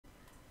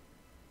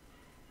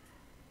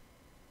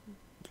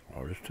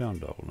Artist Town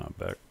Dog, and I'm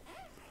back.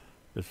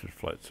 This is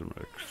Flight Sim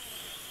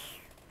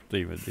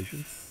Steam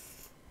Edition,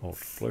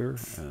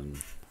 multiplayer, and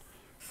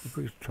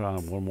we're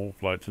trying one more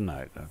flight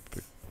tonight.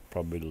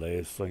 Probably the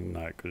last thing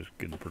tonight because it's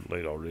getting pretty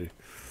late already.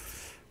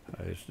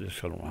 It's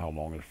just, I don't know how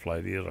long this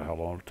flight is or how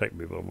long it'll take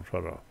me, but I'm going to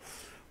try to,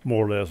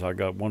 more or less, I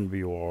got one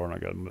VOR and I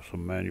got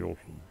some manuals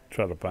and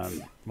try to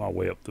find my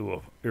way up through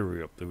an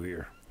area up through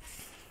here.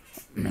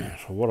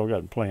 So what I've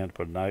got planned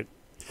for tonight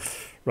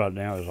right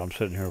now is I'm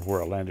sitting here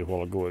where I landed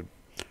while ago at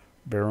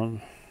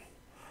Boron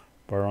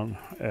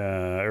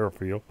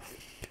Airfield,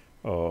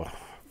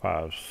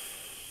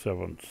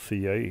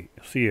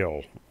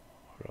 57CL.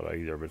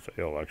 Either it's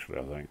L actually,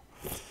 I think.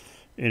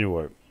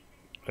 Anyway,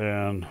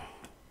 and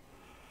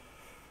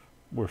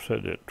we're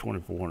set at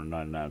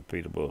 2,499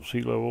 feet above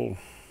sea level.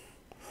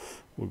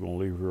 We're going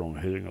to leave here on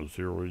a heading of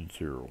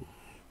 080.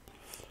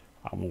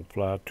 I'm going to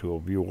fly to a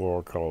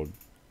VOR called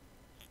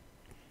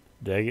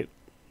Daggett.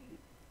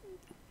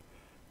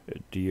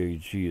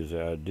 DAG is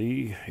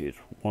ID. It's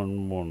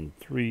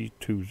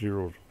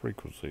 11320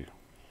 frequency.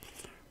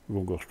 We're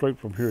going to go straight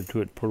from here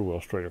to it, pretty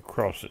well straight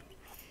across it.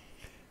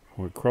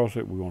 When we cross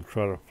it, we're going to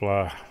try to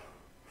fly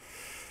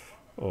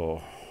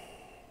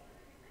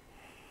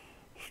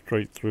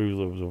straight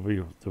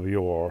through the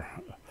VOR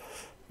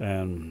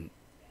and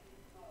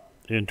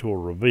into a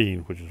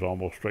ravine, which is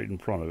almost straight in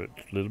front of it,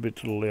 a little bit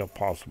to the left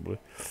possibly.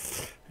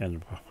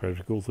 And as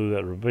we go through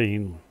that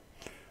ravine,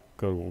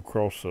 go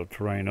across the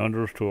terrain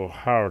under us to a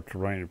higher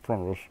terrain in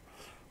front of us.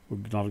 We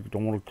don't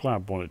want to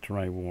climb on that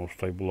terrain. We want to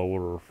stay below it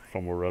or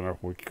somewhere around there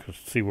where we can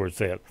see where it's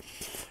at.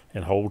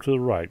 And hold to the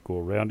right. Go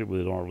around it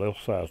with it on our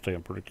left side,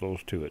 staying pretty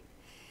close to it.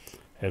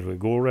 As we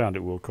go around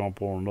it, we'll come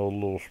up on another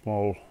little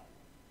small,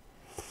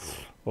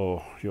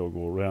 go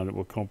around it,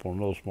 we'll come up on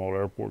another small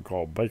airport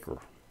called Baker.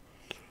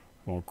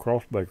 We're going to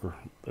cross Baker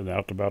and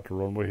out about the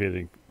runway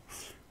heading,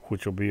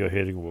 which will be a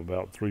heading of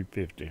about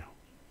 350.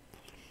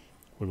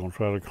 We're going to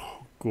try to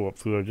go up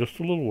through there just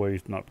a little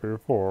ways, not very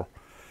far,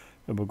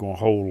 and we're going to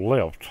hold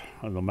left.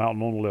 And the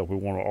mountain on the left, we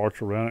want to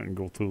arch around it and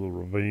go through the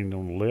ravine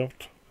on the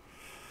left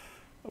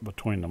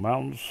between the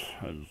mountains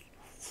and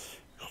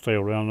stay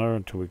around there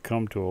until we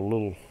come to a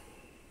little,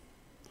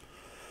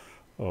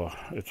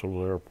 it's a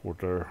little airport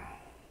there.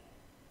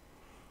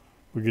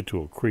 We get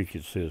to a creek,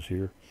 it says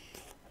here,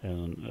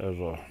 and there's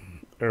a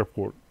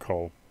airport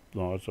called,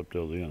 no, it's up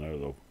to the end there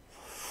though.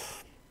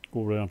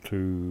 Go down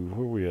to,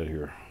 where are we at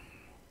here?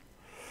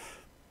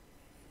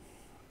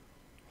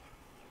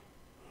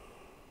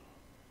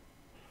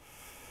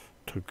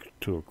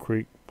 To a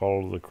creek,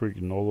 follow the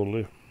creek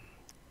northerly.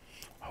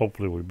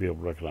 Hopefully we'll be able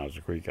to recognize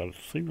the creek. It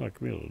seems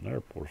like it was an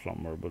airport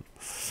somewhere, but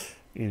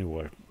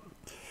anyway,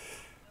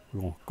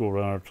 we're going to go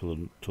around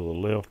to the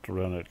left,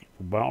 around that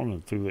mountain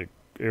and through that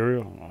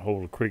area. I'll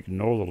hold the creek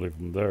northerly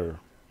from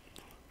there.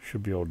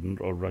 Should be a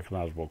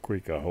recognizable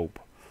creek, I hope.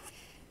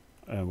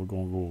 And we're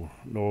going to go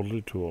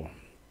northerly to a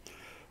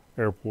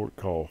airport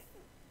called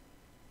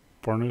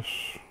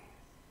Furnace.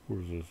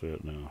 Where's this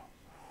at now?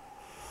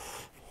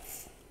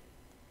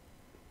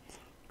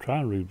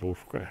 Trying to read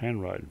both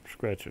handwriting,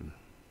 scratching.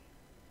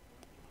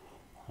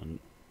 And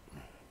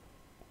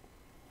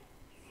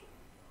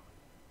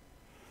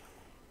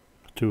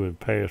to and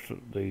past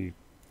the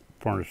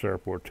Furnace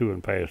Airport, to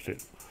and past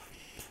it.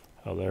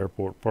 The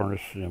airport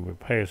Furnace, and we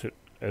pass it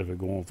as we're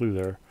going through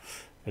there,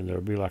 and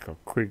there'll be like a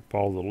creek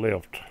fall to the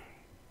left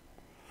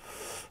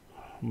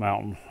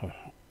mountain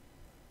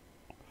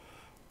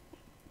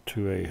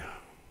to a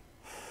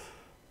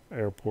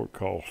airport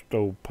called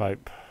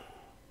Stovepipe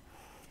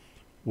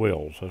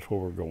Wells. That's where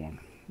we're going.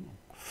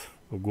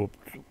 We'll go up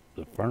to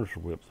the Furnace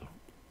will whip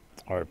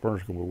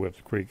Furnace will whip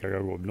the creek. I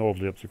gotta go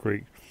northerly up the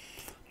creek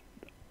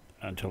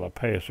until I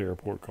pass the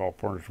airport called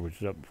Furnace,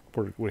 which is up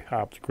pretty way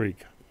high up the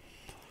creek.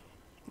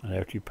 And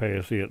after you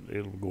pass it,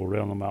 it'll go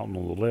around the mountain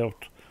on the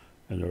left,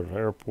 and there's an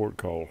airport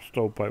called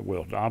Stovepipe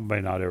Wells. Now, I may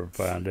not ever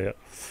find that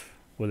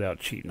without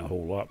cheating a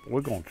whole lot, but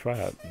we're going to try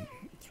it.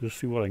 Just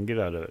see what I can get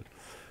out of it.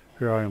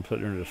 Here I am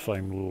sitting in the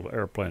same little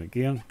airplane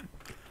again,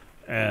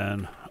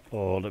 and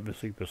let me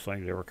see if this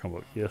thing's ever come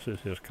up. Yes, it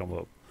has come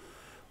up.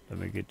 Let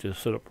me get this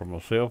set up for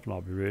myself, and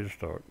I'll be ready to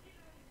start.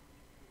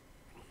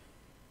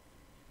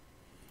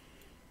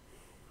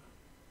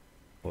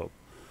 Well,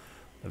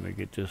 let me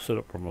get this set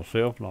up for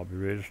myself, and I'll be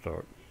ready to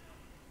start.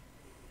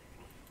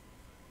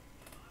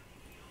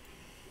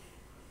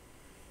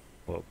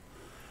 Well,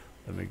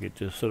 let me get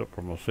this set up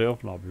for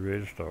myself, and I'll be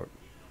ready to start.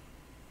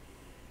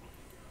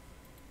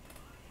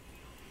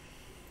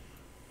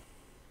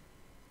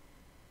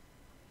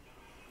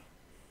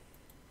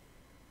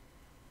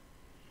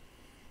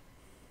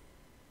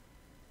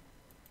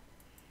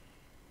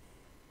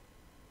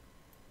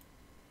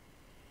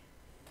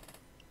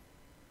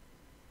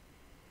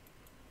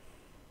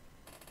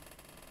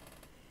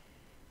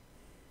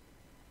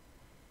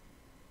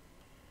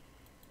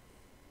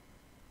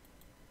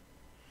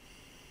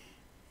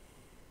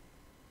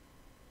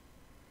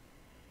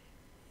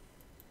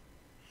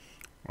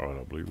 Alright,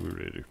 I believe we're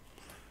ready.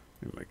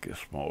 Let me make this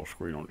small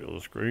screen on the other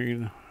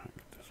screen.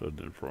 Get this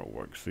other in front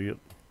where I can see it.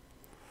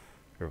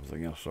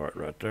 Everything else all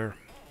right there.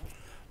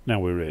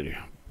 Now we're ready.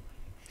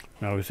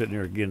 Now we're sitting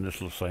here again,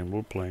 this same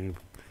little plane.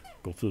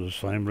 Go through the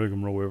same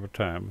rigmarole every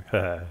time.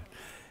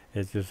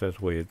 It's just that's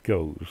the way it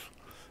goes.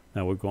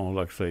 Now we're going,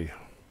 like I say,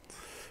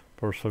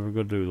 first thing we're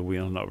going to do, the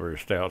wind's not very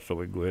stout, so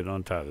we go ahead and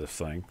untie this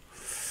thing.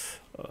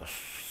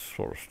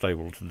 Sort of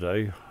stable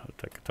today.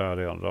 Take the tie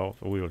downs off,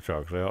 the wheel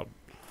chocks out,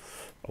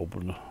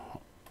 open the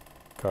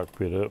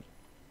cockpit up,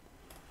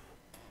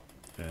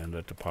 and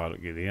let the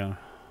pilot get in.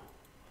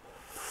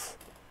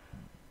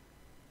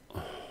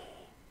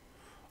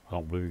 I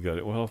don't believe he got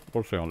it. Well,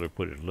 first thing I'll do is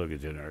put his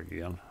luggage in there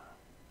again.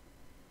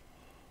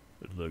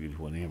 His luggage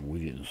went in, but we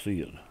didn't see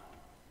it.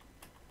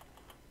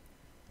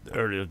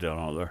 There it is down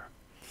on there.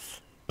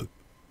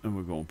 And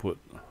we're going to put,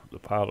 the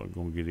pilot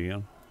going to get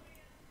in.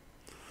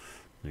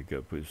 He got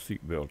to put his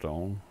seatbelt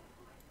on.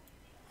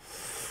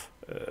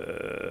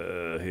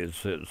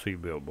 Headset and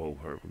seatbelt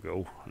both. There we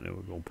go. And then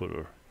we're going to put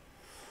our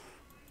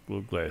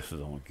little glasses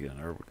on again.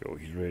 There we go.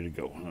 He's ready to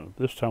go. Now,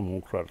 this time I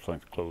won't try to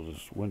close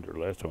this window.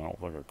 Last time I don't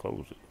think I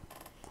closed it.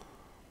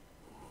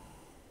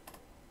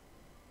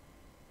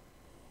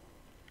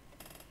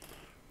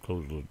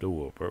 Close the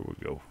door up. There we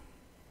go.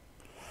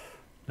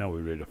 Now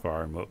we're ready to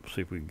fire him up.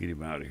 See if we can get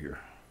him out of here.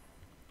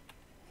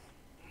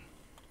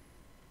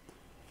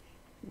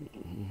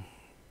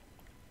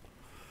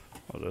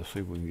 Well, let's see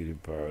if we can get him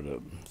fired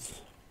up.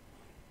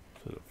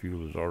 So the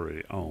fuel is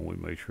already on. We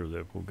make sure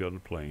that we've got the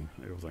plane.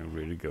 Everything's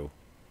ready to go.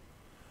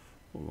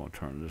 We're going to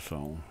turn this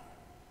on.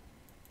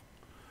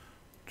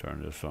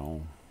 Turn this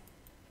on.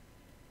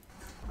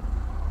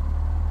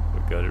 We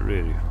got it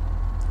ready.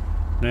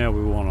 Now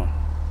we want to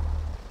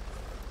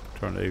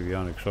turn the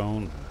avionics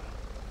on.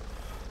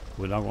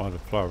 We're not going to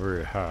have to fly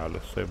very high.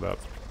 Let's say about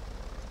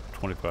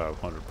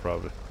 2,500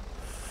 probably.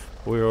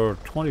 We are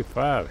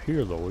 25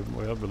 here though.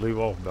 We have to leave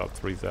off about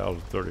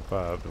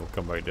 3,035 and we'll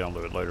come back down a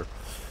little bit later.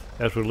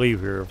 As we leave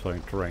here,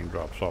 everything, terrain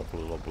drops off a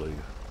little, I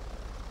believe.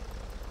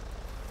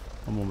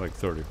 I'm going to make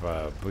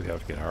 35. If we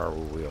have to get higher,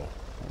 we will.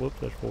 Whoops,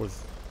 that's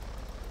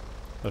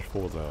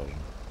 4,000.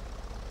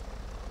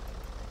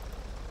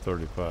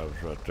 35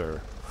 is right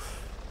there.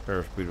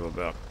 Airspeed of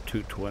about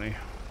 220,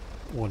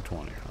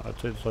 120. I'd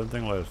say the same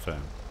thing last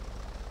time.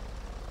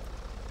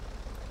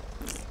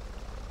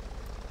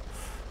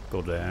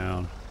 Go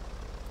down.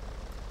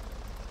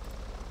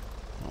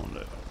 On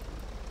that.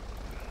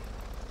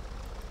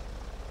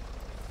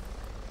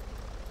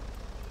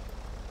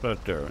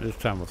 Right there. This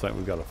time I think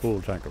we got a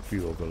full tank of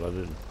fuel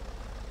because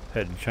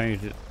hadn't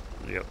changed it.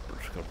 Yep,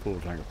 it's got a full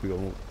tank of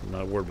fuel. I'm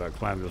not worried about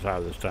climbing this high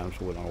this time,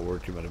 so we're not going to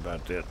worry too much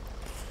about that.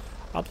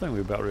 I think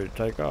we're about ready to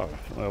take off.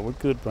 Well, we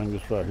could bring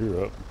this right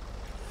here up.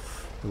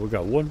 We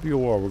got one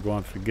VOR we're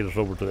going to get us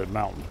over to that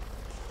mountain,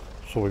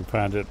 so we can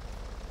find that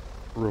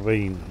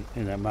ravine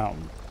in that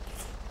mountain.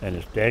 And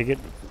it's Daggett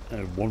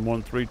and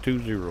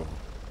 11320.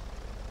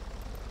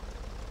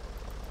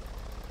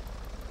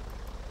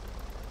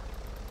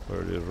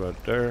 There it is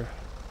right there.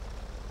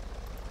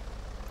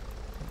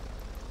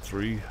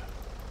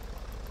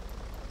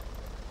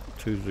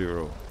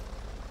 320.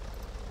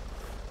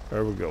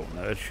 There we go.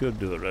 Now that should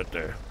do it right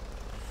there.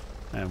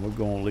 And we're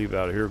going to leave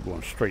out of here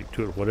going straight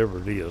to it, whatever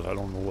it is. I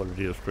don't know what it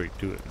is, straight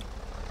to it.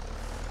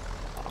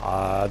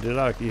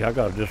 Yeah, I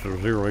got just a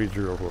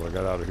 080 when I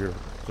got out of here.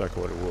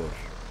 Exactly what it was.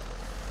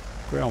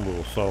 Ground a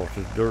little soft,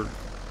 it's dirt.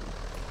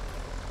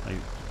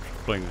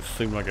 Things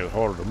seem like it's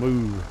harder to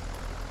move.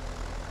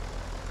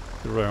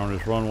 Get around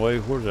this runway.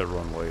 Where's that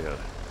runway at?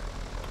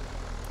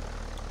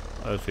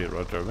 I see it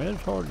right there. Man,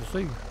 it's hard to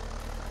see.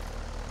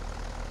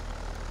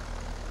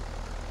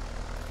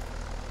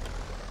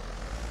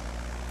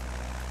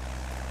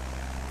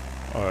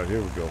 Alright,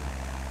 here we go.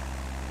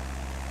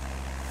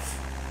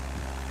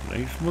 It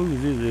ain't smooth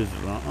as it is.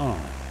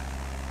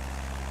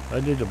 I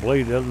did the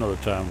blade that another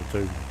time or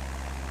two.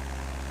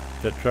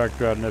 That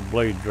tractor out and that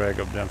blade drag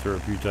up down through a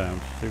few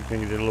times. See if we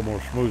can get it a little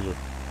more smoother.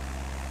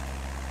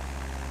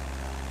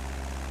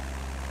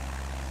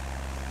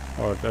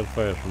 Alright, that's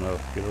fast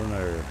enough. Get her in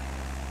there.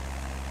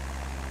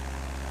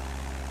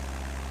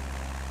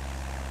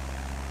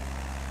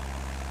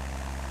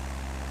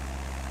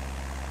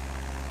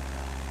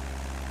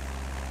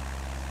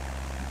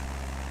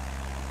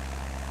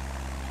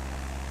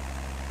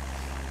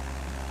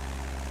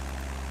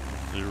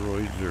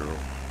 .080.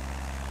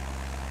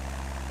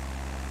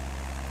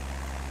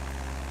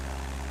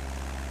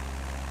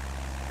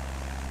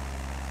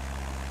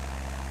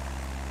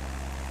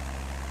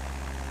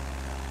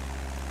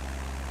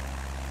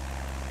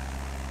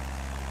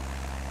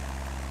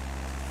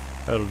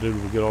 That'll do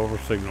till we get all of our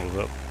signals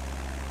up.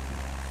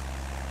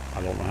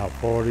 I don't know how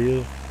far it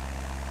is.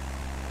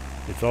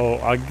 It's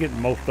all, I get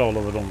most all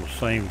of it on the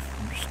same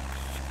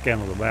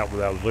scan of the map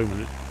without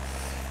zooming it.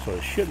 So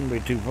it shouldn't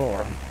be too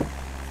far.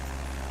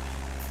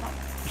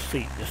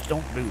 See, just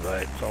don't do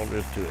that. It's all there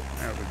is to it.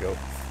 There we go.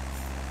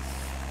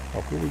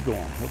 Oh, where are we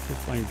going? What's this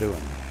thing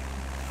doing?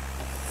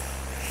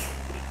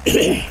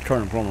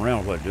 Turn the plumb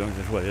around what it's doing.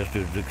 That's what it has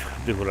to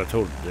do what I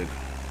told it to do.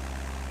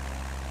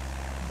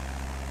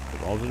 As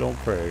long as it don't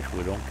crash,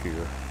 we don't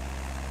care.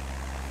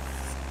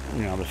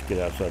 Now let's get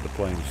outside the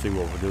plane and see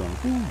what we're doing.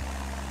 Ooh.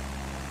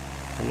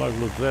 I like to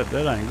look at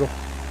that angle.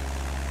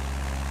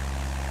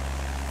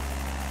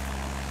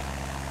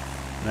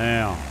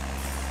 Now,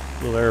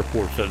 little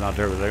airport sitting out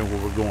there today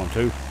where we're going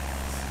to.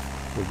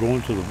 We're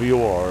going to the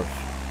VORs.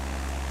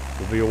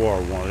 The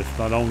VOR one. It's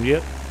not on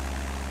yet.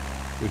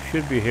 We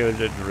should be headed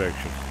that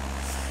direction.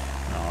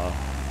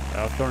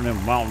 Out there in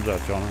them mountains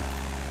out yonder.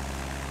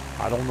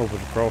 I don't know if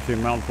it's across the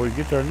mountains before you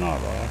get there or not.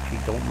 I actually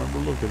don't remember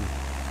looking.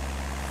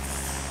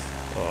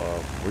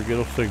 We get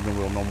a signal,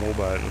 we'll know more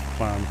about it. Let's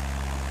climb.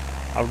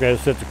 I've got to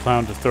set the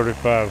climb to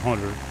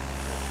 3,500.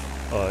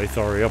 It's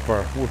already up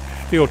there. We're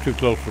still too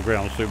close to the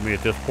ground to suit me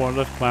at this point.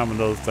 Let's climb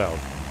another 1,000.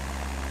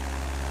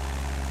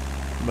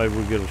 Maybe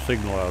we'll get a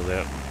signal out of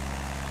that.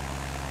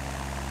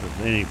 If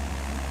there's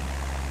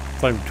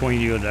anything between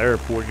you and the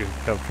airport, you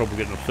have trouble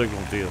getting a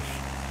signal to this.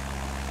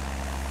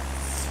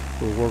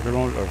 We're working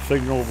on it. Our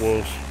signal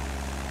was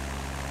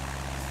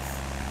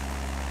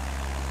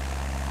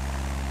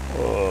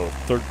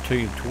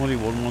 1320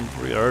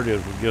 113. There it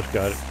is. We just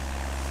got it.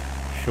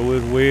 Show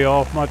is way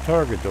off my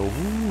target though.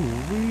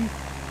 Ooh-wee.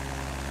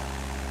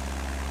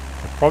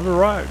 That's probably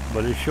right,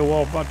 but it show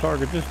off my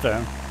target this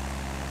time.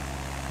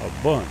 A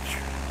bunch.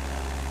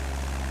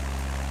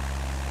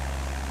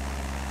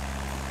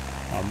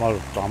 I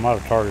might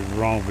have targeted the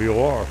wrong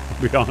VOR,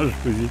 to be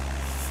honest with you.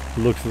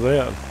 Looks at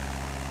that.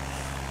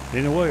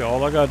 Anyway,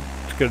 all I got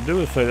to do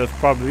is say that's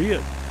probably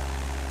it.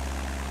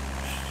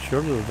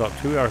 Surely there's not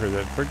two out here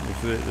that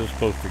frequency this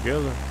close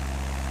together.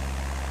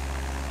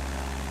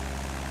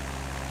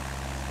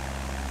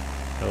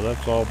 So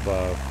that's all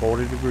by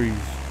 40 degrees,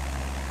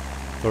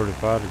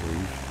 35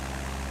 degrees.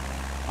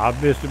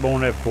 I've missed it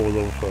on that before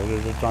though, so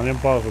it's not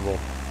impossible.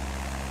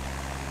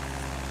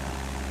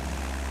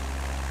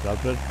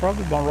 That's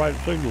probably my right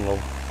signal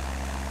though.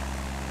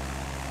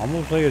 I'm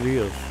gonna say it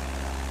is.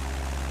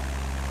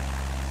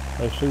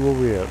 Let's see where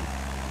we at.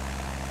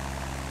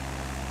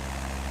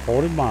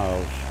 40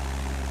 miles.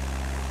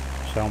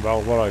 Sound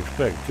about what I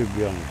expect, to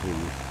be honest with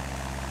you.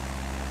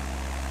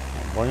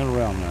 I'll bring it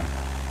around now.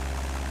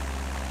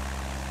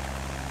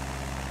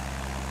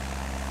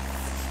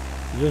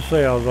 Just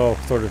say I was off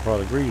 35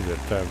 degrees that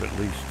time at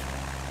least.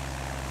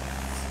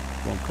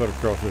 Gonna cut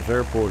across this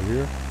airport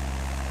here.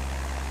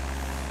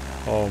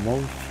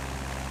 Almost.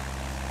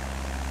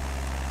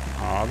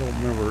 I don't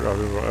remember.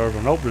 There's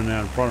an opening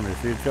there in front of me.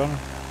 See it, John?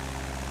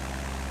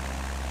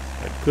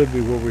 That could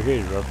be where we're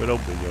headed, right up that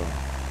opening, John.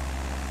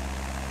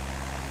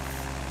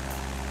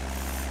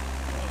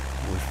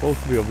 We're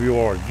supposed to be a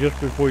VOR just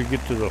before you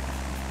get to the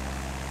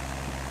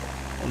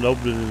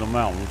opening in the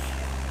mountains.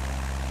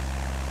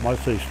 Might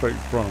say straight in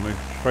front of me,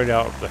 straight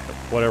out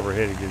whatever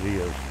heading it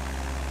is.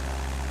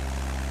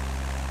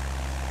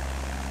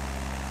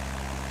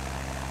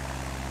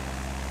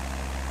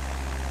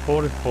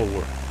 Well,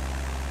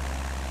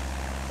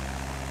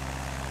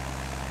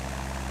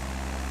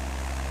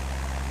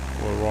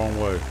 wrong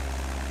way.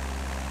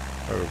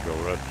 There we go,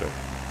 right there.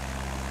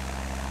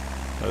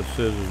 That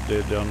says it's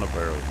dead down the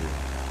barrel here.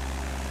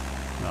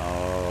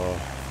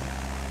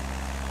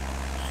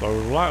 So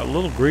there's like a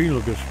little green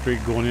looking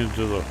streak going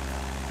into the,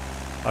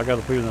 I got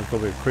a feeling there's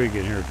going to be a creek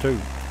in here too.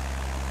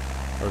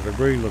 There's a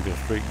green looking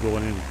streak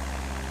going in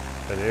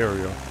that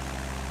area.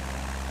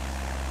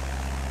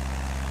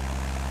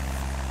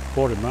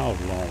 40 miles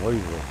is a long way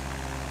though.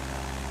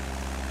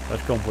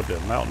 That's going to put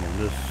that mountain in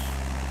this,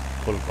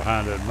 put it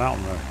behind that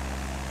mountain there.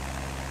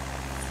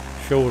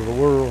 Show us the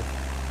world.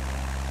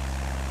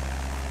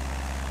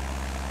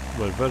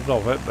 But if that's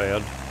not that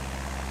bad,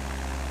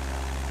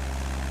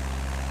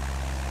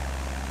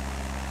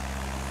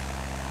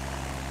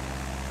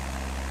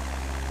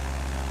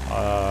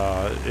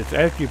 it's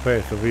after you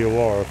pass the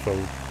VOR, so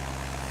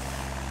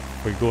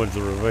we go into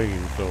the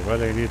ravine. So if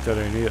that ain't it, that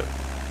ain't it.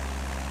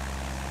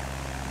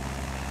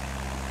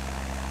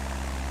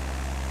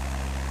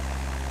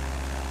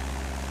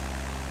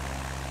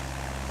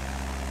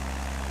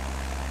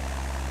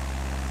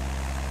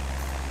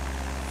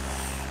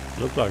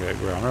 Looks like that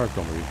ground there's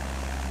gonna be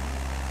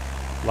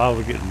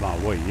liable to get in my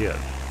way yet.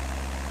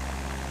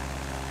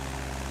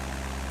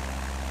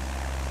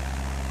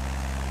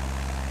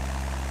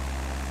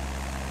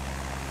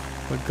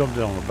 We can come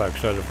down on the back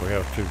side if we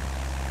have to.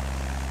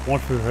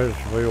 Once we've had this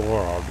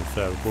VOR, I'll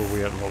decide where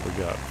we at and what we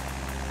got.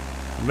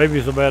 And maybe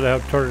it's so bad I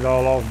have to turn it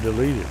all off and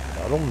delete it.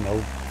 I don't know.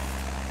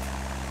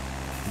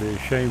 Be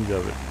ashamed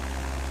of it.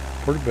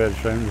 Pretty bad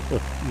ashamed of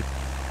it.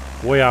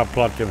 The way I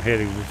plot them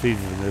headings is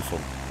easier than this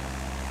one.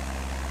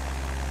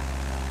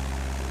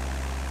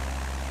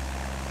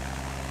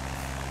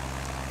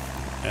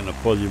 And the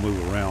further you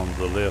move around,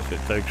 the less it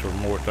takes, or the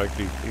more it takes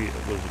these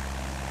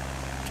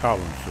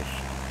tolerances.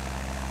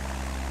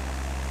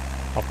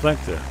 I think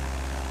the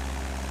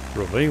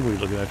ravine we're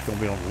looking at is going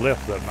to be on the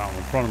left of that mountain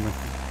in front of me.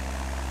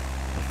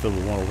 Instead of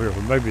the one over here,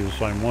 but maybe the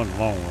same one in the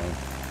long run.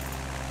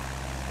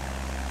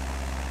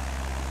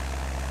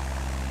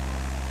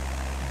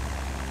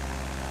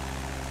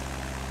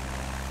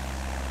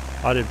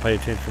 I didn't pay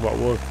attention to what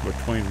was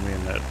between me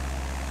and that.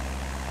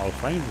 I was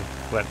saying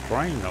that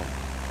train though.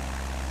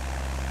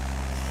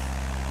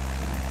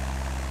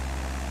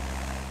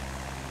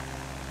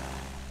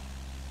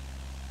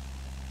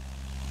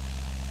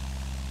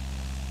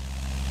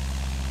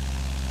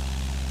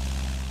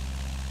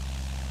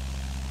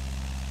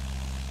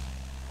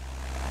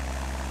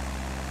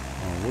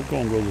 we're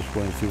going to go this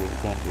way and see what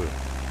we're going to do.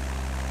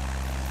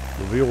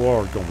 The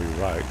VOR is going to be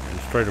right, and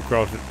straight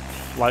across it,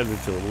 slightly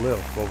to the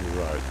left, is going to be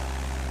right.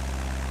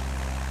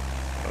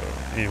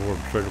 Anywhere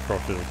straight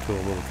across it to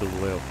a little to the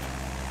left.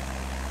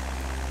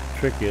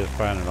 Trick is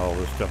finding all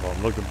this stuff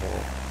I'm looking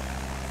for.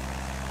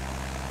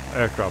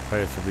 After I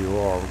pass the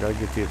VOR, we got to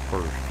get this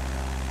first.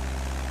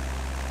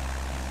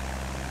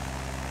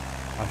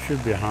 I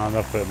should be high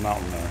enough that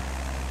mountain there.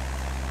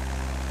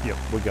 Yep,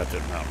 we got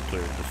that mountain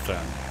cleared this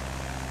time.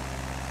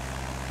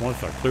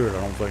 Once I clear it, I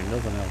don't think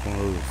nothing else on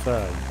the other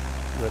side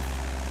that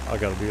I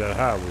got to be that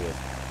high with.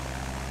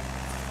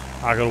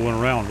 I could have went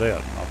around that.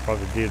 I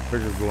probably did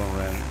figure going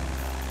around it.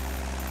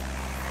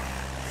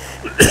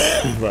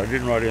 But I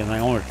didn't write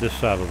anything on it this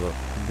side of the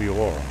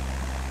VOR.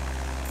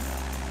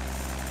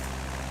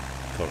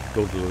 So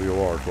go to the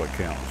VOR is what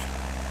counts.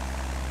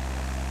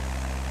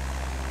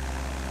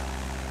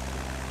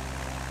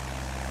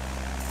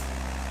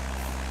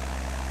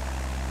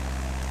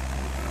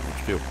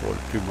 Still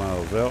 42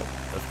 miles out.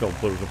 That's going to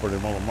put us up pretty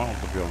much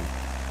mountains if you're going to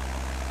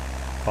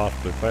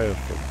possibly pass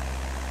them.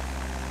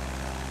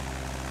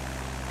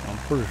 I'm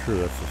pretty sure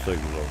that's the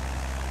signal.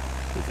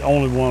 It's the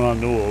only one I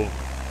know of.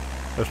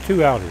 There's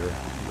two out here.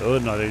 The other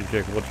night I didn't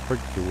check what the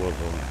frequency was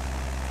on it.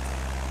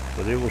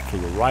 But it was to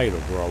the right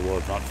of where I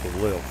was, not to the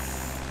left.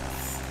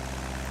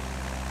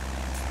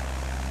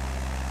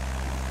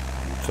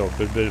 So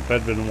if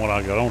that'd been the one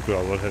I got onto,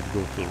 I would have to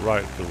go to the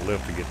right, to the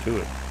left to get to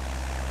it.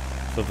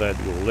 Since I had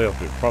to go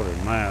left, it's probably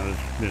mine is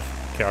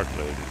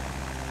miscalculated.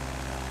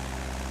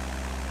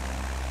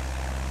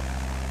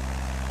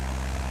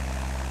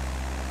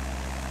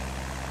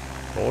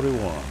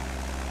 .41.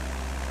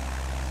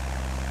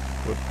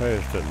 We're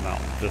past that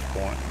mountain at this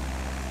point.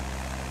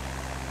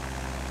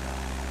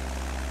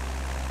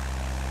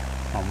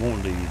 I'm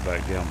wanting to ease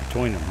back down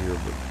between them here,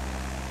 but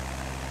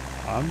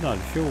I'm not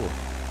sure.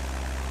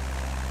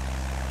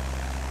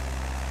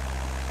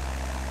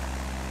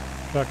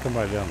 Try to come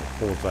back down to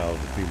 4,000 in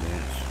a few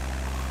minutes.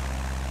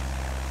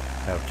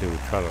 Have to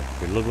try to,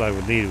 if it look like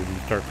we need it, we can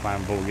start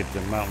climbing before we get to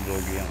the mountains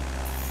again.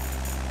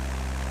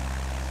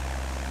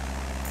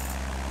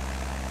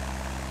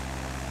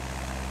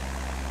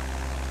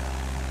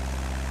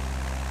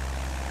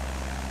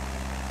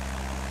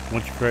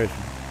 Once you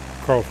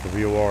cross the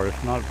VOR,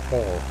 it's not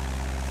far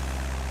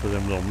to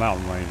them little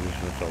mountain ranges.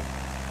 It's an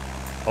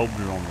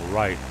opening on the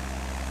right,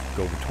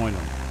 go between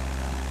them.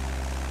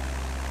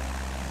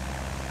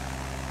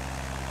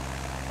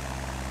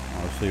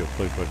 I see a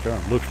place right there.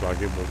 It looks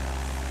like it, but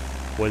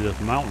the way this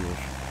mountain was,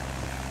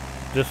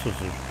 distance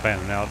is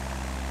panning out,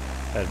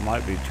 that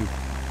might be too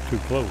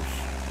close.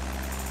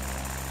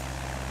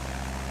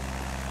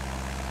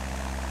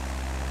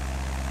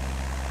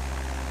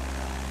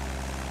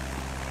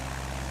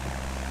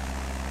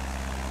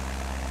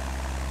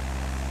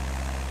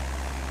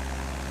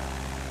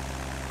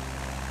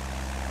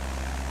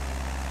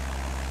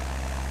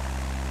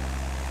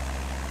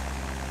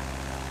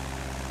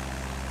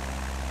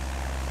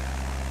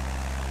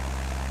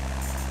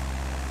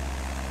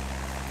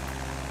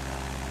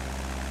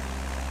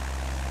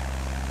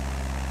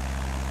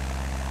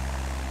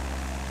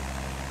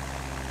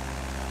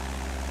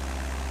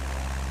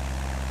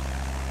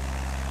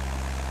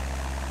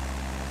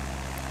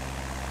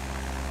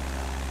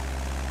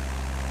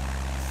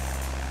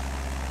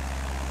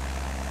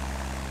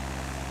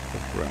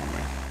 Around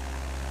me.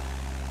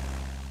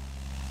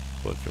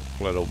 Bunch of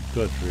flat old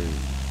country and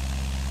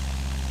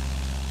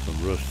some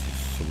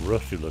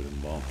rusty looking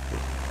bumps.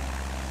 But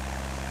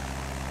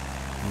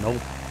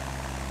nope.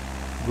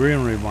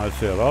 Greenery might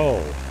say it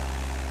all.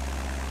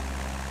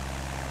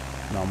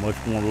 Not much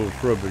more of those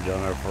shrubbery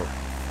down there for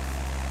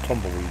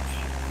tumbleweeds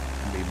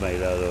to be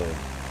made out of.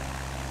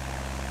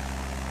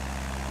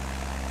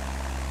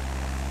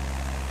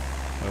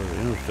 There's the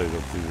interstate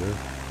up through there.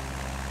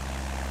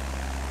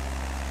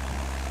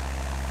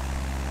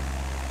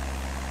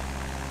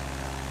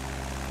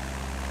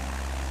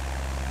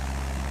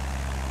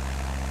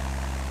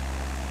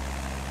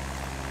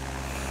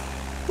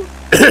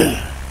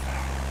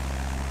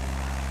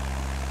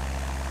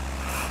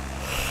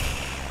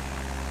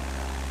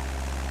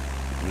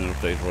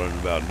 Interstate's running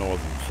about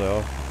north and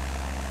south.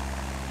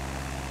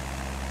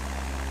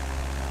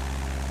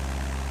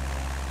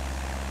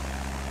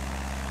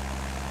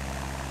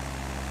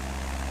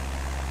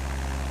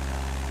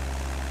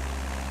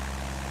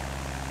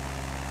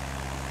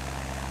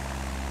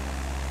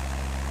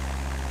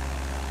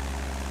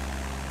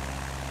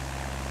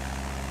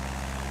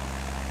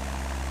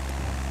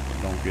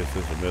 Don't guess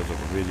this is a mess of a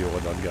video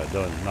what I got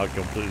done. It's not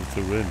completely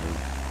through engine.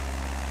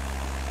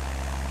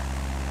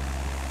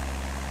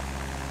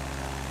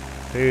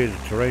 Hey, the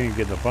terrain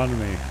getting up under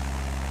me.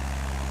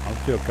 I'm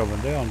still coming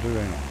down too,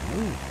 ain't I?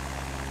 Ooh.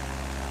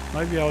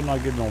 Maybe I'll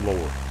not get no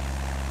lower.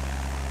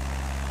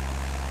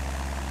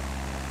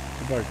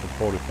 Go back to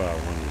 4,500.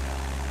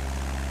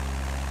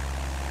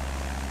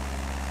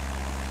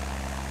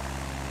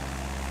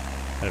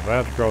 And if I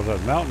have to cross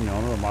that mountain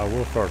yonder, I might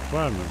well start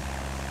climbing.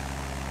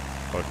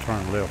 If I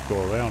turn left, go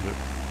around it.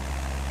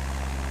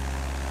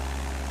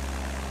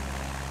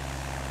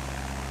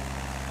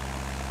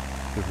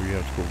 If we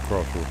have to go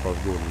across, we'll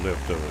probably go to the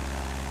left of it.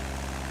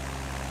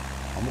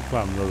 I'm gonna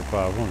climb another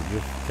 500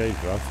 just in case.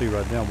 I see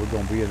right now we're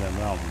gonna be in that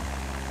mountain.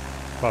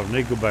 Probably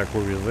need to go back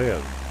where we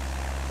was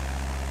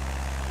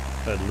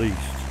at least.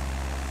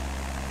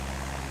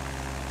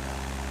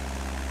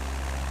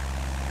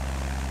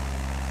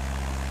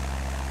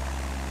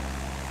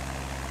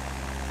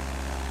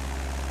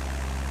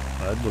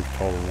 That looks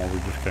taller than one we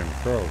just came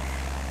across.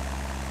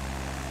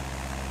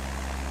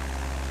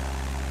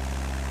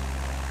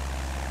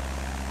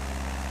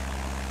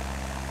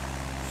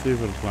 See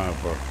if it'll climb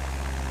far.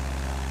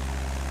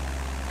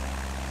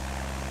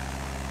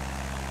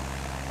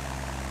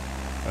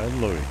 That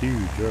looks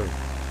huge there.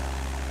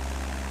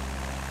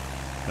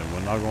 And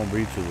we're not going to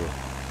be to the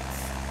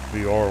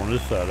VR on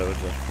this side of it,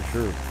 that's for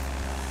sure.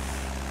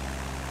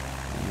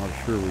 I'm not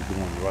sure we're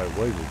going the right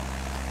way, but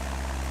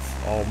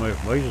all my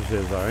information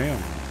says I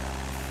am.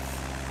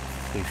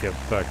 Except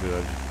the fact that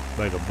I just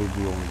made a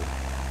boo-boo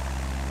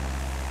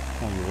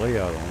on the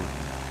layout on it.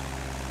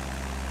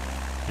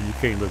 And you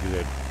can't look at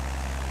that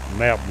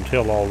map and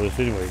tell all this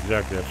anyway.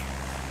 Exactly, that's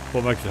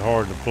what makes it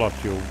hard to plot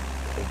your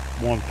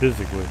one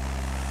physically.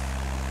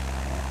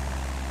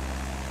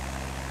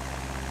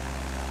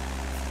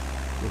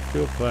 We're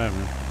still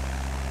climbing.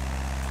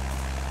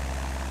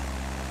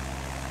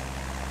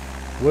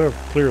 We're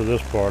clear of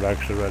this part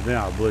actually right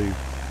now, I believe.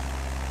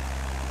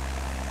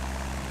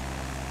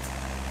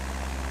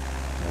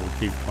 When we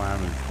keep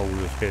climbing, hold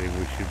this heading,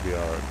 we should be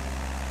alright.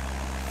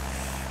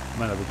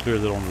 Might not be clear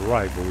that on the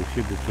right, but we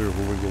should be clear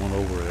where we're going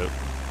over at.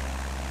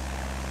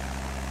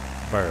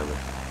 Barely.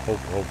 Hope.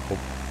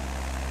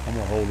 I'm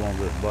gonna hold on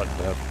to this button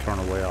to have to turn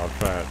away. I'll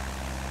try it.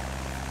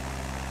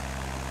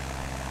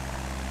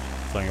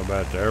 Thing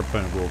about the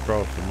airplane will go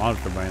across, the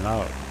monitor may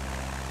not.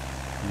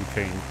 You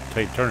can't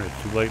turn it,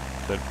 too late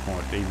at that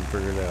point to even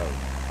figure it out.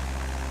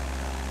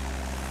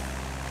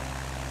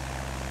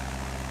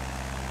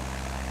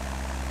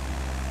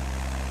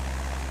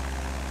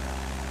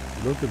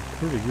 Looking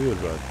pretty good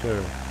right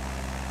there.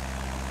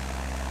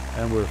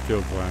 And we're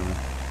still climbing.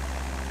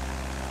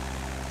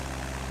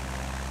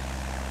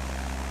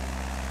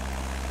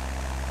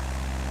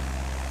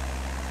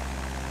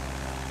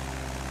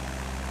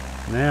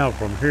 Now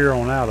from here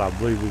on out, I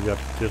believe we got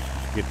the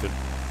distance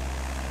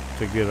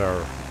to get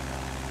our.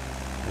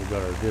 We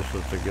got our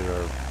distance to get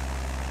our.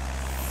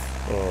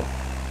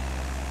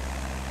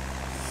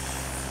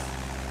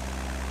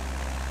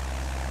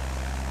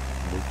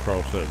 We'll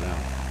cross that now.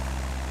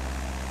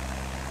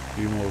 A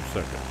few more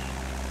seconds.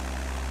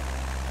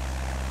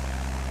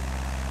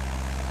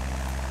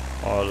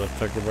 All right, let's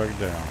take it back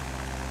down.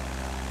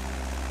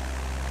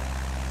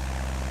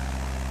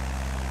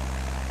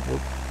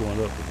 Whoops, going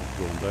up and it's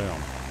going down.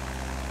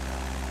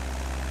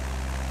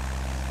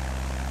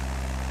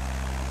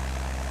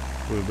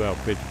 We're about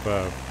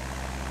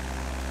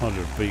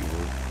 5,500 feet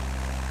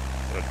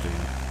right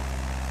then.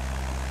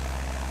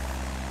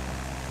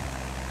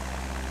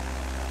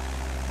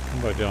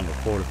 Come back down to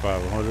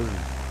 4,500.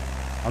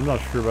 I'm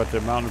not sure about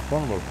that mountain in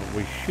front of us, but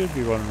we should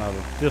be running out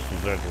of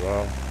distance after a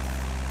while.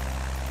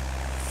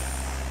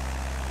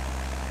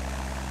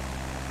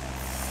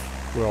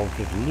 Well,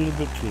 just a little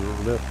bit to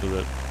the left of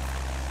that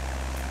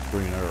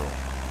green arrow.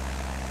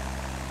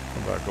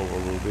 Come back over a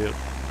little bit.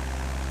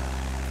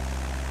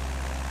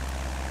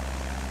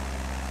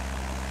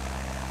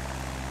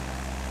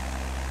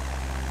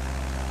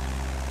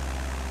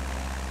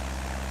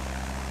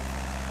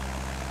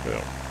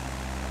 Well,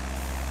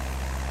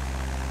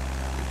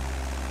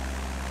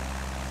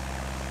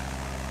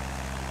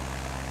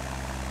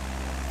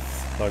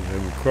 like I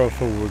said, we cross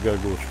over, we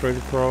got to go straight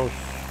across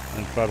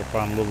and try to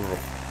find a little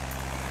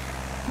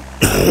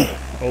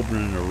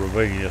opening in the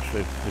ravine. Yes,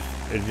 it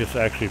just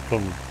actually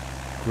put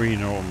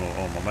green on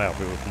the map.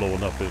 It was low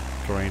enough that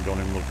terrain don't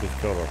even look this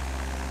color,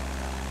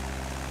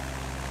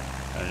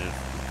 and it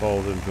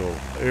falls into an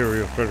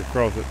area straight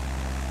across it.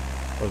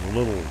 There's a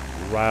little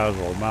rise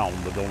or a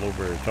mountain, but don't look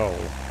very tall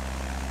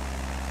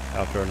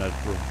out there in that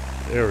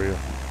area.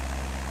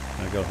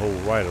 And I got to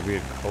hold right of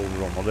it, hold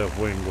it on my left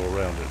wing and go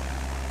around it.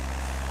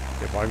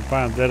 If I can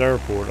find that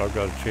airport, I've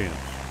got a chance.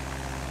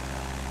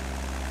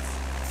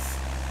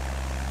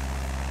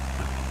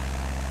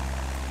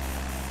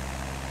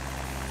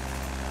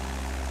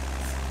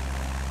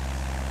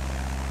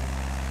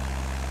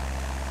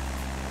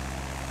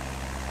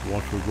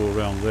 Once we go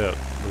around that,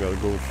 we got to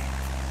go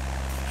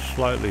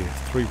slightly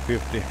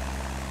 350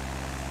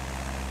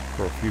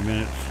 for a few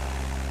minutes.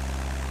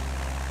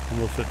 I'm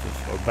gonna set this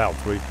about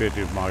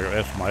 350 is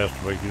that's my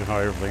estimate. You know how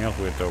everything else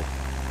went though.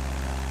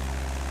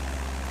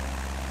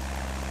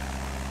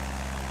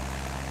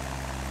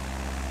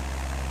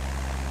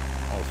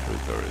 Oh,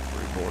 330,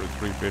 340,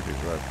 350 is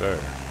right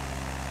there.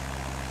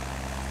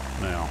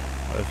 Now,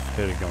 that's the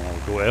heading I'm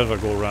gonna go as I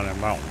go around that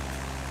mountain.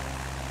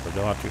 But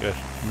don't have to, that's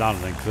not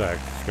an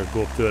exact. It's gonna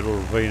go up through that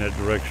little ravine that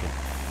direction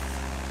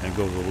and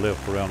go to the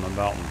left around the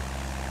mountain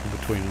in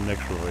between the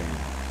next ravine.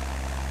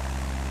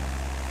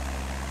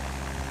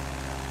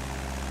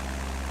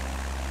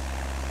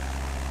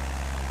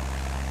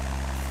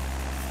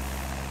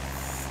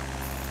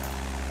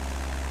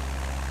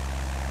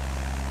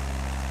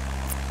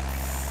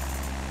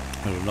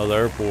 There's another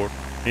airport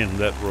in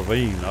that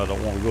ravine I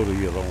don't want to go to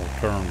yet. I want to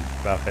turn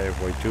about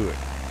halfway to it.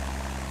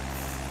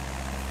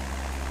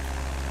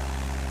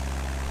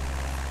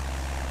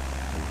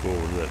 Let's go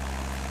over to that.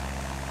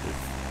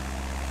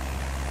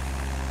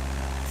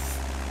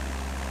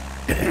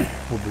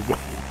 We'll be going.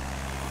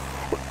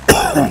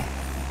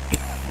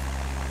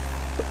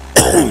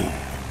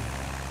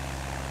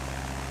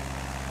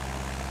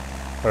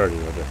 There it is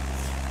right there.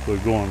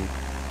 We're going,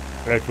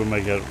 actually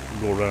make that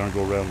go around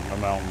the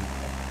mountain,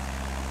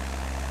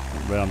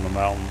 around the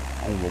mountain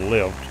on the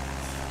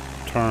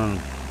left, turn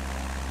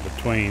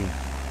between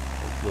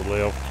the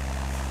left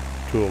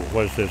to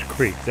what it says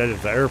creek. That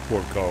is the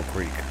airport called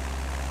Creek.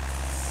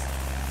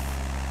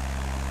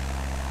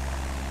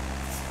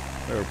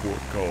 Airport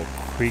called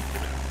Creek,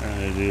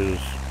 and it is,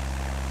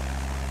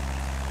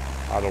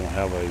 I don't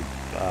have a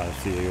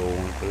ICAO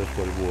on it, but that's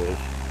what it was.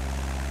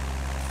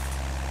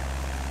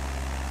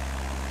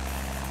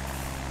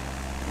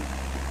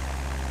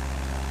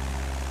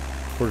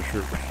 Pretty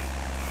sure.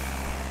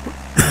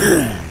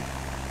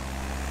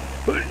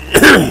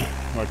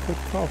 My quick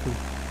coffee.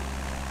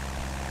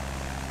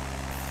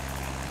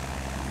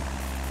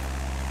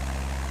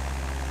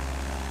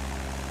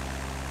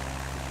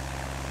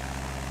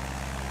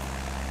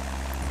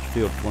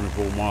 Still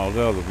 24 miles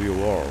out of the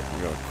VOR.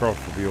 I got to cross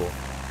the VOR.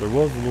 There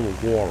was a little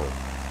water,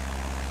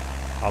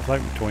 I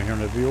think, between here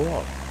and the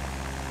VOR.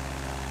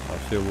 I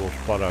see a little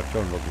spot out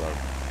there and look like it.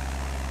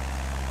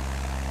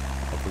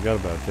 I forgot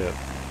about that.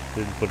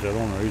 Didn't put that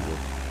on there either.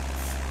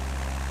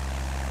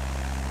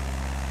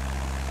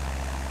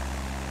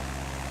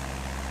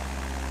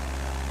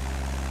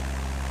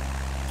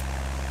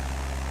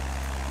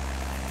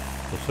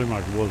 It seemed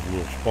like it was a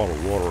little spot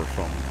of water or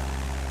something.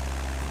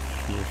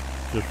 Just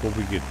before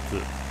we get to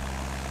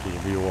the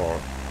VOR.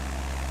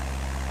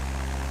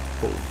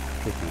 Oh,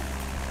 took me.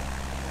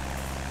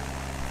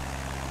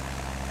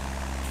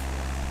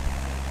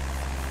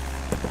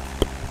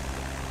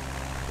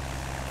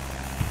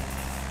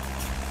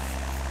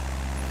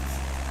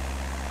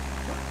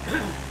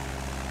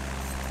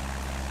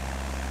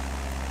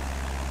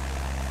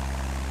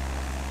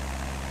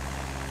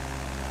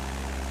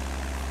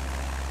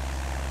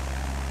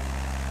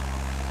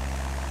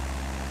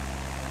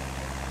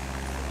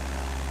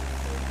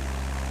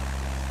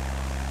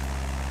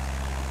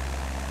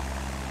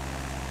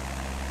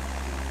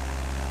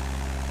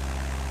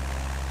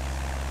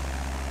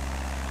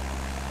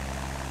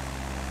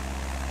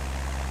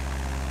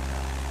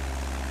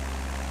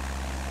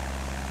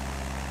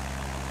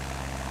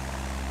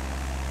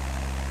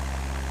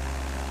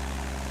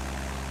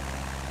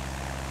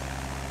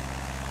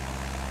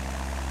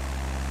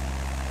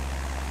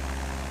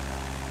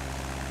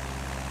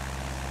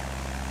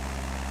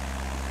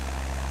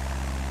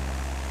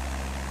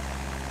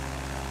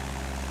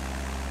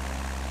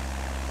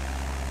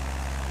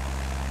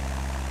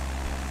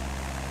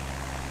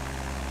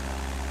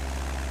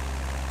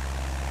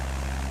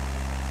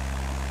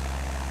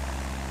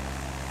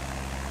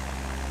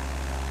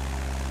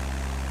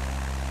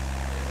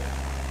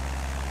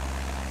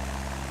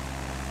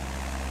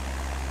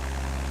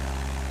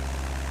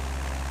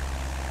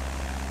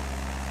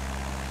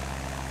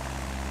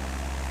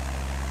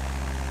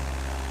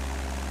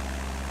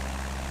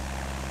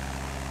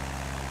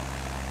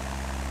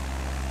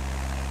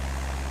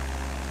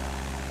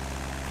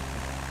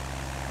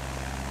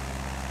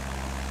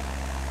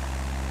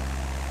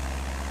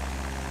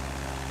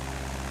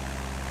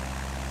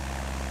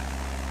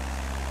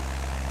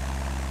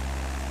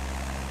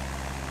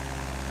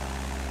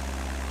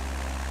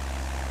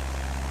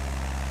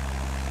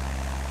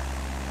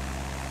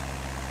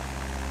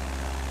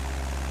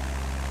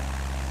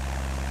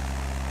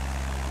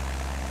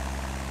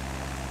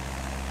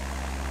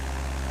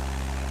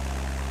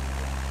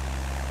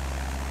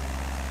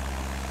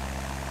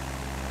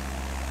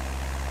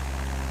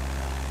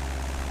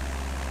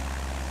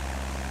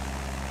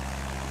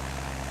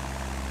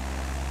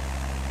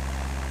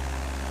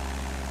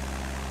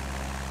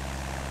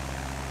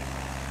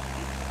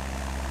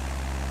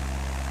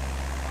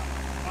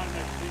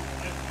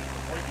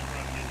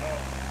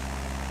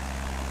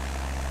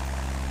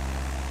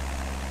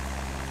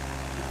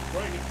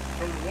 Break it,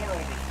 turn the water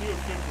off, it still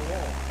shouldn't go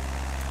off.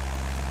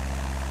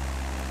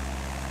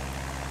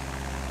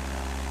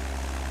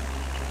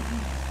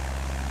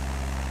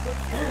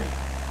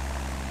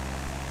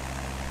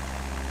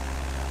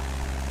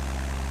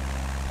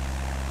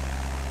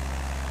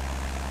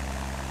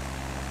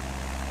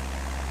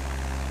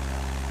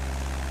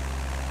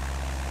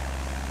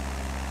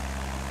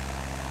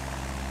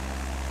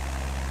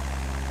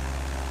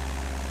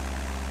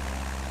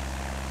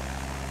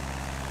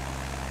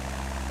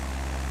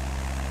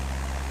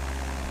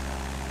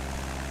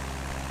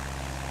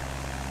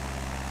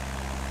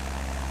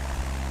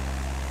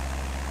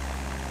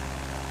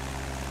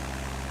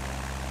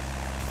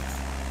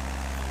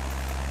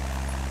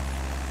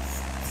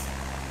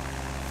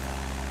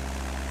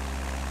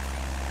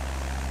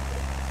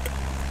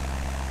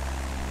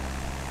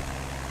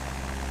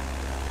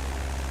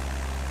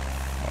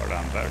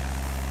 Down there.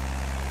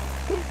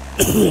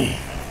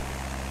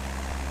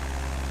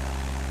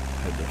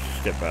 had to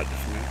step out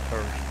just a minute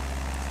first.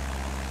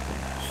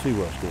 See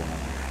what's going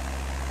on here.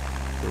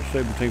 We're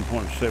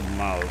 17.7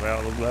 miles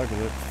out. Looks like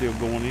it's still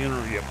going in,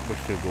 or yep, we're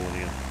still going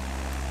in.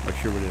 Make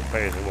sure we didn't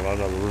pass it while I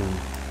was out of the room.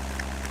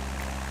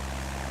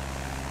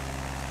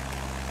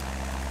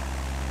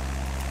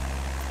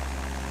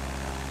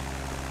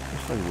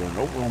 This thing's running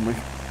over on me.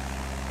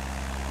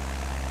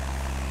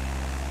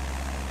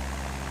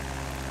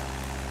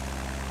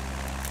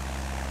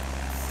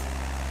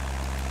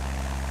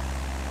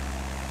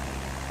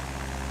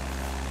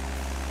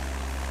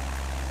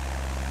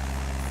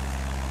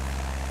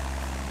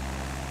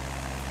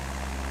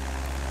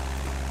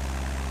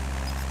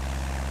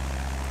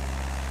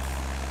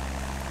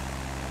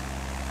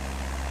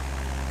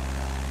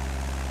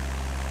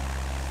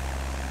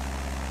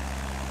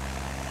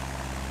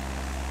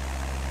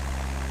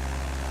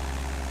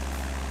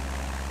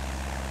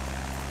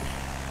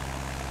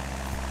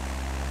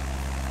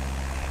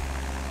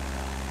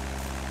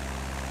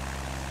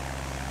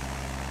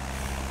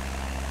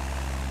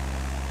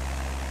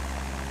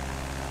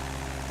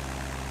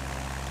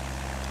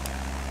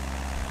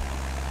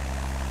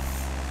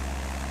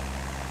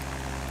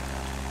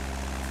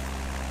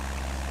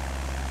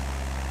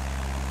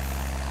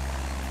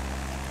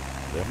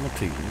 That's my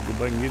teeth. Let me go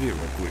back and get it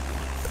real quick.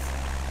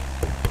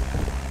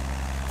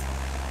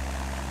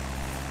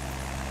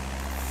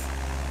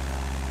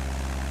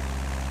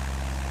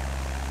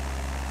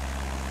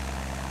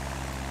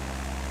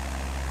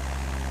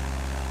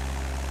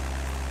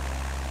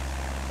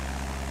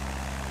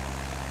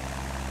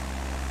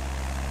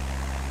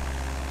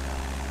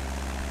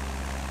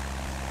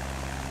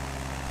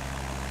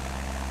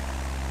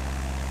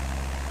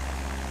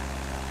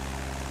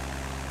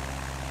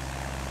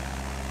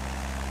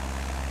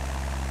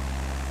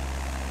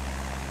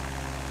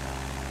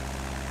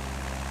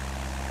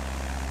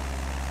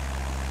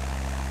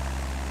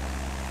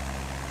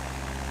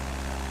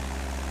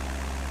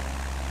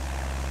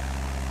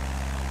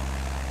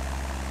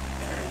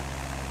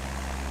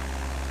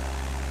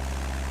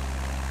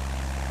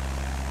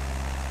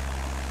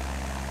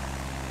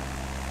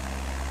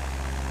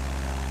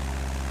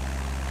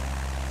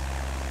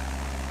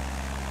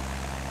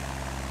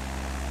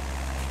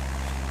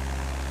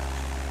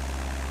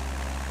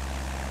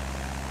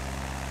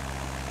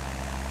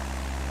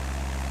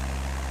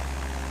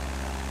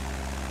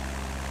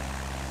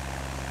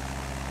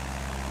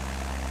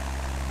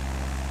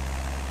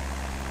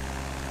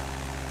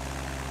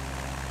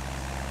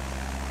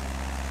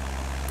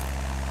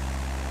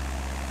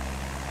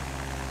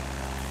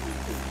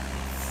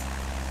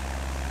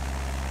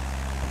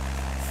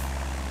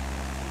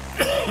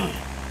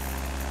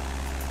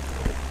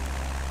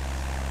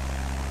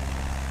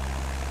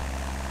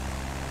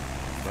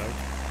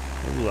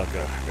 It looks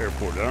like an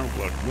airport down, it looks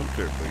like a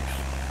military base.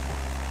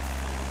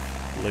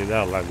 Laid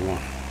out like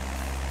one.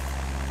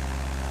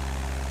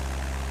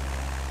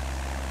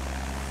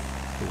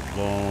 Those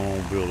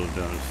long buildings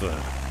down the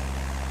side.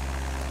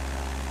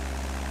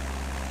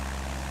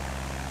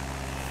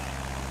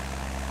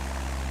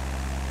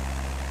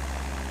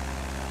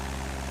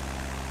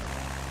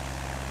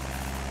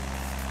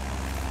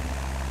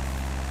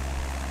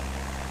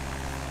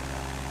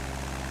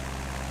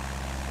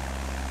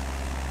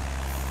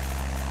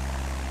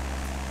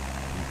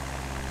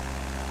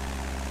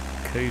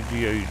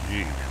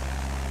 KDAG.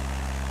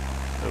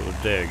 That was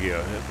DAG, yeah,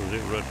 that was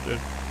it right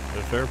there.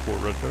 That's the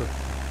airport right there.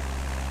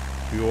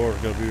 UR's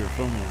gotta be here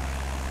somewhere.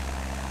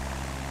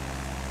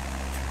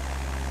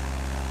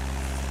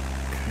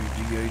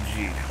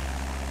 KDAG.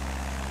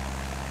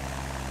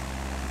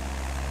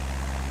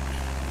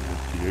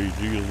 The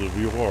AG is the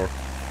VR.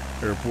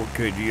 Airport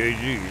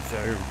KDAG. It's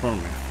out here in front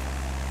of me.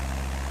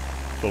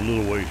 It's a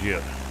little ways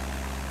yet.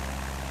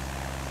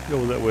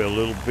 Go that way a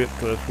little bit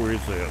because that's where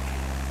it's at.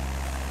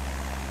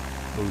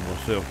 Move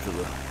myself to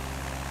the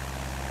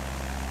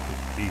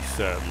east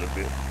side a little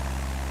bit.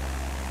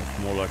 That's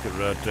more like it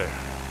right there.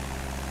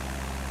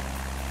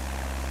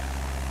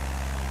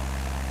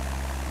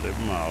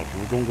 11 miles.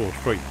 We're going to go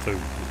straight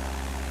through.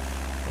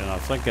 And I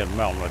think that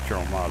mountain right there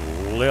on my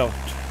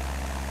left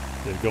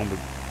is going to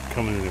be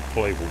coming into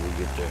play when we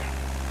get there.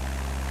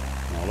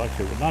 Now, like I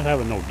said, not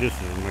having no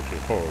distance makes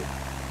it hard.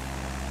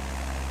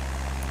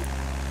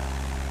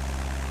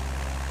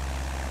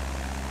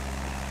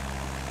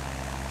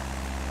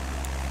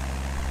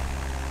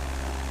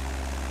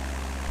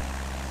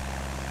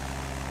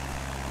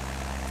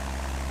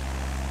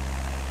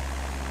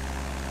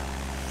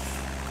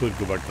 Could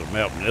go back to the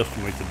map and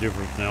estimate the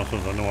difference now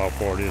since I know how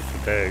far it is to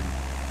tag.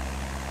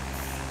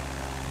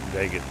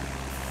 Dag it.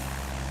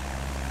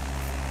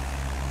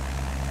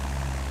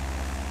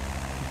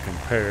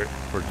 Compare it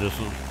for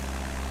distance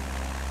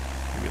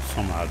to get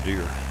some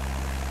idea.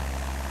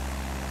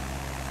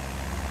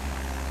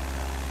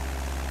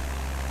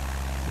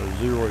 The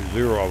 080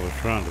 I was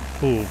trying to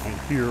pull from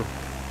here,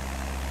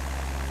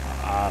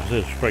 I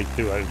said straight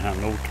through. I didn't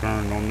have no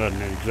turn, no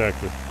nothing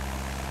exactly.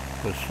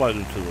 But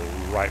slightly to the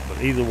right,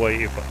 but either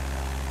way, if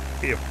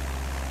the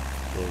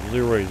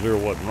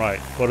 080 wasn't right,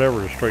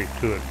 whatever is straight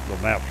to it, the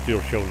map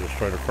still shows it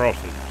straight across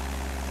it.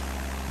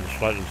 and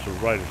slightly to the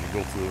right as you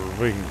go through the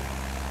ravine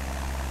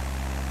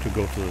to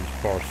go to the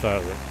far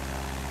side of that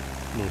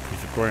little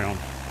piece of ground.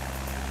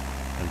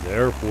 And the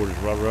airport is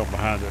right around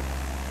behind that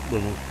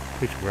little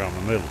piece of ground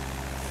in the middle.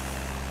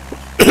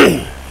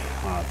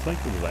 I think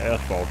it was an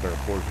asphalt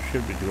airport, so it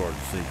should be too hard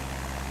to see.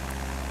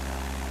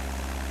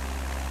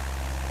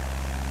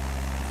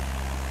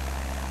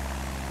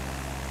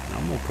 Now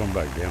I'm going to come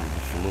back down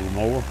just a little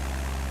more.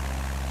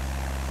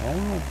 Oh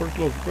no, pretty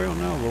close to the ground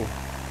now though.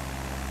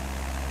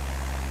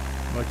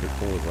 Make it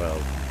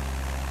 4,000.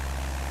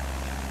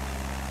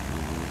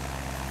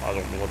 I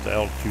don't know what the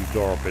altitudes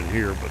are up in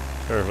here, but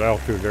there's an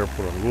altitude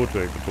airport I'm going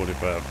to for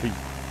 25 feet.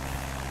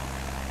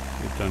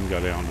 It done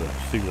got down to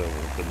sea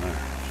level up in there.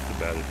 Just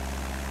about it.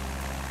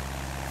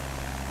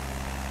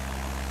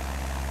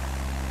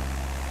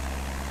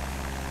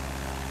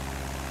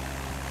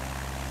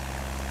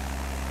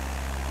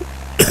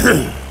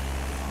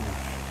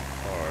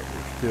 Alright,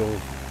 we're still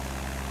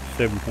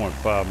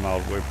 7.5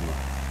 miles away from the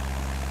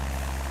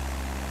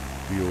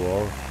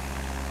VOR.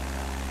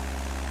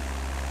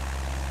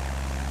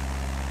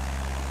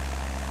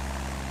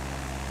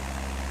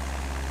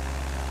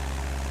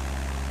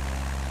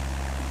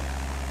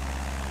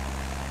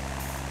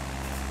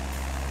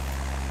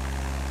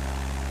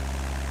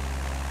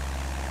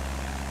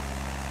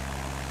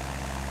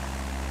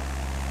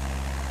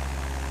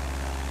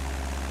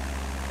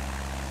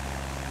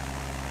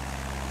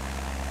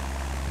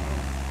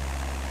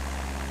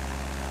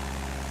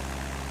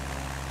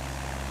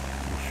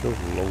 Shows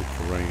a low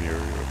terrain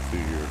area up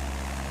through here.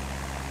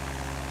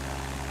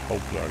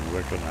 Hopefully I can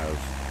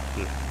recognize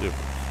this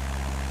difference.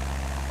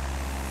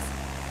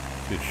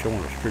 See, it's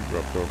showing a street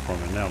up there from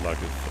me now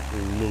like it's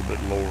a little bit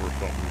lower or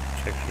something.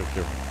 Texture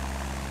different.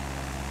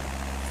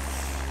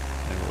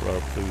 And we're right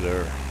up through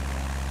there.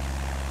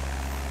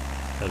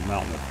 That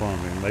mountain in front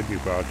of me. Maybe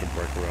if I could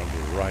break around to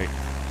the right.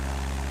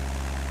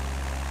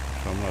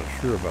 So I'm not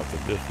sure about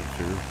the distance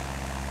here.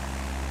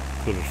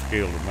 Could have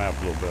scaled the map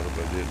a little better,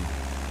 but I didn't.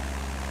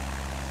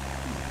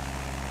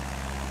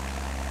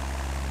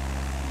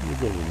 We'll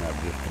go to the map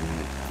just a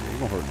minute. It ain't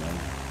gonna hurt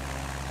nothing.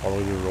 All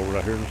we do is over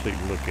right here in the seat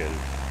and look at it.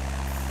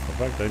 In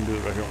fact, they can do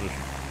it right here on this.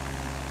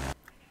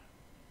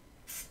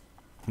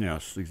 Yeah,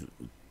 see,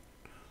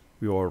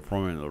 we are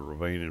from the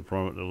ravine in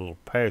front of the little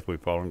path we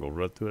follow and go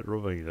right through that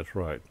ravine. That's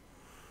right.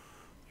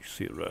 You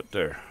see it right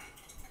there.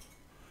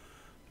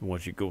 And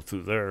once you go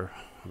through there,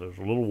 there's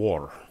a little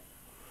water.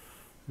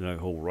 Then I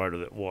go right to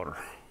that water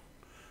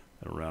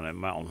and around that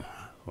mountain.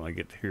 When I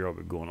get to here, I'll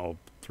be going all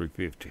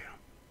 350.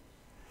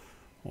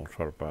 I'll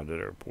try to find that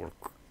airport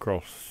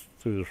across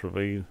through this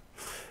ravine.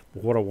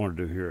 But what I want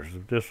to do here is the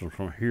distance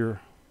from here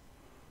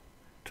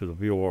to the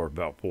VOR is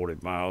about 40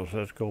 miles.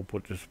 That's going to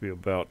put this to be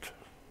about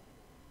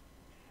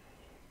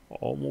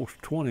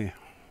almost 20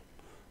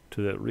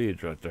 to that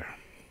ridge right there.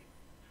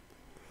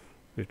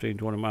 15,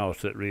 20 miles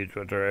to that ridge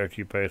right there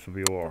after you pass the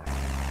VOR.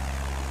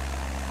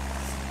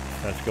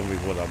 That's going to be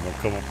what I'm going to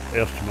come up with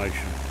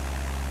estimation.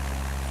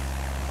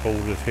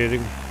 Hold this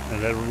heading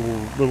and that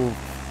little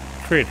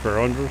trench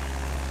right under us.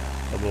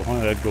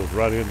 That goes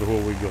right into where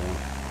we're going.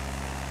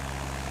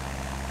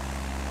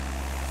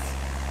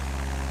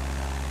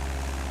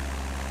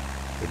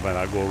 It might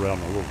not go around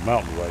the little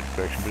mountain right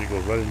section, but it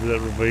goes right into that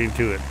ravine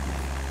to it.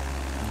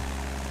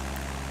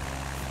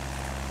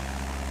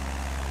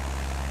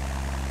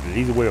 And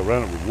either way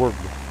around it would work,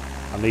 but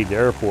I need the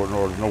airport in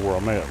order to know where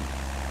I'm at.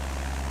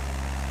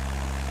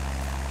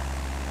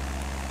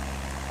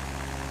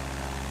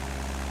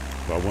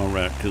 So I went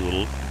around to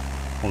the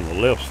on the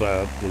left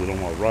side with it on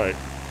my right.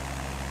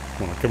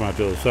 When I come out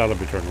to the other side, I'll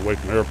be turning away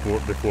from the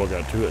airport before I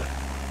got to it.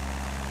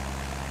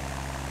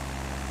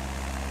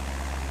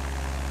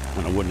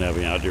 And I wouldn't have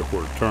any idea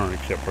where to turn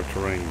except for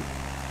terrain.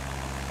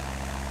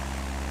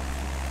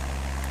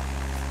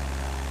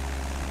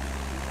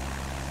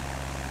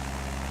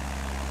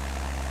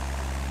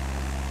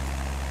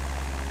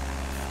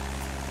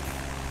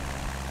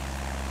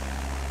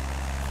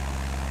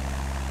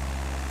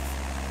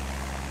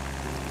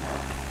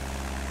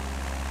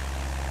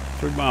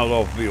 Three miles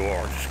off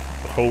VOR, just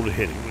hold it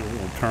heading. We don't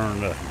want to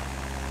turn nothing.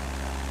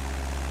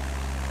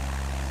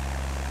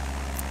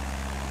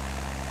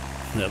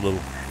 That little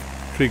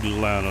twiggly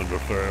line under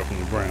there from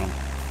the ground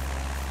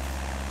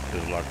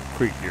is like a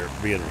creek there, a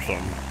bed or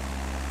something.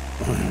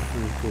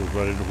 It goes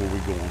right into where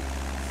we're going.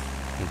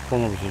 In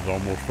front of us is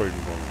almost straight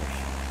in front of us.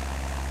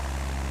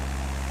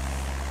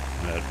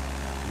 And that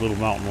little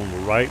mountain on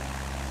the right,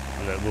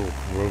 and that little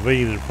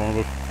ravine in front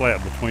of us, flat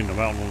between the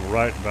mountain on the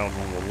right and the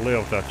mountain on the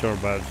left, out there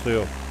by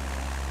itself.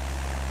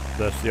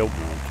 That's the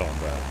opening I'm talking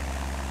about.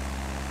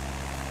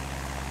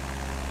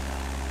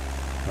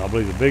 And I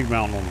believe the big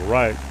mountain on the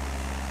right,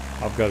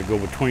 I've got to go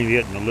between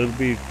it and the little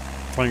bit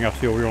thing I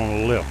see over here on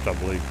the left, I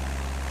believe.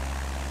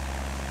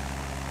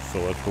 So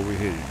that's where we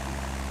headed.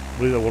 I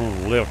believe that one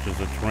on the left is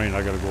the terrain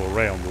I got to go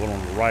around. The one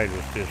on the right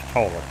is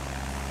taller.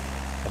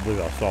 I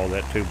believe I saw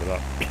that too,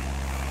 but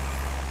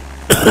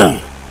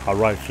I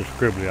write so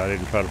scribbly. I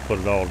didn't try to put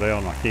it all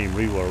down. I can't even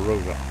read what I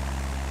wrote.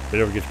 If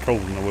it ever gets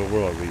cold in the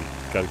world, I read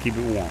it. Got to keep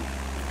it warm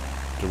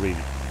to read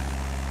it.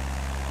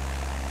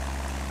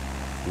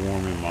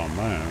 warm in my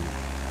mind.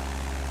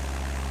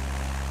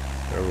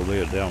 Ever lay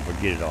it down,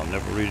 forget it. I'll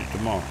never read it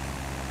tomorrow.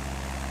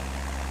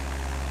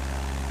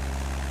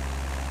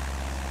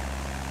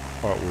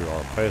 Alright, we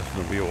are passing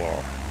the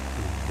VOR.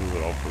 Move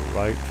it off to the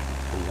right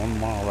for 1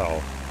 mile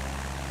out.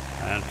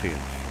 9/10.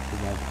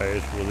 We're going to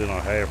pass within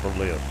a half or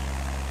less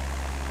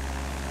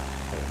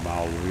of a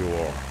mile of the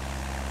VOR.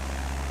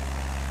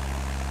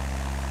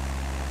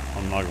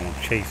 I'm not going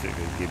to chase it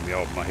because it'll get me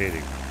off my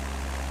heading.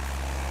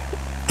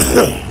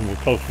 We're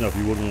close enough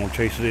you wouldn't want to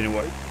chase it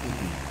anyway.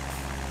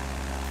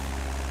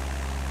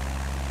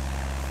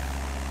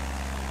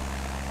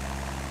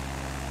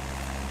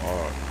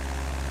 Alright.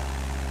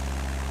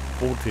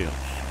 4/10.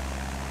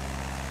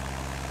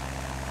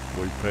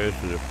 We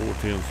passed it at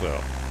 4/10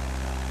 south.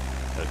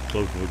 That's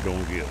close as we're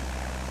going to get.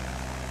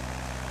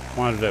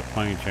 Why does that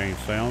plane change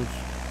sounds?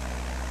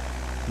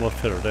 Must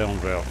hit our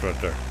downdraft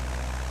right there.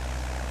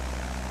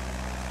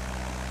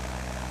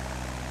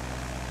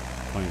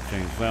 Plane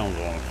change sounds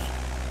on us.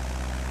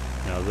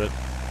 Now that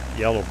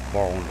yellow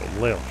bar on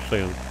the left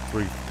saying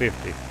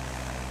 350,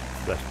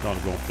 that's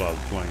not going to fly the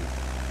plane.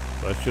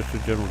 That's just the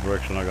general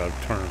direction I got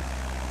to turn.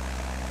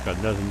 Got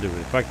nothing to do with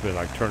it. In fact, if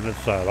I turn this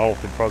side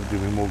off, it'd probably do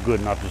me more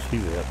good not to see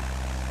that.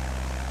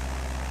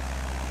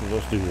 So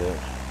let's do that.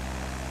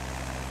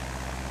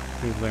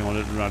 Anything on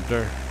it right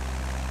there?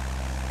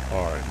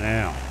 Alright,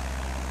 now.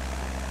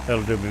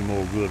 That'll do me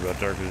more good right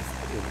there because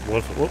it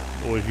was,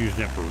 always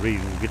using it for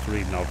reading. Get the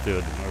reading off there,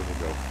 and there we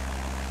go.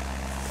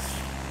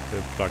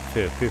 It's like I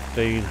said,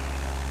 15,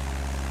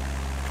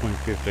 between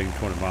 15 and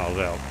 20 miles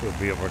out. We'll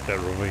be up at that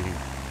ravine.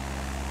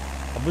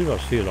 I believe I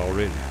see it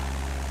already.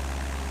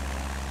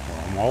 Well,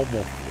 I'm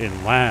almost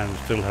in line,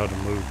 still have to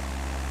move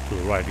to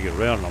the right to get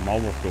around. I'm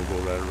almost going to go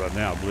right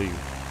now, I believe.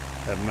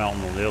 That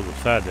mountain on the other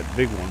side, that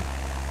big one,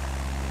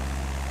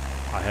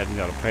 I hadn't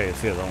got to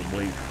pass it, I don't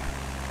believe.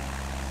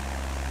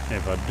 And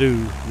if I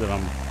do, then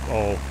I'm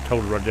all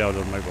totally right down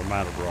to make my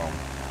mind up wrong.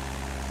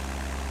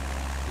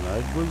 Now,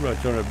 that blue right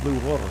there, that blue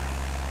water.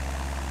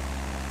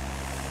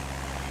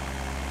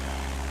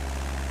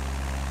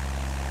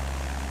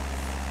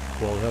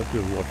 Well, I'll have to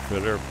watch for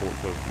that airport,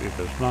 because if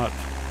it's not,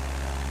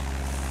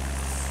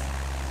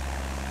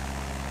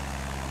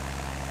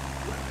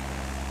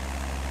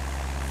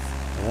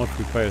 and once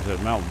we pass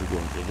that mountain, we're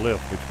going to the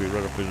left, which will be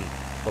right up in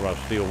what I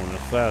see on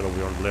this side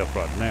over on the left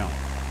right now.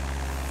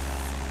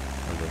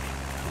 There's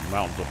some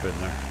mountains up in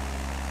there.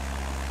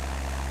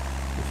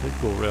 If they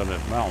go around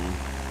that mountain,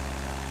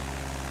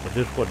 but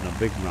this wasn't a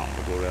big mountain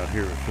to go around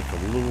here. It's just a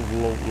little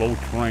low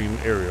terrain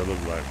area,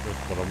 looks like.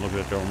 That's what I'm looking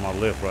at there on my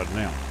left right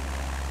now.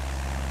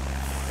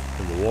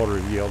 And the water,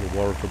 yeah, the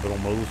water's a bit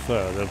on the other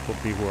side. That'll put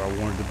me where I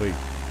wanted to be.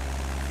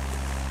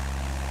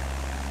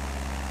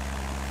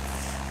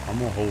 I'm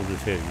gonna hold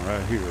this heading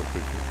right here, which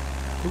is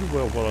pretty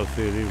well what I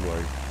said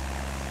anyway.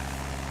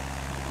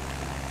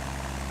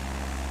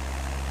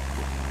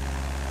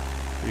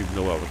 Even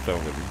though I was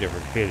telling it a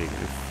different heading,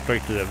 it's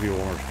straight to that view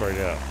on straight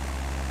out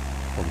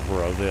from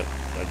where I was at.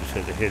 I just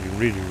had the heading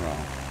reading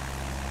wrong.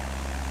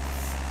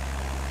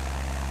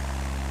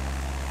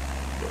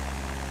 But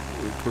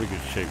we're in pretty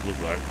good shape, look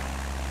like.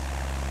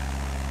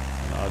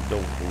 And I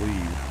don't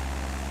believe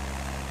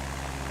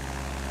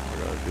I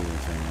gotta do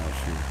anything else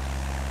here.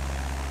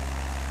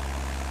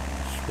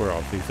 I swear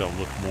I'll see something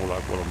that looks more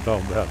like what I'm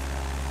talking about.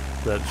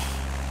 That's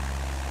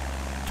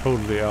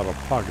totally out of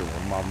pocket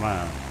with my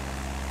mind.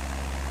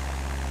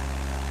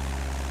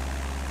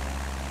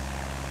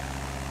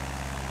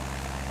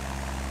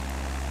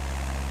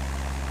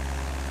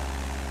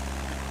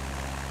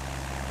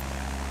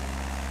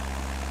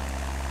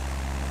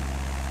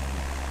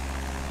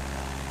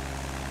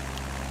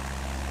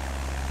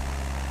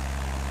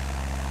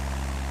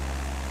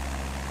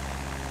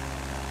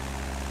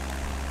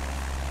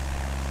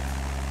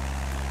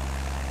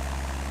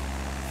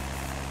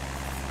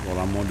 What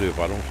I'm going to do, if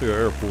I don't see an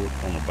airport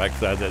on the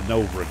backside of that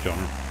nose bridge on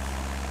it,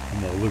 I'm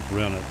going to loop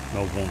around that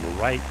nose on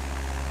the right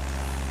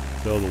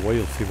the other way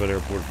and see if that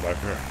airport's back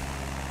there.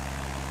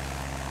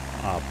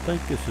 I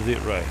think this is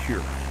it right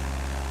here.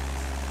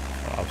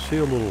 I see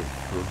a little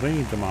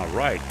ravine to my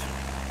right.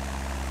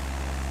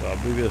 So I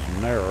believe it's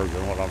narrower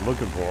than what I'm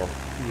looking for,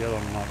 yet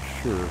I'm not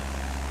sure.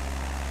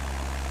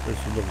 This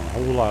is looking a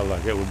whole lot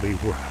like it would be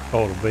where I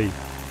ought to be.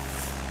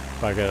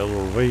 If I got a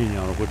little ravine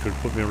on it, which would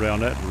put me around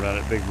that and around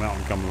that big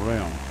mountain coming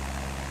around.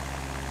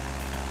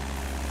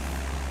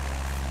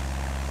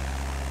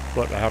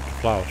 But I have to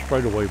fly a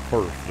straightaway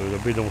first. There'll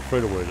be no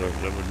straightaway there,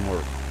 that wouldn't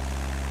work.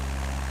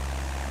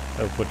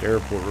 That would put the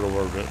airport right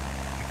over to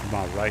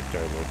my right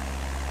there, but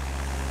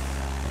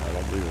I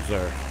don't believe it's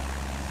there.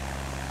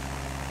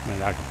 I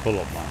mean, I can pull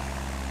up my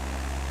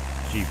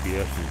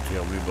GPS and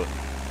tell me, but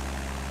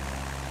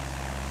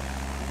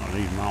on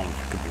these mountains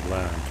it could be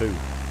lying too.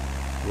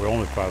 We're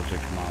only 5 or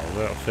 6 miles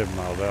out, 7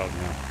 miles out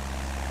now.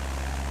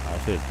 I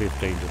said 15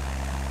 to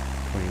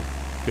between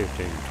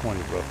 15 and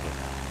 20 roughly.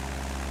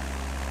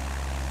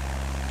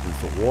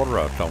 It's the water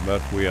I was talking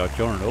about, way out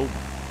yonder over.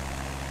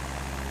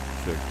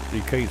 So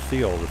you can't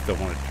see all this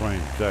stuff on that train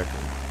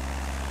exactly.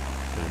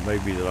 And it may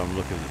be that I'm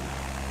looking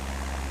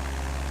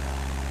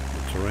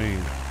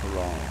terrain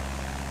wrong.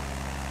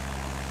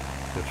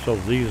 If so,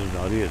 these are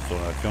not it, so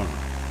I come.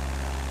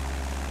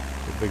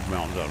 The big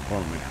mountains out in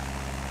front of me.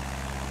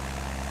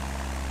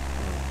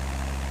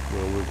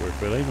 Well,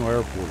 if it ain't no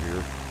airport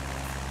here,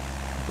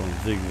 I'm going to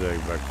zigzag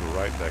back to the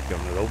right, back on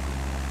that open.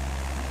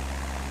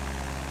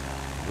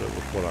 That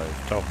was what I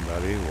was talking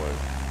about anyway.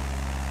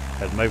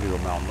 Had maybe the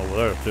mountain over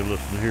there, still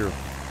listening here.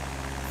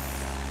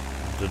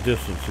 The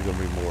distance is going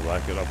to be more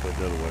like it up the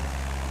other way.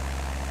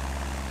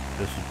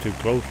 This is too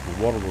close.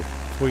 The water was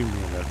between me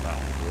and that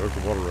mountain. So there's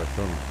the water right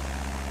coming.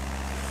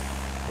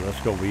 So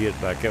that's going to be it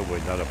back that way,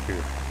 not up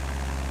here.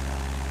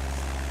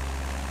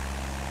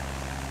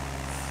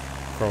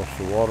 Cross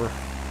the water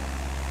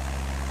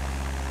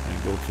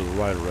and go to the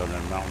right around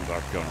that mountain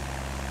back coming.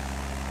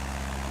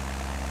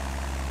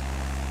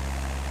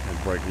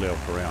 And break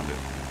left around it.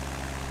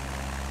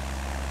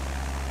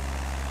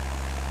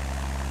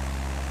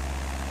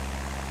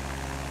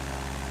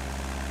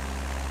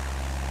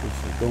 This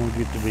is going to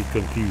get to be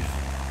confusing.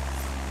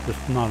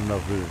 There's not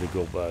enough really to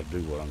go by and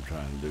do what I'm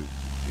trying to do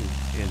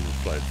in this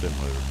flight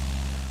simulator.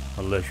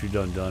 Unless you've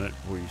done it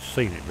where you've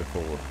seen it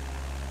before.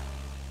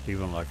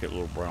 Even like that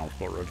little brown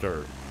spot right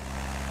there.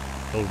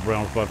 Those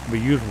brown spots can be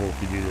usable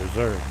if you do this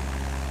there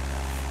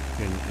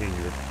in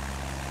your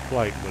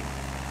flight, but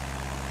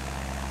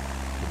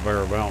the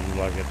bare mountains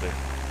like it there.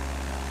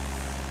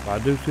 I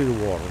do see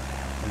the water,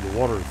 and the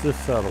water is this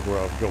side of where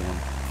I was going.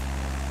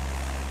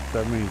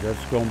 That means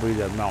that's going to be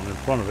that mountain in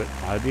front of it.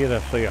 I did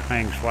have to say I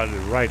hang slightly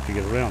right to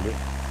get around it.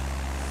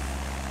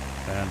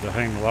 And to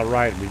hang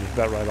right would be just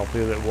about right off the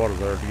end of that water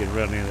there to get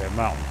around the end of that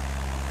mountain.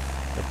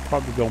 That's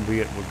probably going to be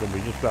it. We're going to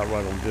be just about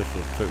right on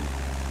distance too.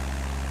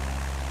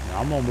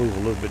 Now I'm going to move a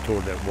little bit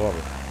toward that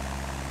water.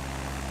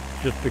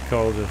 Just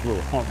because there's a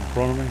little hump in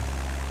front of me.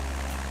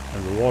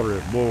 And the water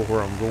is more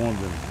where I'm going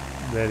than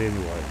that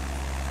anyway.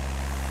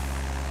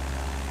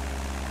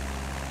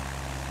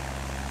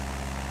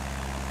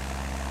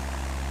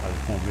 I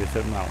just won't miss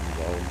that mountain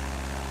zone.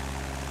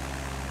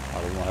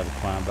 I don't want to have to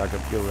climb back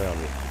up here around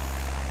it.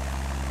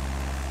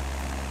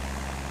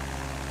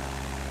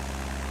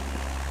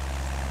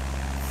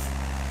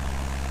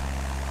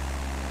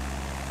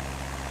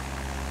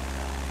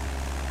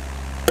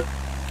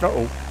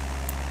 Uh-oh.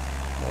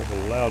 That was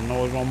a loud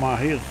noise on my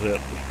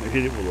headset. I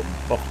hit it with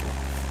a buckle.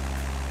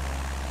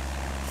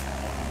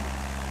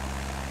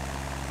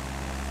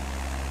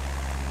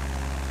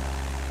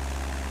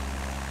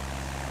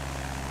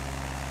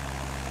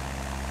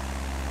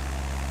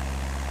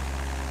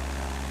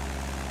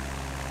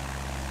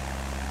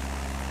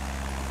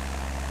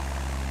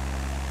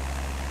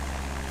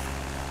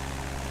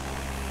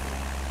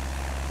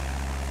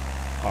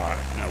 Alright,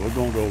 now we're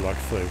going to go, like I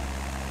say,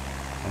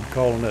 I'm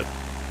calling that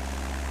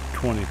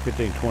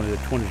 15, 20,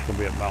 that 20 is going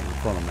to be that mountain in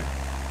front of me,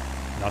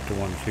 not the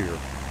ones here.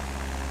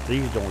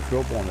 These don't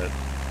show up on that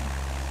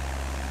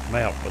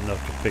map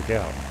enough to pick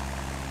out,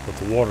 but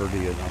the water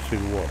did, and I see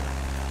the water.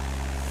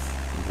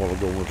 A while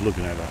ago I was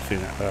looking at it, I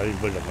seen it. I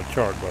didn't put it on my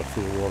chart, but I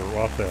see the water.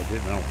 Well, I said I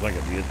didn't, I don't think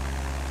I did.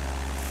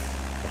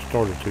 I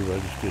started to, but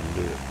I just didn't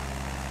do it.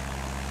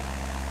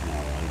 No,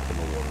 I didn't put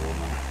no water on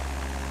there.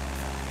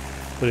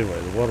 But anyway,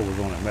 the water was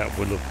on that map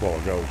we looked for a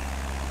while ago.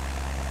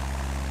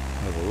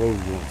 There's a road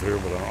going through,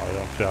 but I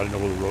didn't know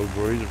where the roads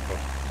were either.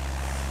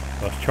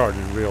 If I was charting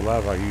in real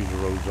life, I use the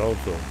roads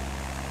also.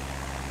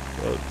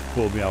 It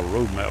pulled me out a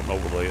road map and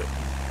overlay it.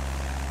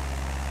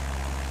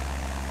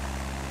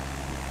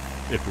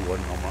 If it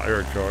wasn't on my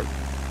air chart.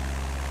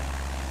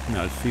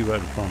 Now, see right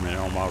in front of me,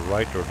 on my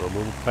right, there's a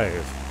little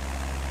path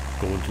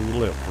going to the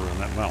left around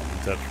that mountain.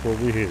 That's where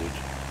we headed.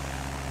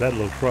 That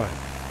looks right.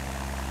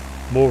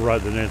 More right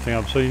than anything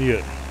I've seen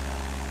yet.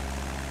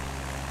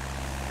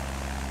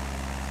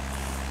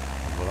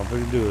 What I'm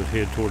going to do is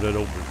head toward that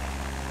opening.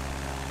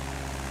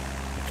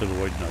 Instead of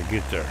waiting till I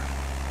get there.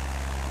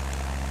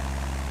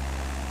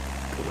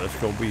 Because that's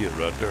going to be it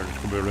right there. It's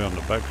going to be around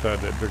the backside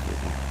of that bigger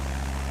one.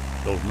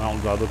 Those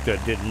mountains I looked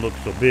at didn't look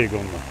so big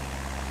on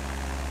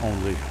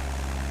the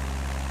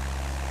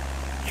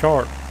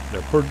chart.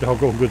 They're pretty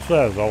doggone good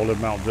size. All them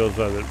mountains the other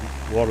side of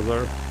that water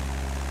there.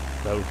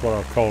 That was what I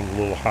was calling a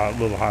little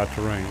high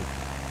terrain.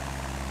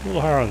 A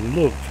little higher than it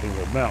looks in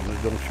the mountain.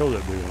 It don't show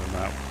that big on the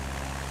map.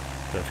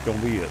 That's going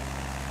to be it.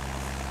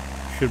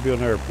 Should be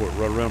an airport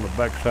right around the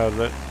back side of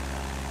that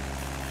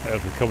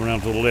as we come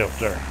around to the left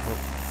there.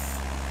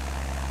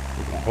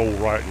 We're going to hold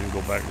right and then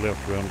go back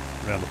left around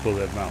the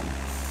foot of that mountain.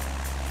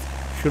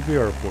 Should be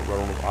an airport right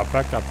on the... In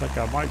fact, I think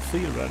I might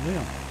see it right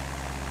now.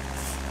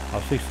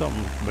 I see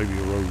something, maybe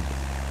a road.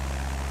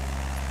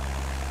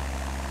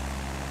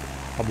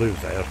 I believe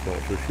it's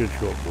asphalt, so it should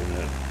show up on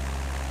that.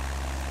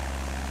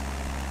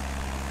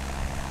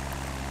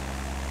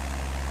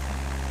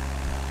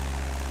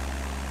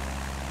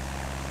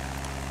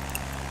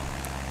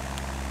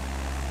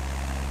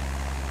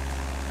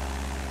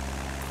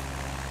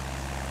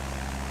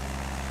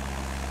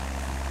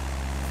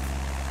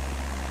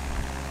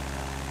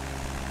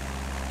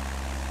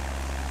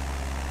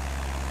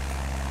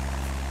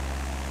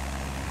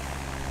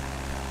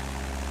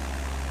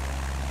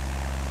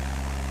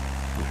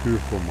 Here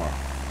for my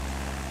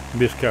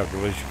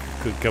miscalculation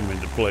could come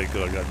into play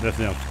because I got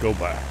nothing else to go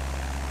by.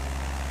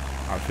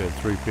 I said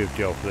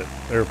 350 off that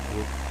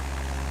airport.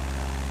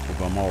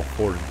 If I'm off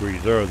 40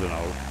 degrees there, then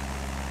I'll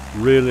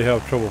really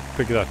have trouble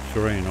picking out the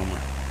terrain on me.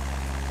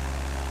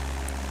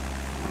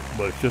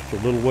 But it's just a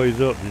little ways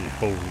up, and you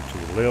hold it to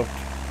the left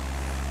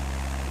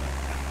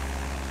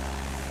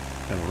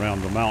and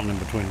around the mountain in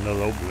between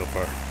another opening up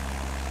there,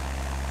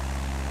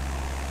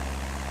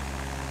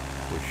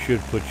 which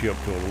should put you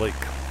up to a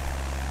lake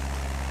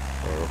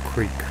or a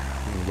creek.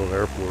 There's a little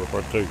airport up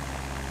there too.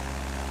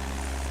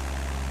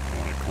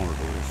 On that corner to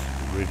this.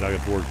 The reason I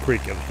got the word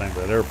creek, I was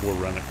thinking that airport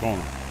around that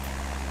corner.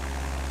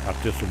 Not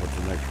this one, but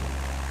the next one.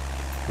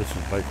 This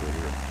is Baker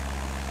here.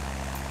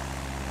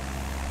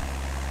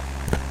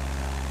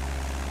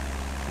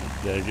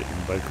 Daggett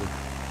and Baker.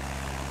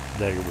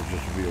 Daggett was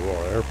just a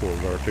VOR. Airport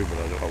was there too, but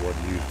I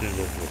wasn't using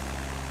it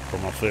for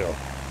myself.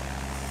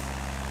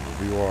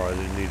 The VOR, I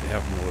didn't need to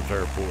have to know it's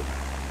airport.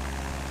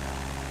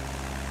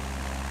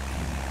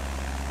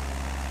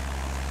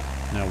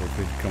 Now we're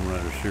going to come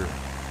around this here.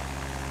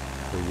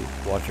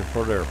 We're watching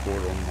for the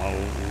airport on my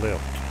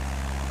left,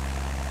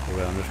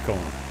 around this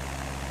corner.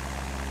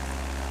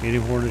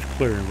 Anywhere in this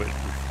clearing, but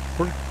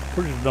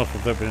pretty enough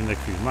what's up in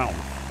next to these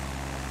mountains.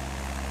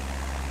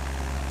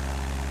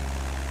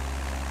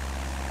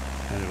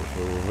 And it was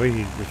a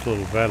ravine, this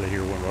little valley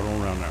here went right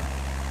on around there.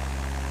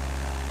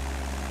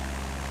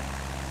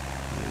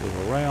 And it was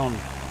around,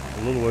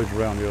 a little ways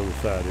around the other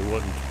side. It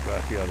wasn't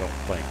back here, I don't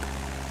think.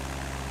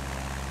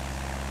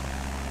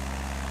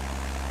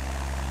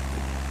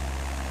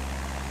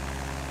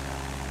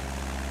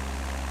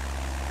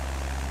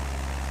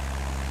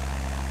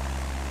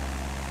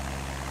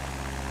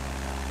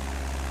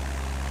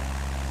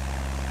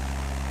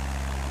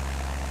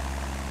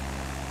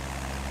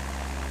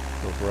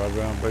 Right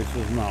around the base of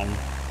this mountain.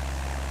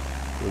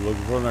 We're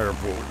looking for an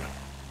airport.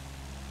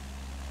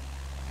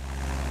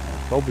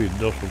 Probably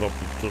dust was up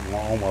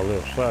on my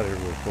left side here.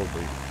 We're supposed to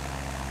be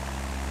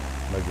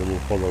maybe a little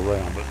further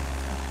around, but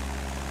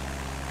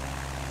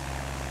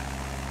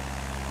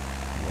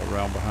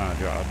around behind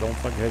you. I don't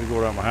think I had to go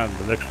around behind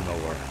the next one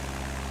over.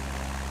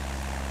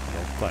 I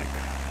don't think.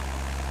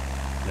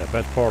 Now, if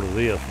that's part of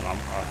this, I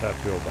have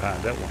to go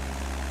behind that one.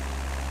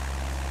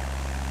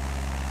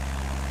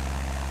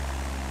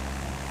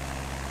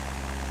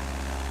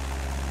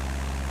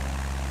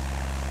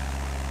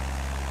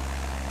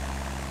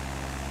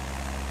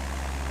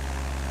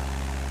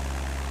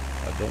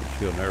 I don't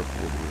see an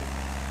airport here.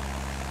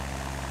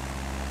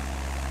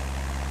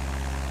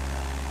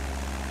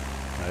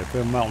 Now, if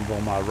them mountains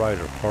on my right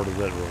are part of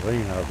that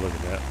ravine I was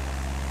looking at,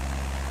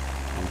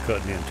 I'm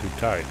cutting in too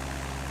tight. I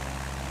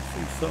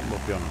see something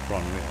up yonder in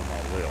front of me on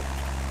my left.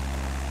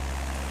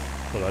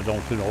 But I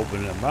don't see no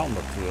opening in that mountain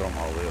up there on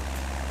my left.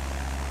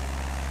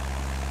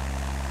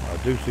 I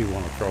do see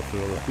one across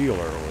the other hill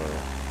there over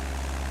there.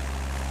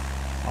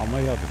 I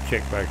may have to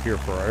check back here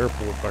for our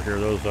airport back here,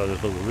 the other side of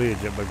this little ridge.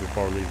 That may be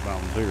part of these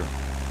mountains here.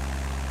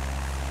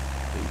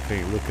 You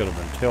can't look at them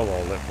and tell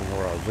all that from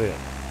where I was at.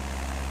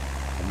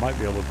 I might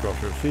be able to look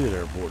across there and see that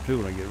airport too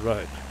when I get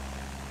right.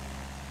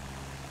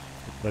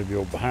 Maybe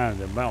over behind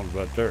them mountains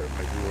right there,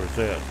 maybe where it's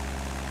at.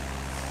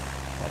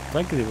 I'm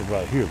thinking it was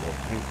right here though.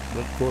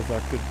 But of course I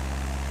could,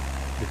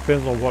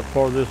 depends on what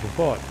part of this is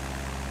what.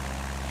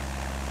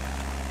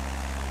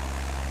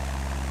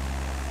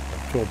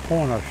 To a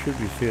point, I should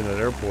be seeing that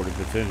airport if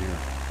it's in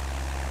here.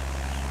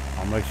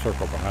 I may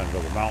circle behind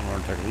another mountain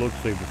and take a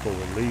look-see before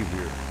we leave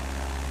here.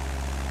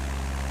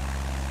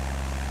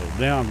 So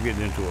now I'm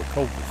getting into a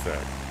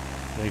cul-de-sac.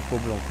 They ain't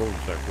supposed to be on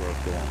cul-de-sac where I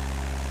was going.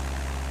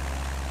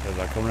 As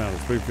I come down to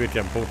 350,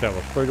 I'm supposed to have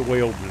a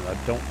straightaway opening. I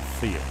don't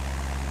see it.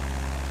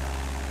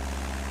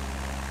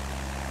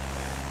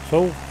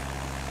 So,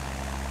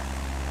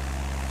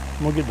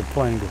 I'm going to get the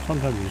plane, because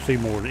sometimes you see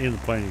more in the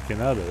plane than you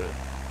can out of it.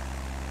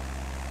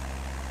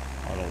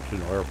 I don't see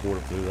no airport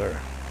up through there.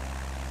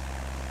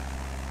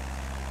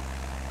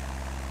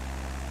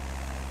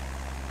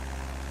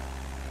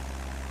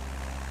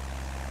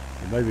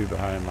 It may be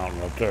behind the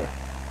mountain up there.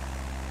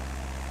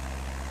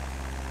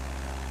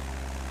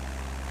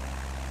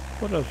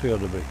 What else here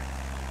to be?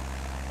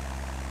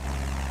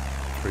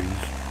 Trees.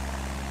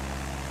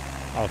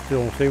 I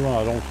still don't see one.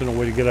 I don't see no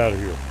way to get out of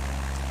here.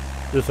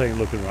 This ain't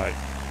looking right.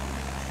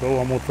 So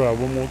I'm going to try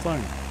one more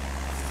thing.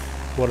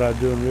 What I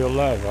do in real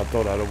life, I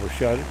thought I'd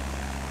overshot it.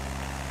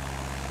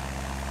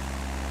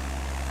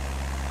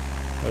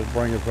 Let's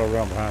bring it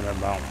around behind that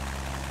mountain.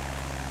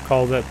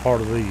 Call that part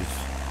of these.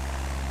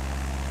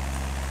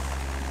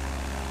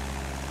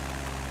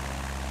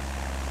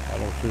 I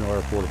don't see no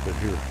airport up in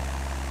here.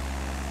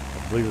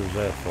 I believe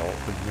there's asphalt,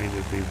 which means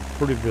it'd be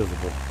pretty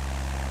visible.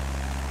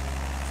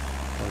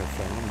 Like I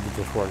said, let me get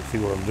this where I can see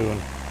what I'm doing.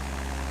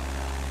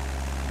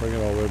 Bring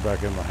it all the way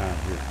back in behind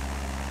here.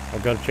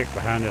 I've got to check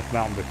behind this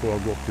mountain before I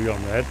go up through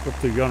yonder. That's up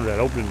through yonder. That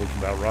opening looks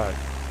about right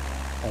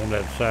on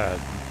that side.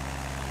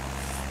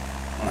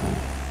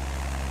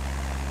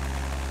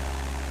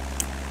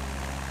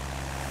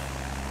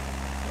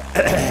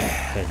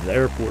 The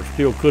airport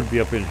still could be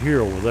up in here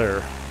over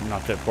there,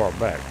 not that far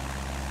back.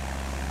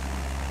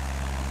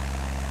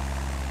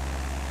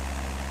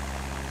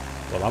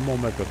 Well, I'm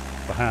gonna make a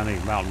behind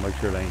these mountains, make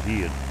sure it ain't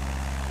hid.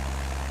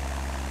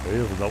 There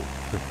is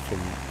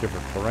some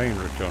different terrain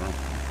rich on them.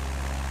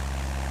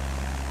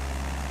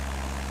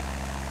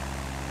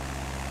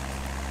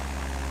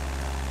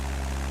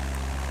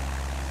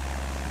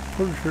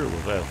 Pretty sure it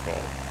was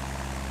asphalt.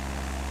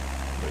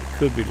 But it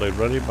could be laid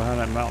right in behind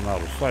that mountain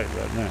out of sight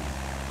right now.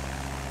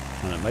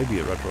 And it may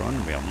be right there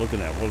under me. I'm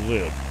looking at, what is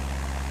it?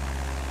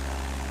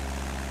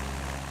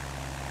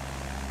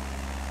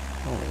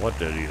 I don't know what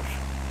that is.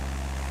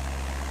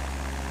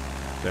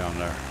 Down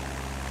there.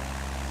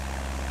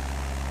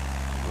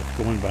 Let's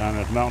go in behind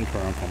this mountain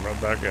turn and come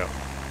right back out.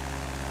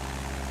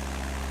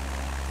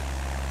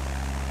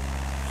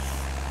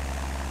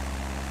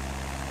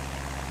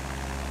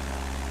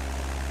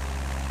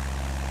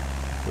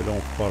 If we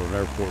don't spot an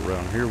airport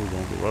around here, we're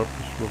going to go right up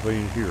this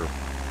ravine here.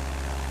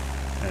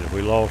 And if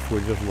we lost, we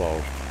just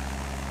lost.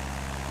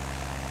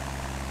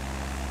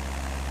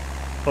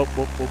 Up.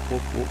 Let's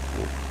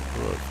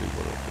see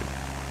what I see.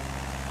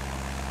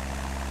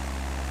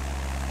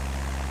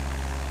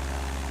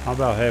 I'm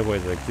about halfway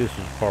there. This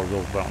is part of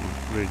those mountains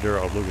right there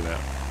I was looking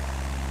at.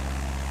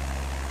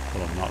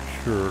 But I'm not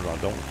sure. I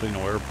don't see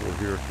no airport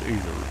here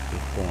either at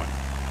this point.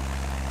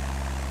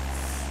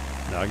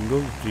 Now I can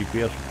go to the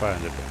GPS and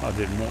find it, but I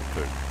didn't want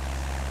to.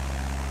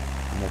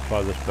 I'm going to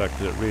fly this back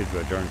to that ridge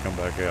right there and come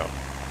back out.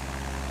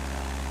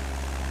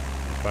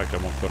 In fact, I'm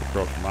going to cut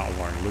across the mountain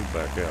line and loop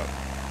back out.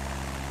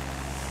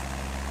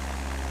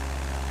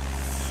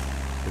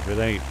 If it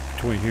ain't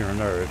between here and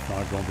there, it's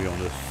not going to be on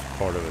this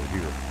part of it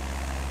here.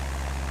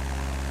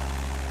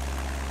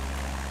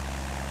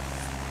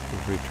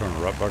 If we turn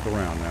right back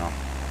around now.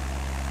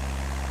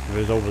 If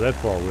it's over that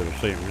far, we'll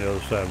see him. The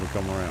other side will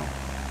come around.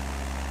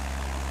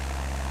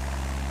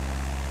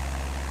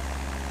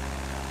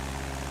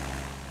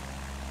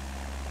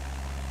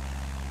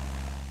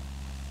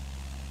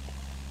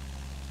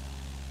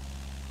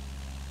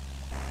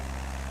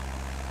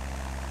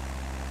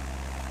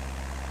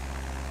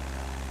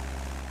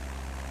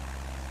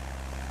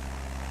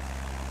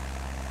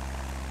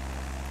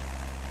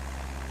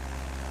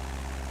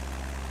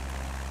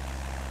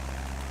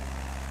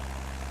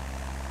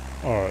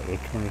 Alright,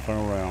 let's turn this thing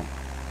around.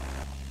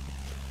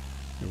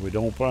 If we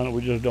don't find it,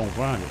 we just don't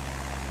find it.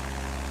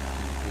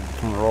 We'll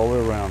turn it all the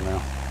way around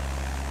now.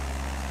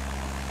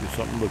 Get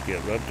something to look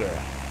at right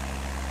there.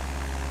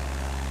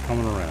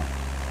 Coming around.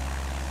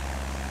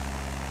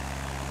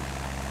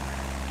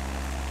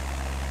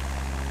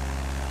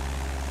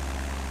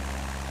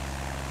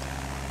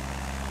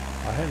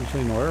 I haven't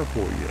seen no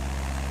airport yet.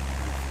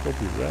 It's supposed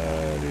to be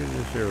right in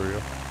this area.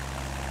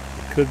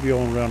 It could be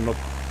on around the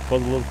a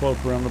little close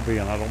around the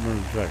bend. I don't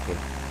remember exactly.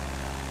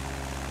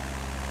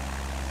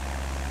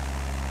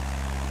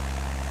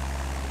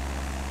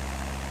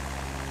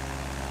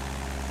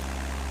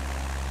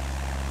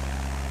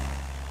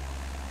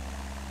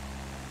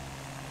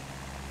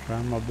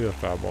 Trying my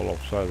best to eyeball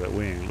off the side of that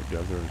wing, look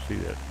out there and see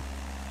that.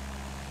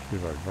 See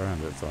if I can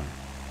find that thing.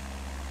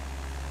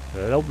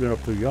 That opening up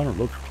through yonder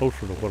looks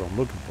closer to what I'm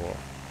looking for.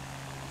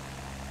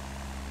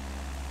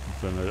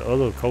 Then the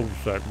other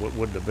cul-de-sac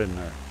wouldn't have been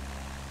there.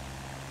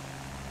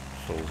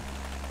 So,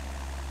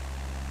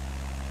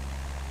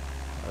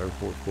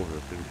 airport's going to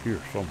be here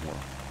somewhere.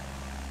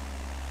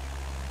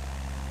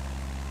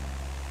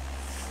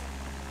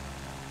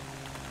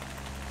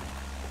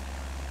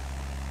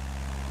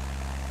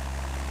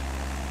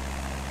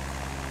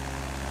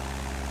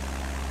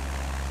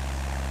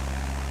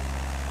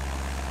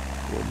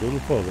 Go a little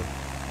further.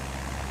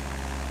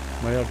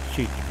 May have to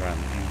cheat to find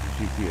the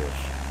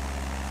GPS.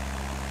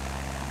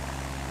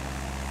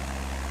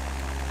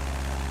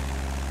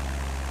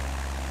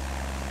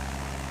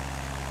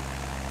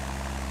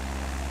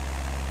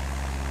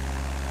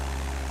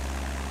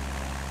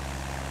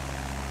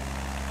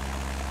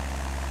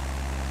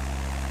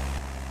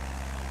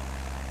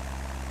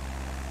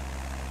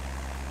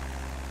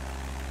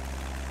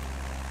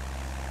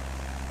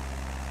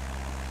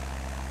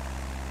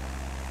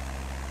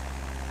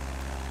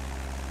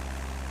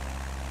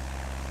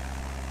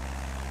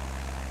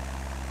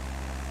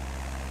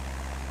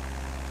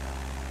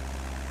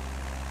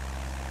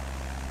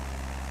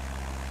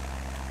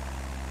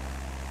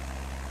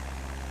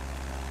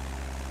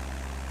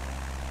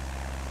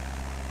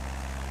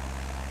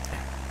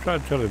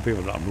 Tried telling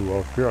people not to move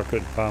off here. I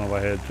couldn't find them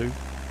if I had to.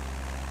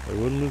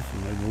 They wouldn't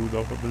listen. They moved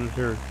off up in this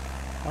area.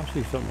 I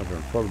see something out there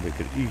in front of me.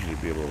 Could easily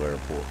be a little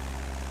airport.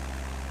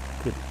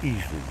 Could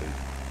easily be.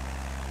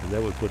 And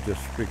that would put this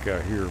streak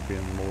out here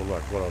being more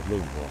like what I was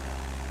looking for.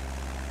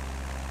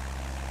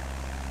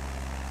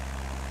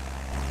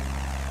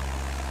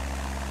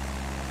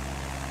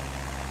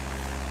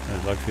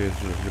 And like I said,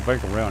 there's a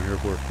bank around here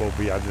where it's supposed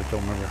to be. I just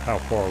don't remember how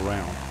far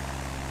around.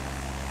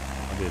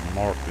 I didn't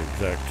mark the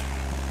exact,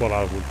 what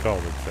I would call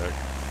it exact.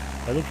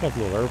 That looks like a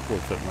little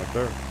airport sitting right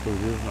there. But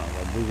it is not.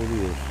 I believe it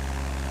is.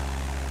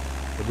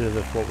 But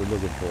that's what we're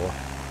looking for.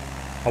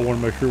 I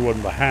want to make sure it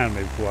wasn't behind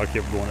me before I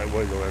kept going that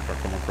way though after I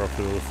come across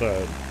the other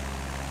side.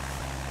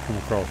 Come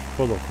across,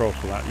 further across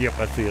the line. Yep,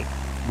 that's it.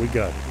 We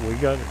got it. We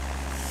got it.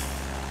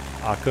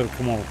 I could have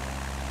come on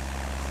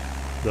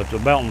The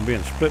mountain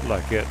being split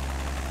like that,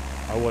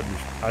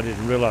 I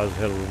didn't realize it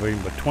had a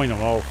ravine between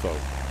them also.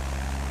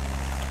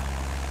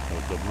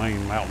 The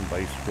main mountain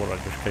base is what I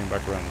just came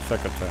back around the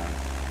second time.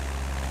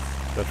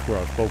 That's where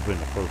I was supposed to be in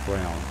the first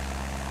round.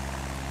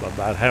 But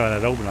by having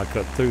that open, I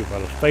cut through. If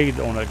I'd have stayed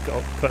on that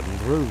cutting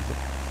through,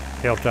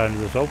 helped out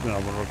into this opening, I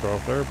went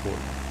across the airport.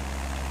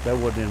 That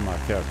wasn't in my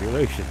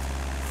calculations.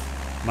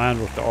 Mine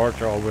was to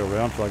arch all the way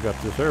around until I got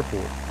to this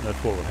airport. That's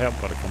what would happen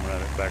by coming out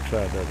that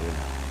backside.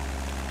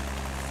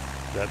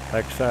 That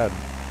backside,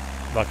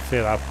 like I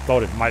said, I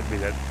thought it might be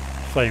that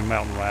same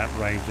mountain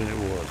range, and it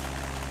was.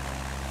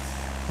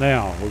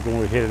 Now, we're going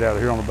to be headed out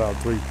of here on about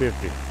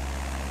 350.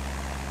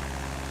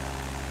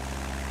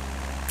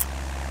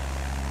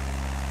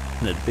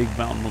 And that big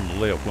mountain on the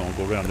left, we're going to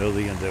go around the other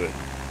end of it.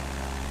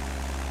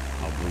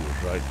 I believe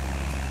it's right.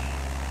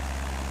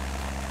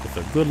 It's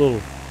a good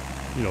little,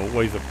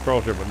 ways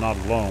across there, but not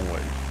a long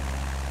ways.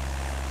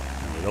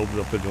 And it opens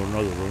up into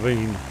another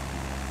ravine.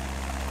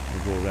 We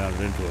go around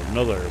it into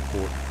another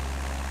airport,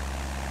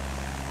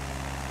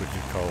 which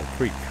is called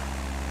Creek.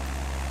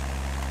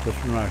 This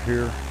one right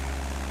here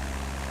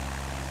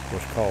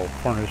was called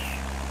Furnace.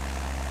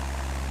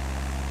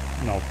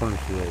 No,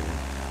 Furnace is the other one.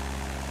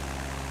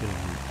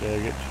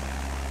 Daggett.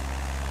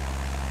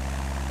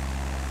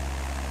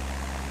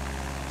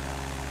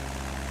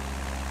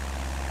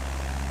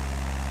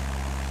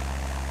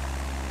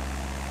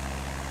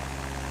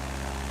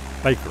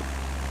 Baker.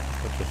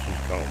 That's what this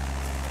is called.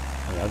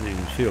 And I didn't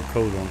even see a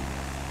code on it.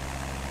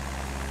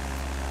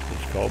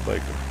 It's called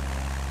Baker.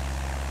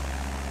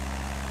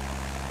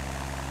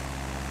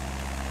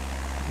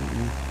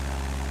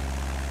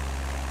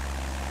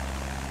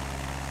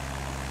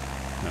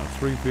 Now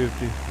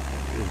 350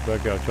 is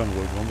back out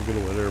Chunwood. I'm gonna get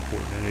over the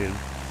airport and it is.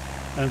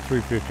 And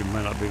 350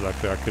 may not be like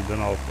that. I could have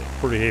been off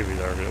pretty heavy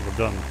there. It was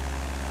done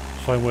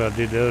the same way I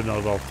did the other, and I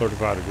was off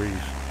 35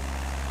 degrees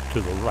to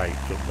the right,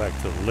 so back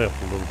to the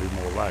left a little bit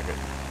more like it.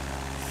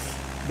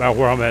 About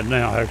where I'm at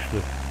now,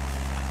 actually.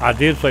 I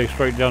did say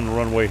straight down the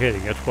runway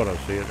heading. That's what I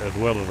said, as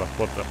well as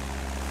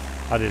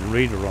I didn't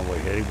read the runway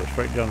heading, but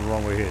straight down the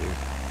runway heading.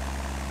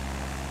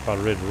 If I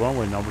read the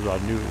runway numbers, I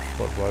knew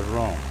what was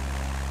wrong.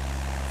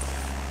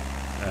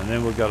 And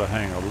then we got to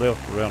hang a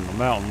left around the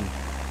mountain,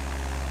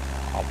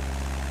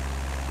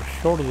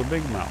 short of the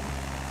big mountain.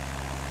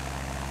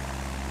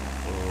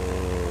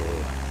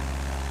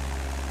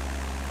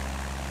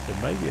 It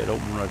may be at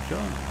open right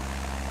yonder.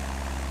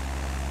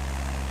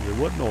 There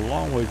wasn't no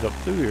long ways up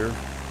through here,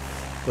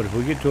 but if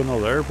we get to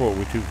another airport,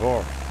 we're too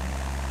far.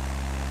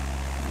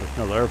 There's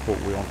another airport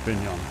we don't been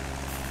on.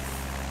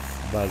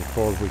 About as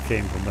far as we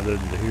came from it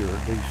into here,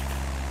 at least.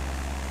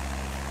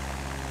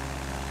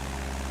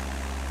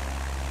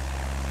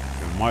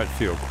 We might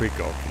see a creek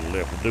off to the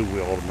left.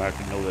 We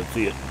automatically know that's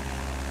it.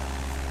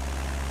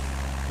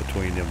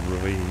 Between them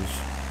ravines.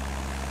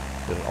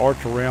 There's an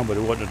arch around, but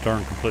it wasn't a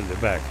turn completely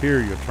back. Here,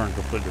 you turn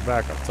completely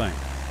back, I think.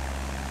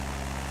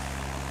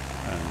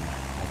 And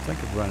I think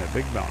it's around that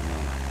big mountain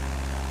yonder.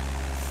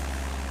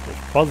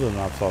 It's further than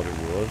I thought it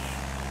was.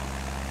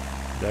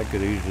 That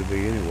could easily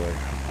be anyway.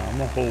 I'm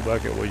going to hold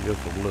back that way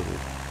just a little.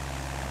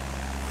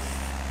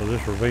 So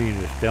this ravine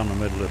is down the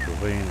middle of this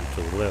ravine and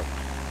to the left.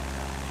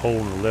 Hole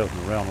in the left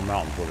and around the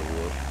mountain what it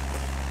was.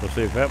 Let's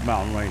see if that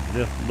mountain range,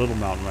 this little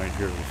mountain range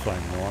here is the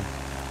same one.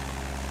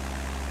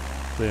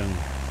 Then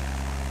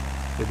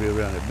it'll be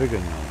around that big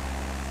one now.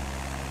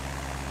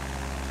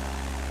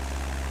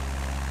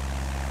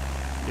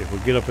 If we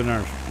get up in there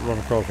and run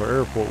across our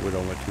airport, we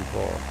don't get too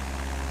far.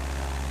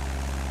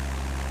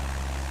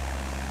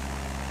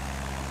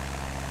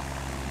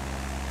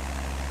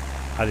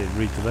 I didn't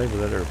read the name of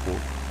that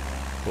airport,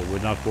 but we're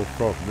not supposed to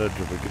cross the ledge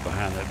until we get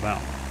behind that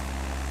mountain.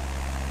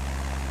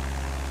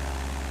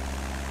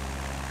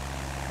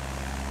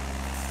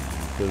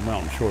 The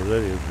mountain short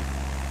that is,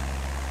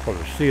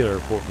 probably see the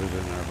airport is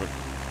in there, but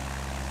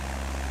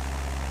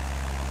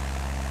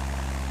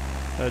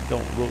that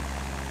don't look,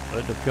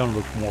 that kind of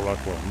looks more like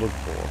what I'm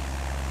looking for,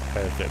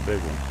 past that big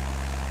one.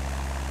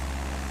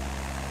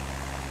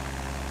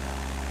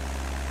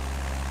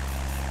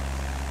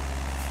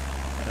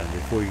 And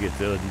before you get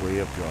the other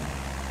way up, John,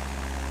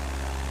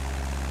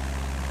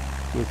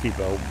 we'll keep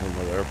open from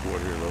the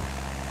airport here though.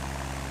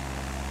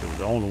 It was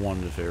the only one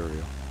in this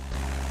area,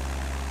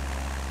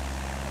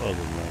 other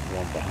than the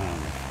one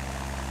behind us.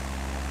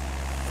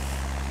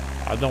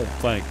 I don't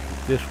think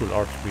this would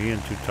arch me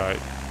in too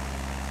tight.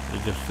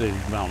 It's just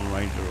these mountain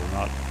ranges are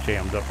not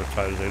jammed up as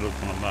tight as they look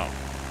on the mountain.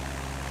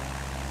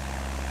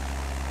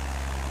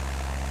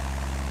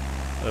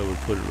 That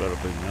would put it right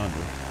up in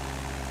yonder.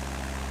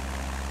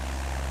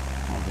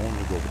 I'm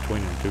wanting to go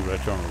between them two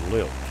right there on the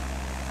left.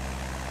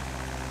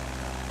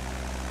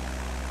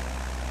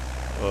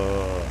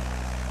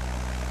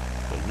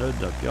 There's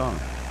nothing up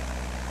yonder.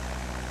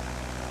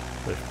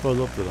 It's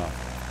further up than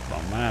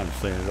my mind is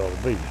saying it ought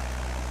to be.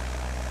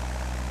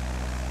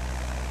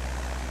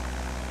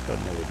 Got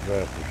another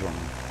draft or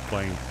something,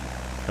 plane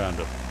trying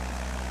to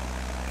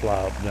fly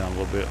up and down a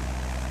little bit.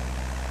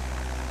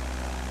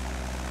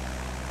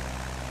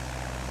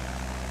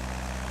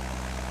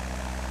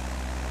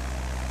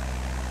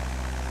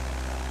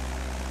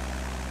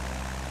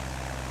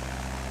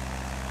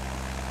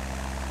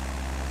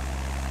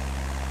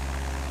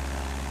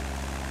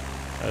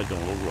 That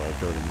don't look right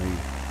there to me.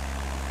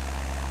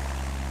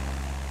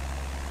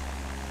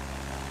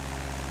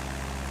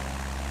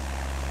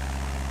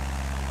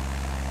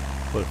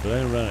 But if it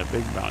ain't around that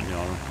big mountain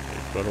yonder,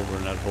 it's right over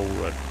in that hole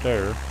right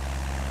there,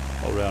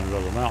 around the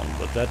other mountain.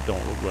 But that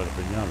don't look right up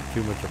in yonder,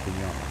 too much up in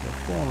yonder.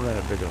 Let's go on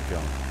around that big up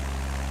yonder.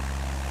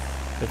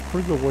 It's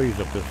pretty good ways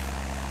up this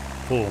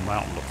full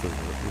mountain up through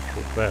this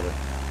little valley.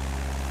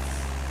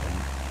 And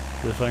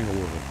this angle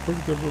was a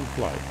pretty good little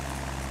flight.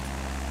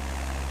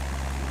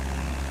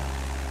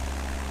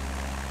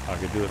 I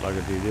could do it like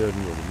I did the other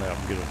with the map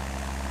and get a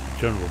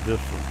general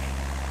distance.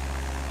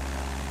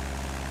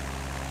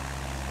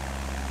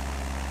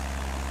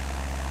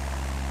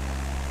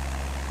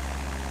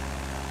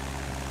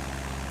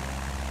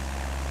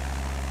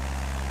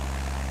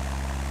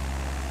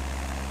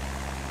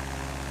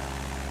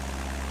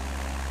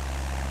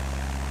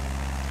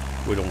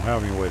 We don't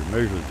have any way to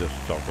measure the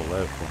distance off the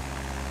last one.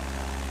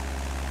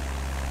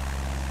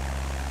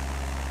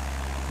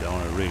 The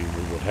only reading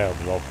we would have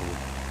is off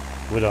of,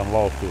 we done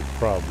lost it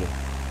probably.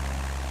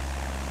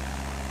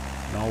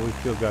 No, we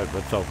still got it,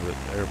 that's off of the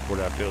airport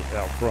out there,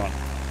 out front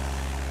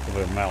of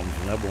the mountains,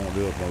 and that won't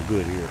do us no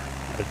good here.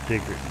 That's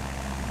digger.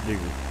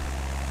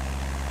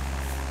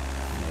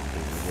 Not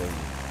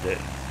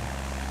digger,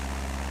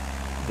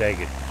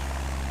 Daggett.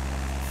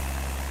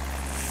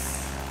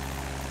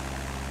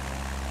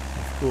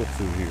 Go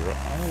through here.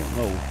 I don't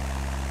know.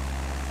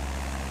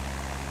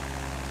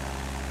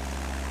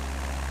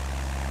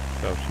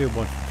 I see a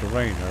bunch of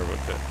terrain there, but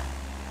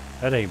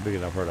that ain't big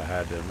enough for to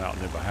hide that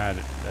mountain there behind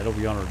it. That over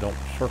yonder don't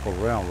circle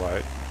around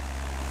right.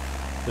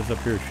 This up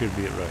here should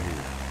be it right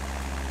here.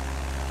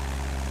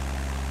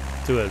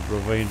 Through that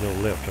ravine to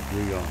the left up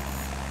here.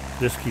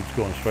 This keeps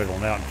going straight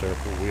on out into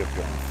airport way up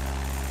yonder.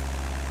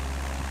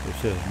 It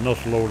says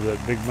nuzzle over to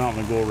that big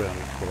mountain and go around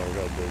it. That's what I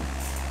gotta do.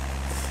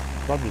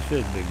 Probably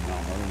says big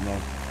mountain, I don't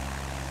know.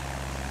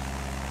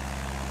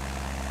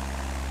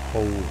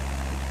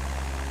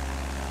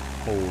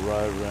 Hole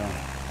right around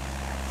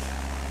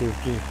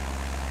 50.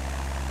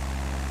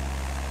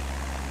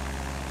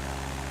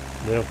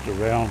 Left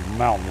around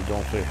mountain, it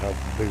don't say how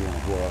big one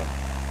was.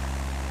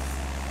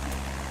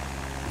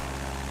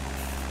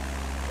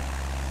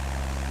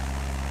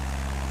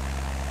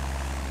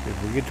 If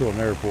we get to an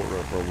airport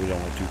right where we don't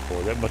go too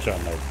far, that much I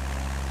know.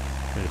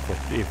 And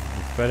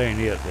if that ain't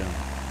it, then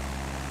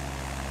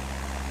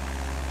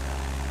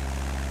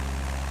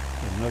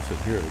there's nothing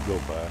here to go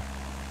by.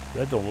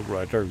 That don't look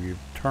right there. You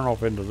turn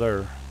off into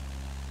there,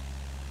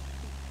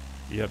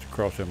 you have to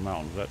cross them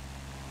mountains. That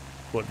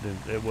wasn't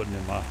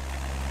in my.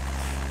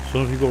 As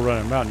soon as you go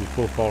around the mountain, you're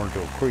supposed to fall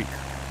into a creek.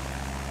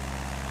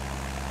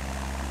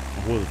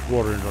 Whether it's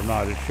water in or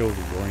not, it shows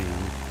a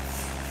green.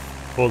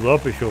 Further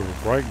up, it shows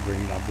a bright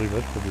green. I believe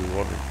that's supposed to be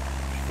water.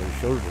 But it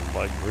shows it in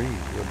light green,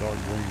 real dark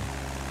green.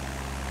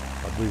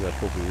 I believe that's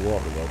supposed to be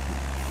water though.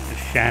 It's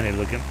shiny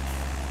looking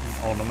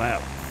on the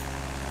map.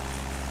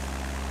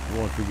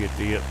 Once we get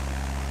to it,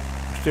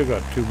 we still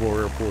got 2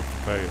 more airports to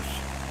pass.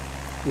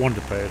 One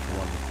to pass,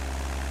 one to.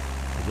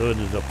 The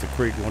other is up the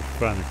creek. Once we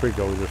find the creek,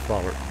 we just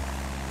follow it.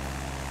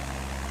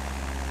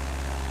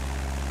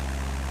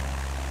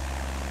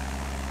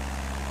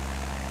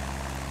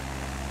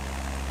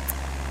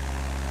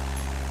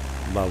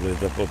 Probably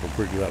up a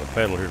creek without a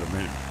paddle here in a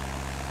minute.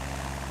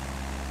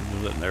 I'm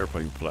just letting the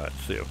airplane fly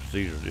itself. It's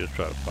easier to just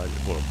try to fight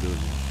it what I'm doing.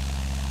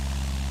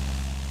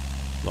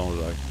 As long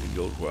as it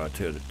goes where I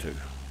tell it to.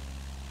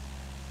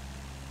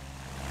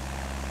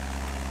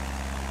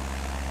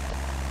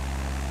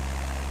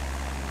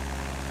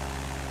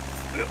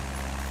 Yep.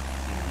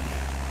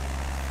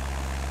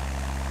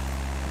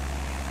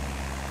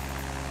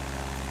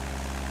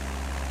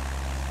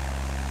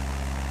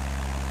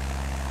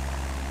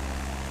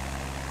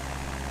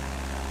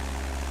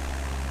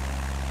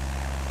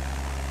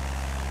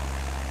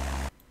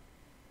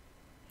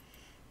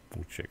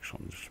 We'll check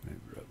something just a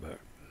minute, right back.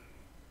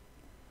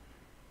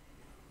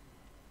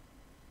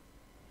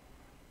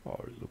 Oh,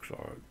 it looks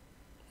alright.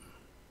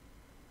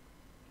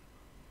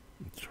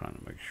 I'm trying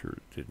to make sure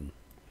it didn't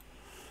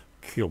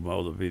kill my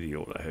other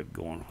video that I had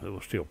going. It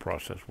was still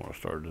processed when I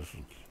started this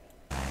one.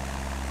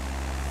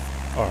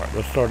 Alright,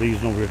 let's start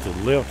easing over here to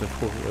the left. That's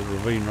where that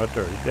ravine right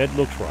there. That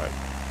looks right.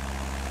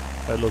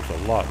 That looks a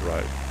lot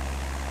right.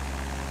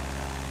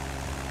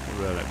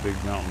 Around that big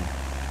mountain.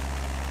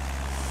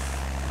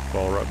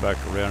 Fall right back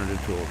around it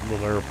into a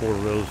little airport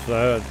on the other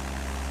side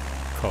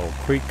called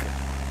Creek.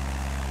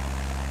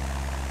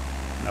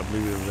 And I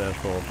believe it was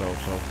asphalt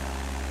also.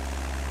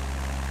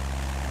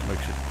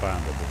 Makes it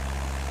findable.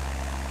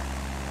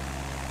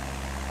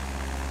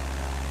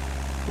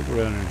 Look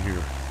around in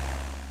here.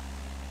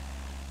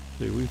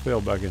 See, if we fell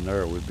back in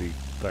there, we'd be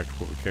back to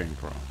where we came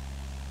from.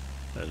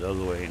 That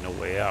other way ain't no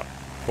way out.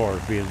 As far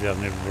as being down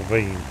in the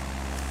ravine.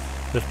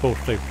 It's supposed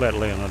to stay flat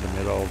land under me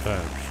at all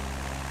times.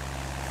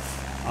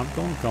 I'm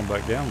going to come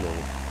back down a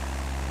little.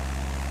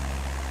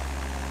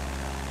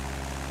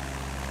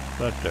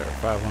 Right there,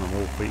 500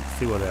 more feet.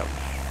 See what happens.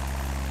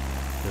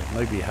 This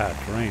may be high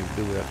terrain.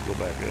 Do we have to go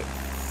back up?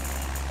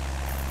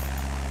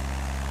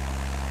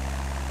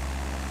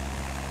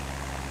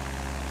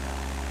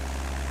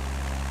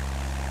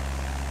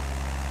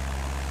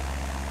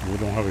 We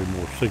don't have any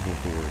more signals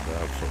to worry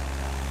about, so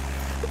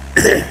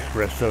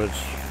rest of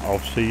it's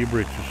off see your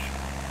britches.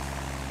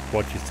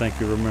 What you think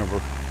you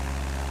remember.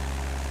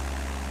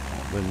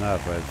 It'd been nice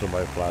if I had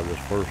somebody fly this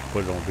first,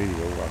 put it on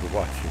video, I could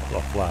watch it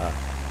while I fly.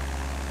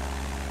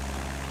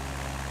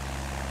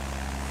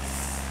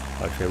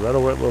 Like I say, right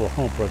over that little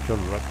hump right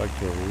yonder, right back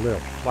to the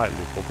left,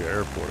 slightly from the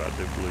airport, I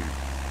do believe.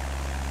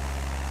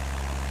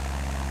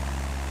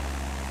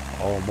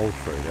 Almost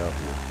straight out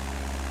here.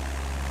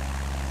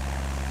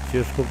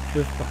 Just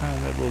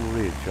behind that little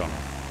ridge yonder.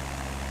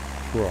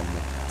 That's where I'm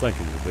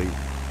thinking to be.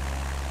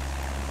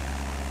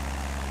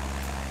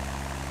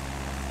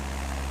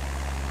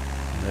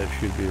 And that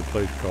should be a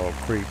place called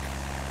Creek.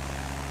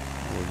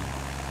 We'll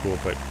go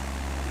up it,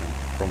 and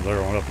from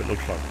there on up it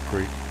looks like a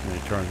creek, and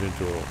it turns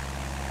into a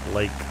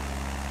lake.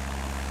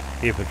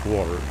 If it's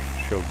water,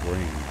 it's show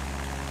green.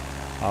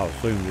 I'll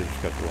assume they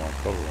just got the wrong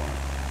color on it.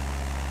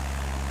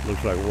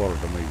 Looks like water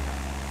to me.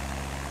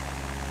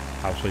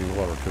 I've seen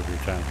water 2 or 3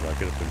 times when I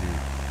get up in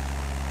here.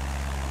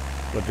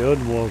 But the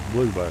other one was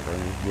blue back there,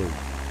 and it's blue.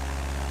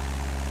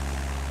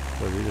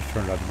 But it just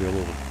turned out to be a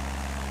little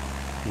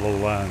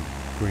low-lying,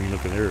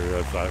 green-looking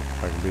area. So I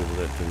can deal with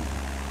that too.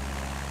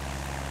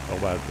 How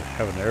about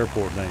having an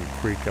airport named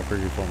Creek? I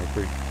figure it's on the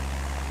creek.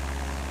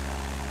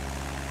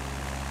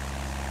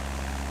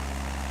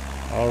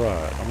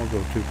 Alright, I'm going to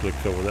go 2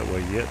 clicks over that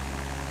way yet.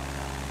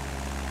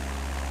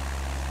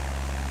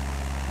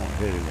 I'm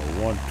heading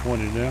to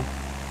 120 now.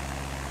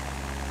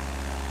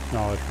 No,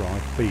 that's wrong.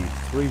 It's speed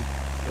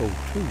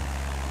 302.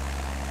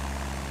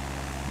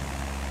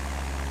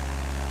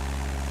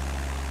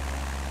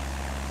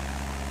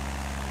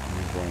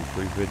 We're going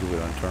 350 with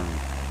I turn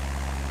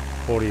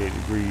 48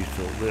 degrees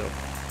to the left.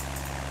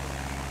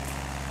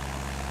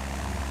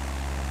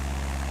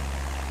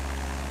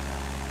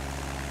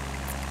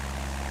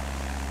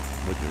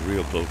 Which is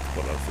real close to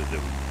what I said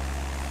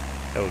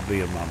that would be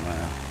in my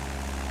mind.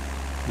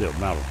 The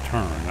amount of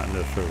turn, not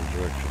necessarily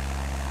direction.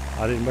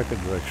 I didn't make a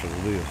direction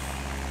of this.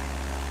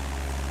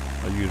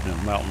 I used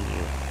them mountains.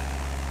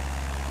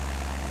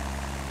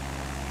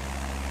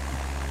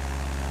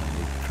 And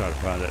we'll try to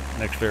find that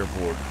next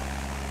airport.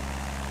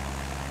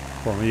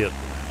 From it,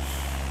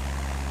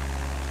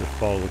 just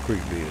follow the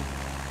creek bed.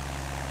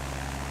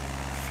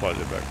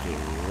 Slightly back to the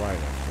right,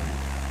 I think.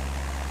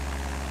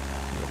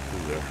 Up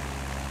through there.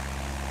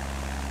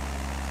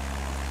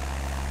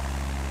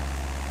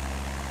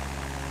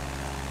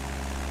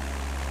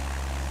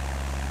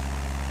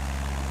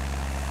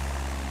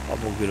 I'm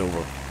going to get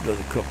over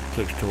another couple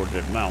clicks toward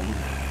that mountain.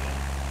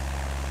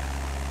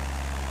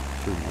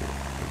 2 more,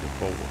 maybe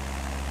 4.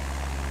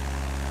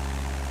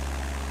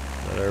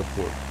 That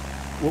airport.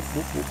 Whoop,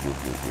 whoop, whoop, whoop,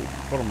 whoop, whoop.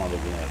 What am I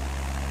looking at?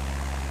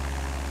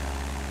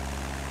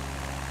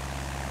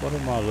 What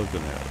am I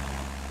looking at?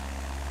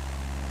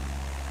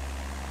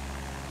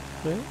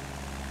 See?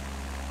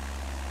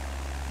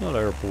 Not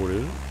an airport,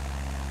 is it?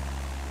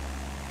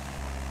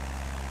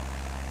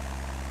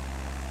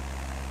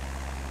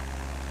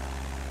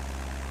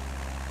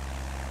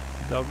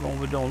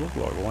 Doggone, it don't look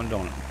like one,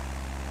 don't it?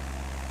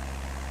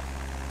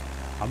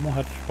 I'm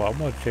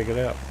gonna check it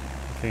out.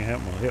 I can't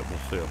help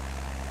myself.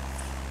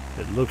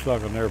 It looks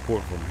like an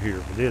airport from here.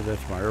 If it is,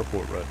 that's my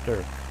airport right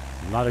there.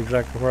 Not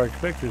exactly where I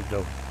expected it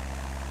though.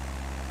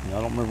 And I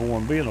don't remember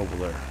one being over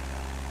there.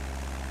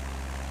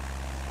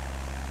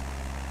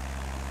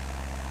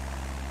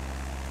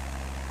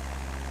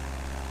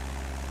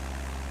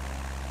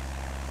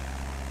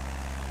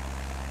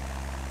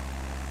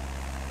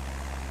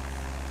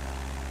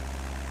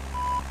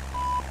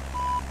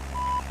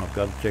 I've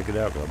got to check it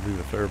out because I believe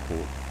it's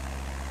airport.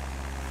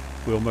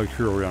 We'll make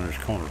sure around this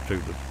corner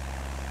too, but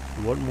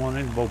it wasn't one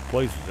in both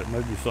places. It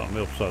may be something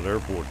else beside the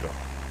airport though.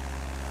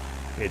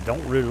 It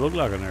don't really look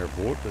like an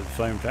airport, but at the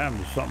same time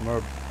there's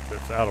something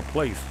that's out of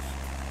place.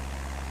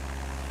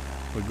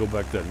 We go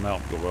back to that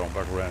mountain, go right on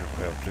back around if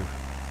we have to.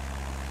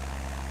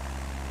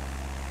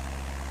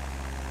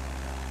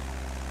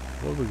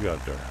 What do we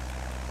got there?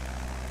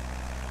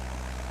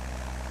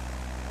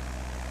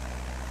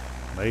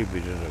 Maybe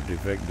there's a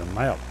defect in the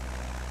map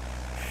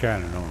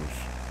shining on us.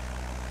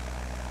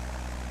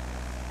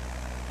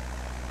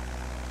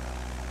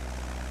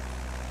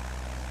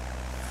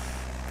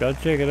 Gotta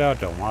check it out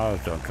though. My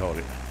eyes done caught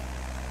it.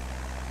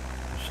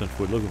 Since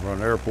we're looking for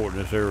an airport in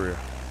this area.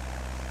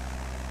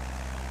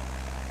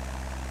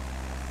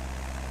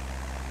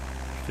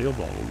 Still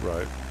don't look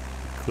right.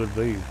 Could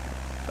be.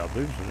 I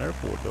believe it's an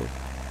airport though.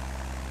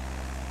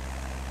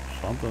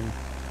 Something.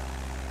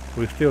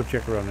 We still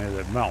check around there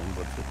that mountain,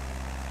 but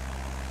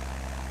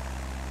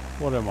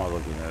what am I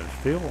looking at?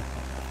 Still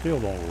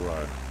don't look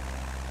right.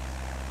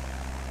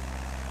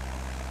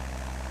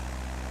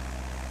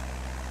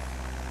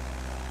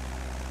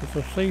 It's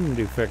a scene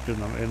defect in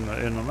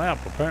the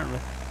map apparently.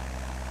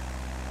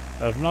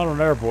 That's not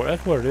an airport.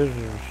 That's what it is.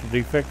 It's a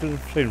defect in the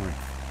scenery.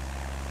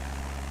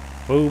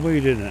 Fooled me,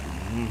 didn't it?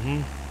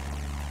 Mm-hmm.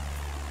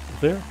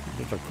 There,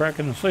 there's a crack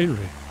in the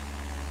scenery.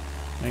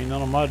 Ain't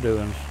none of my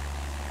doings.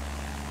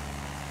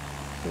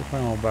 Let's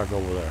hang on back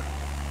over there.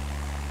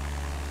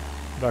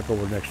 back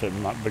over next to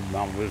that big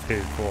mountain we was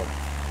headed for.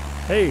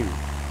 Hey,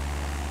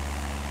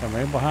 I'm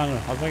in behind.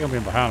 I think I'm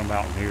in behind a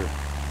mountain here.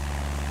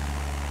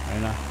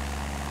 Ain't I?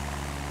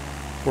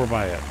 Where am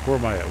I at? Where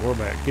am I at? Where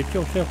am I at? Get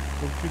yourself.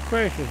 You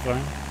crash this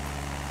thing.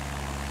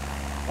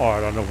 All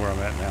right, I know where I'm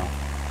at now.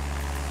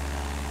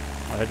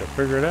 I had to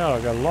figure it out.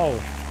 I got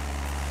lost.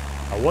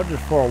 I wasn't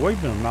as far away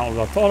from the mountains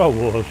as I thought I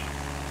was.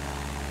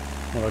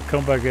 When I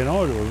come back in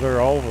on it, it was there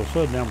all of a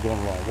sudden. Now I'm going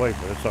the wrong way,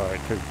 but it's all right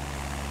too.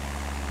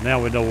 Now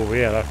we know where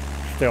we at. I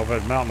stay off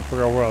that mountain to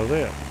figure out where I was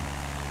at.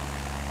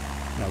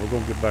 Now we're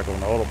going to get back on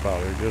the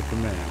autopilot here in just a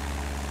minute.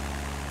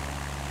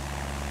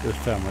 This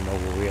time I know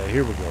where we at.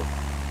 Here we go.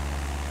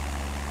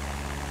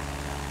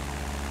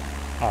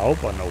 I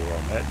hope I know where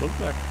I'm at. Looks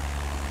like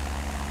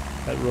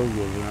that road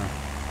goes in there.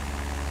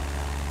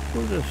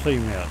 Where's this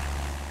seam at?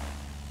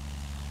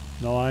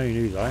 No, I ain't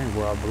either. I ain't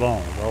where I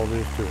belong. All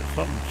this to it.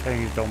 Something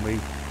changed on me.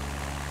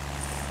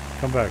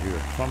 Come back here.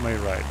 Something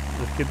ain't right.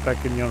 Let's get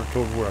back in the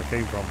undertow where I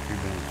came from a few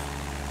minutes.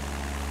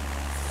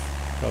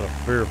 Gotta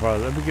verify.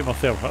 Let me get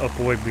myself up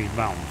away from these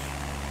mountains.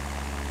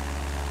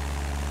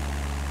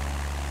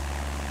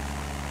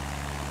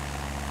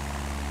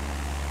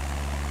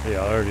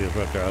 Yeah, there it is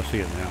right there. I see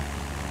it now.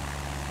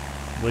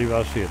 I believe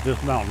I see it.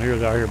 This mountain here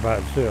is out here by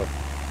itself.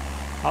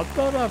 I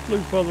thought I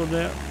flew further than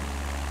that.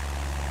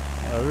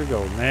 There we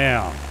go.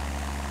 Now,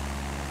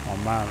 my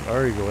mind.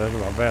 There you go. That's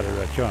my battery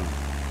right yonder.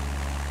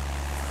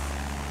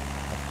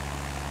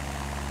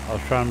 I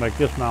was trying to make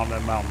this mountain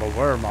that mountain, but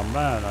where in my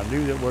mind? I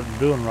knew that wasn't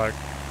doing right.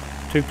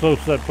 Too close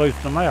to that place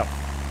in the map.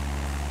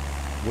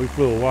 We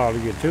flew a while to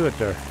get to it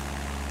there.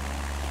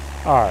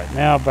 All right,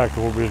 now back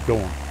to where we was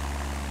going.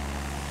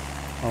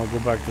 I'll go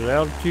back to the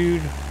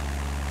altitude,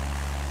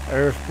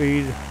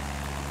 airspeed,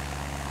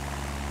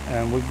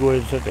 and we go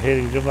ahead and set the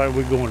heading just like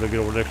we're going to get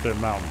over next to that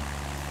mountain.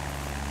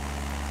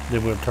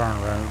 Then we'll turn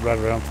around, right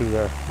around through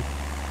there.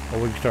 Or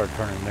we can start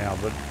turning now,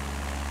 but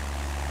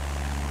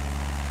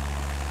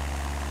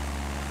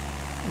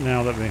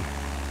now let me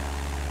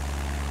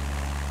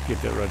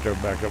get that right there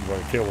back up where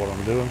I can tell what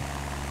I'm doing.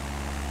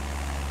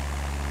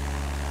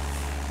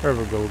 There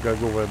we go, we gotta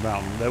go over that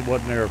mountain. That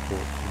wasn't the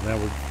airport. Now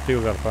we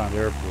still gotta find the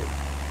airport.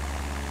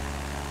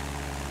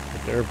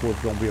 But the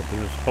airport's gonna be up in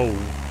this hole.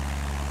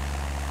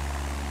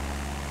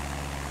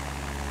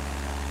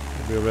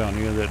 It'll be around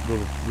the end of that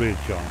little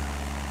ridge on it.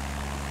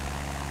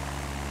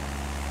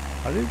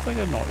 I didn't think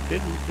I know.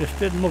 This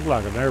didn't look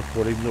like an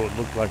airport, even though it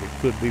looked like it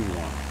could be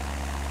one.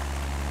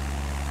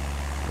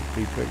 Let's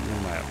keep picking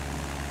the map.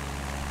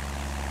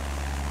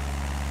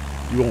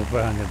 You won't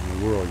find it in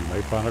the world. You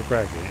may find a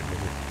crack in it, but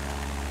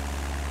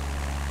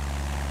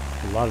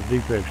there's a lot of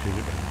defects in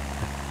it,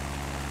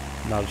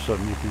 but not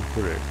something you can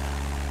correct.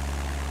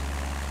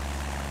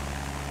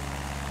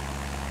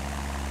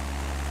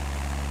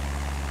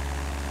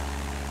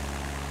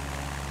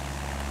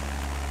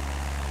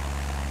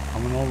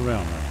 Coming on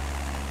around there.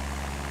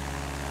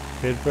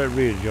 Head for that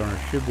ridge on there.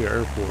 Should be an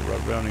airport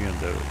right around the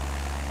end of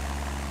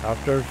it. Out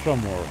there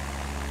somewhere.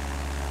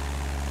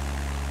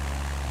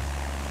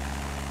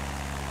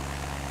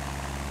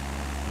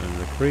 And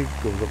the creek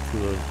goes up to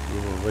the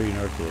little ravine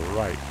there to the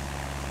right,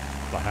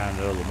 behind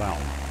the other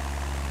mountain.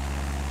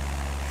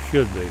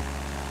 Should be.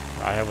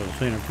 I haven't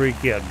seen a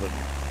creek yet, but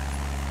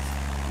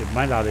it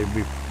might not even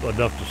be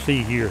enough to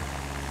see here.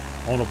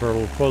 On up there a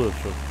little further,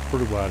 it's a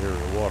pretty wide area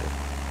of water.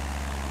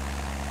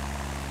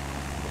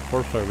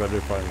 First thing I got to do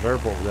is find this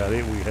airport. Without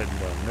it, we hadn't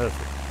done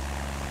nothing.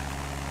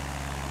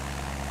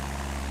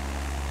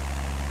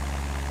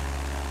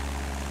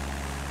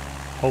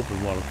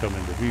 Hoping one will come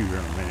into view here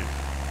in a minute.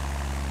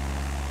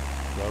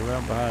 Right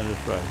around behind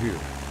this right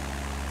here.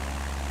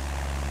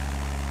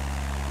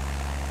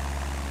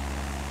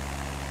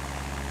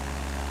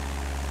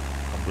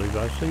 I believe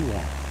I see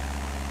one.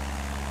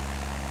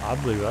 I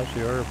believe I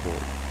see our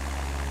airport.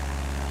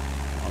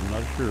 I'm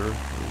not sure.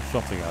 There's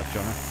something out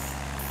yonder.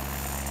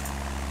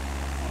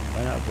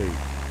 May not be.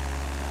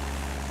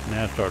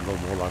 Now it's starting to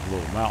look more like a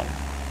little mountain.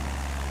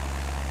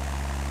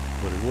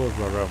 But it was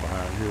right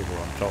behind here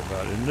where I'm talking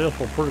about. And this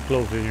one pretty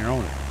close in here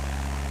on it.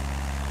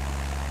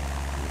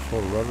 It's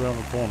sort of right around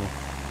the corner.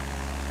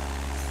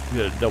 You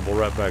got to double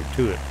right back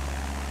to it.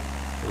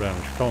 Around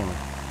this corner.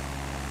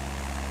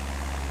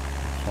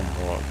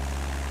 Somewhat.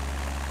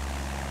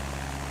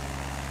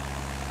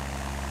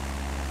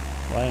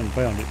 Well, I haven't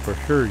found it for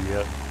sure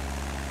yet.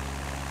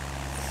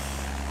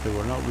 So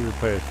we're not really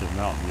past this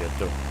mountain yet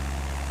though.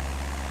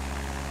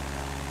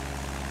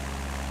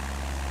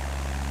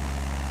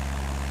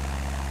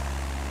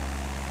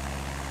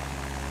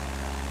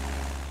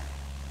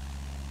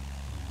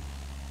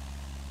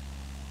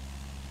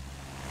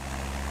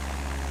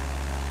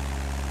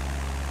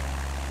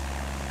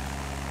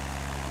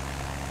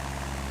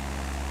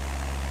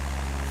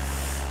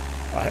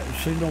 I haven't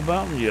seen no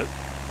mountain yet.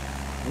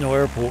 No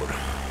airport.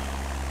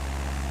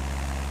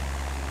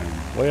 And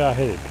the way I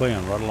had it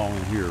planned right along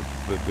in here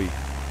would be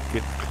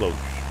getting close.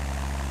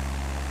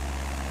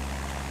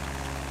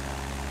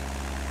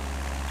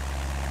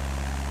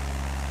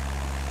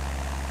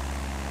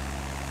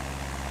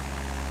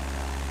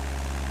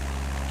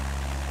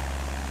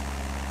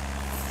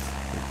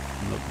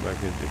 look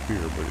back into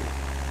here, but it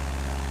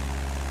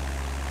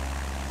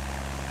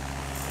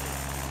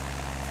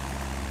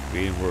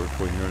be anywhere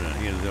between here and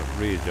the end of that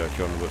ridge out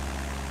yonder, but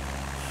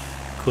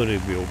could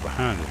it be over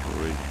behind this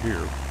ridge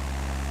here?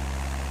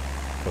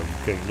 Because you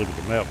can't look at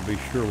the map and be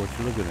sure what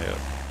you're looking at.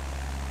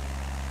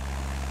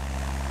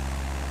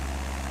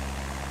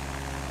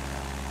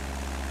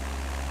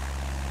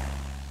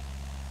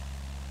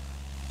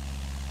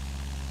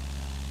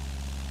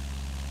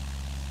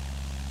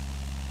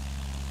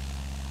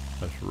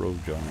 That's the road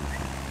yonder or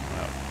something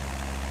out.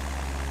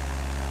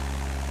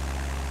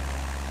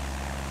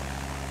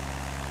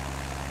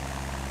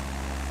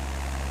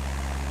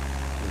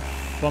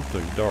 There's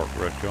something dark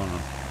right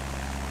yonder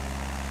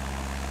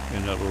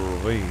in that little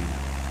ravine.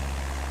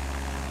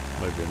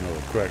 Maybe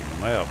another crack in the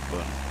map,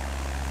 but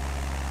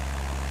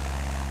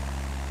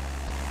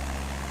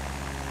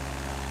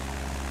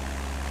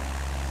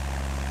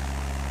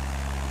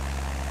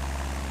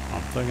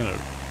I'm thinking that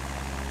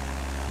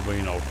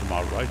ravine off to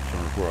my right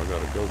center is where I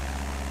gotta go.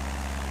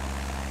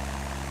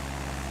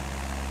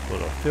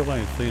 But I still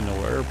ain't seen no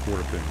airport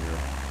up in here,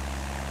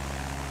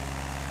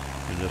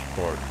 in this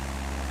part.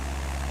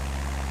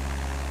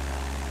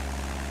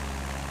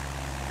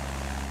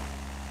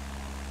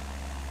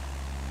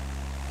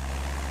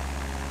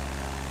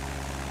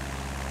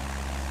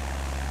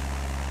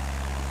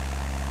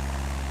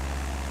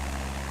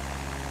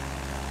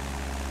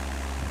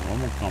 I'm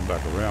gonna come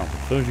back around.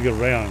 As soon as you get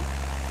around,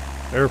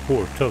 the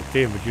airport's tucked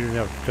in, but you didn't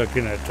have to tuck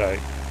in that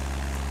tight.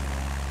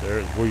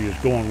 There, where you was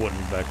going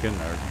wasn't back in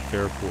there. Just the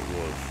airport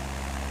was.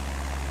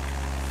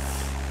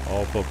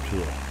 Off up to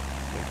the,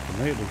 to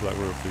me it looks like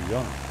we're up through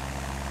yonder.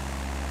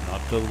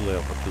 Not to the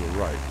left, but to the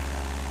right.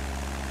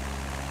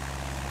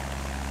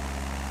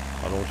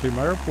 I don't see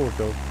my airport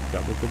though.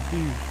 Got me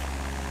confused.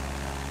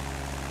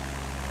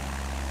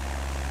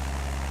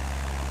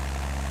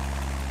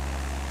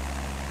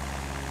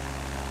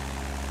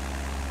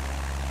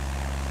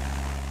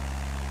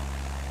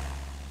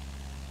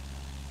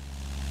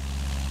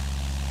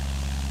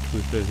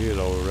 Twist that head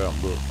all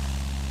around, look.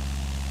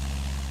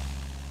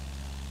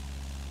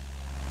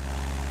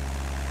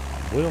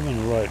 Well, I'm in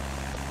the right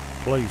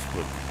place,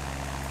 but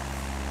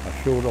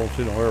I sure don't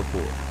see no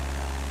airport.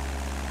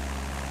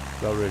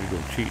 About ready to go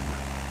cheating.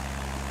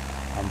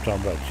 I'm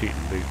talking about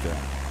cheating big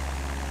time.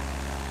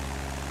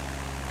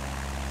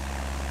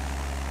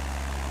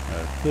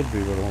 It could be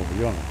right over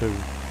yonder too.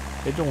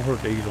 It don't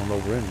hurt to ease on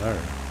over in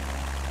there.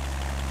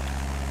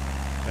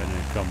 And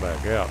then come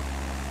back out.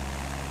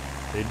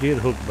 It did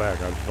hook back,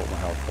 I just don't know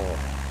how far.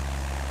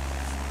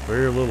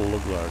 Very little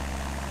looked like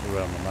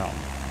around the mountain.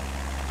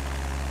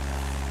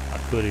 I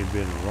could have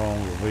been in the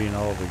wrong ravine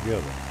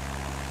altogether.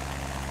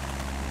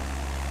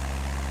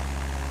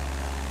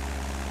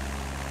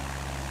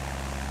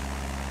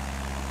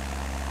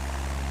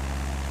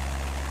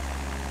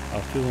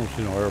 I still don't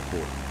see no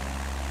airport.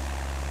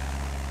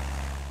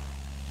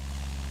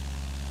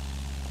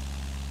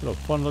 Got a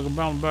fun looking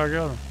mountain back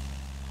out there.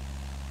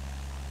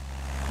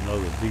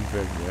 Another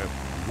defect in that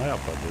map,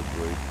 I did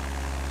believe.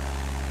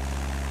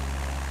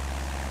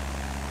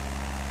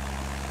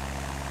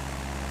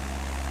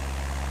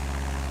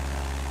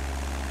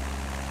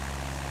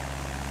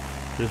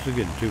 This is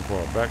getting too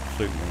far back to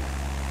suit me.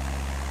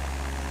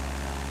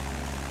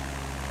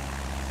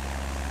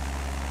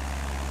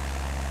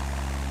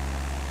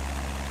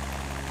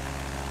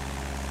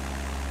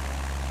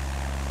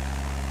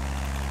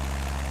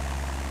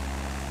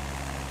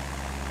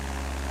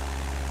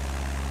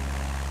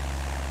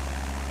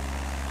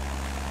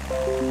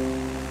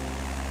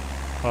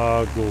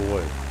 Go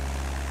away.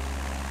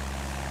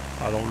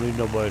 I don't need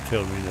nobody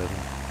telling me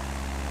nothing.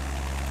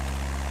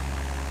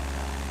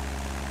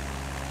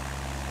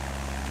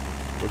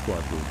 Looks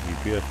like the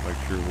GPS, make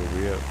sure where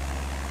we at.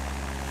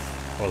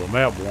 Or the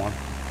map one.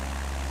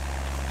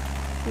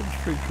 Put the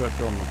streets right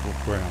there on the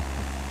ground.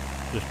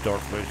 This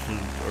dark place is the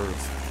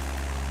earth.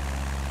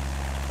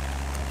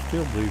 I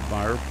still believe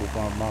my airport,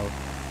 my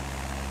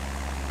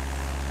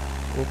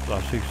whoops,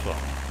 I see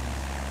something.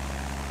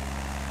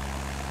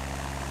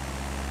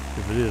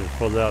 If it is, it's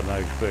further out than I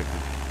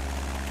expected.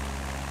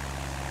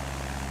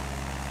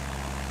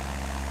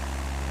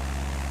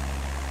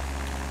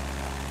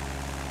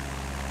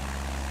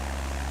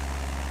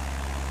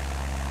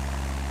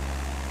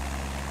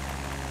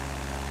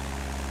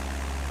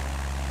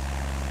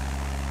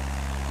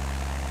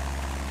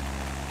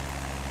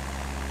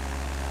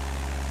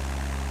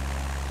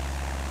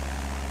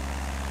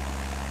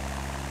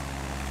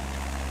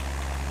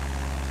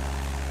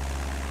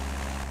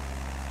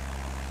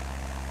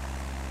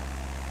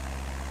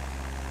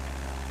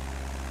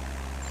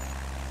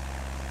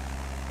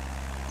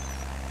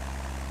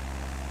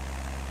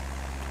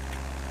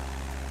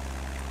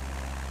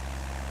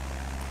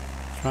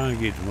 Trying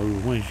to get to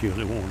move the windshield,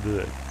 they won't do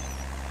it.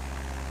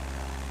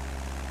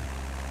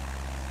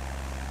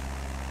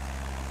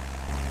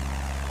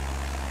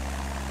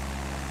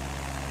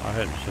 I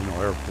hadn't seen no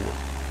airport.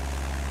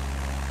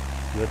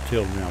 That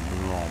tells me I'm in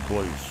the wrong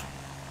place.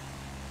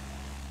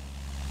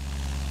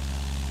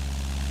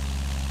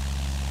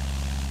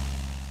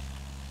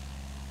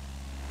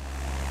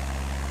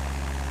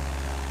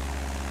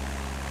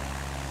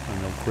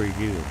 and no creek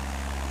either.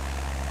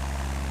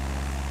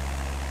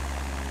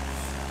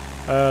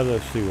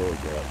 Let's see what we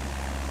got.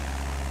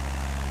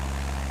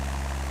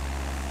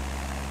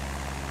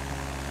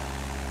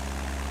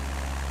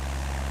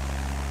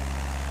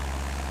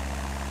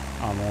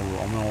 I'm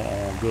on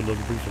a good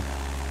looking piece of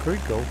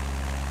creek though.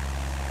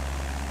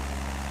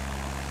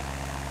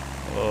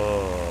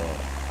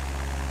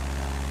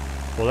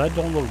 Well, that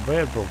don't look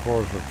bad for as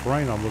far as the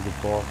terrain I'm looking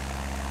for.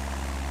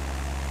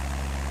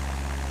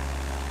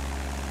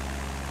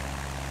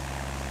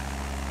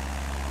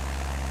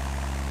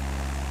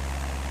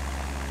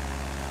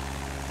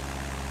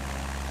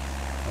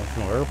 There's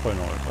no airplane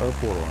on it,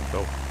 airport on it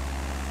though.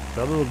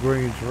 That little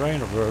green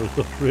terrain up there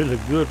looks really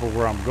good for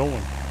where I'm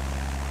going.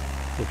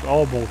 Looks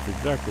almost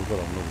exactly what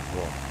I'm looking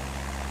for.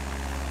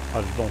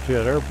 I just don't see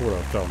that airport I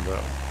was talking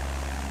about.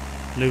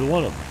 Neither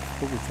one of them.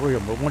 Look at three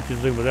of them, but once you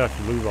zoom it out,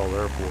 you lose all the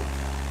airports.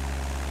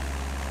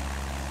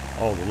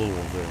 All the little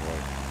ones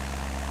anyway.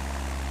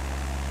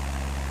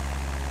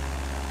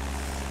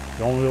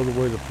 The only other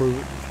way to prove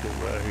it is go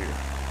right here.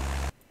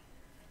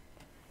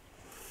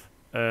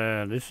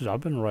 And this is,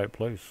 I've been in the right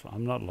place.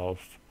 I'm not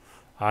lost.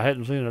 I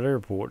hadn't seen an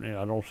airport, and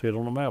I don't see it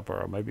on the map,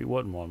 or maybe it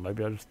wasn't one.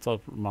 Maybe I just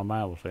thought my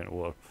mind was saying it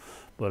was.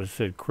 But it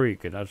said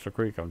creek, and that's the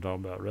creek I'm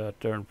talking about right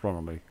there in front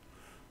of me.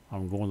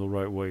 I'm going the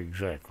right way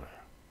exactly.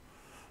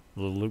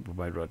 The little loop we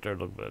made right there,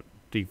 look at that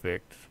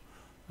defect.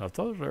 I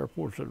thought there was an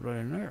airport sitting right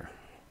in there.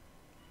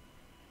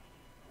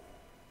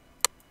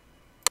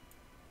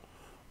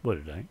 But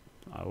it ain't.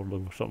 I was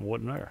looking for something that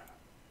wasn't there.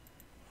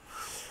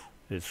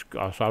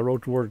 I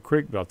wrote the word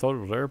creek, but I thought it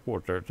was an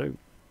airport there too.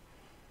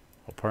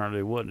 Apparently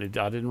it wasn't.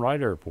 I didn't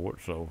write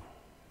airport, so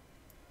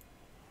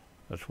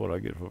that's what I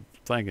get for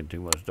thinking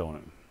too much, don't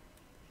it?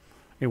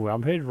 Anyway,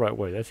 I'm headed the right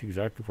way. That's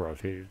exactly where I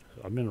was headed.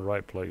 I'm in the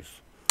right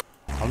place.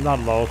 I'm not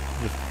lost,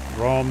 just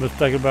wrong,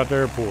 mistaken about the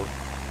airport.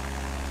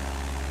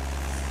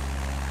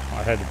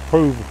 I had to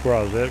prove where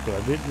I was at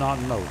because I did not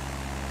know.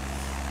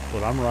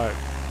 But I'm right.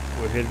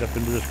 We're headed up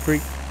into this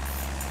creek.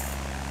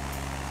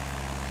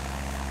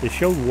 It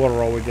showed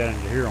water all the way down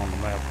into here on the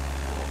map,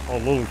 a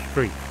little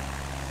streak,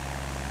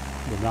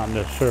 but not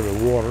necessarily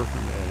water,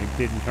 and it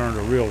didn't turn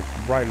to real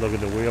bright looking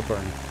the way up there.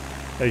 And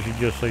as you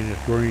just seen,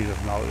 it's green.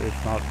 It's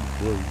not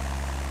blue.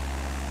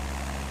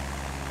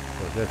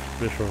 But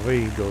this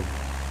ravine goes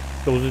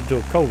into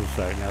a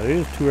cul-de-sac. Now there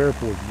is two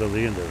airports to the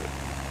end of it.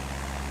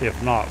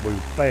 If not, we're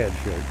bad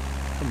shape.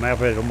 The map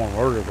had them on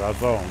earlier, I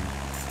saw them,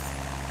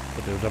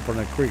 but they was up on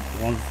that creek.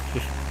 One's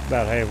just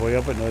about halfway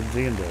up, and the other's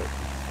the end of it.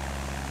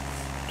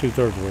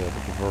 2/3 of the way up.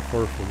 It's the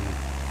first one.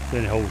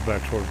 Then it holds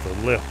back towards the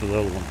left of the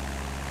other one.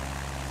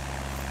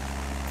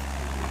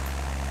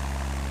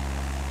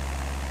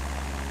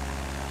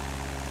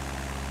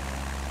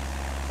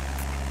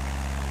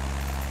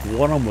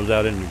 One of them was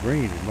out in the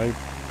green. It may,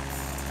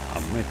 I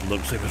meant to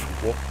look see if it's a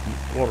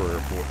water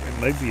airport. It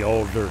may be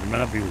all dirt. It may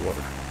not be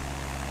water.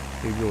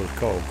 Even though it's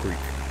called creek.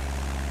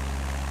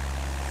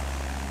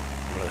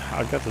 But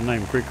I got the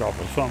name creek off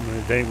of something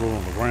that ain't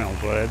on the ground,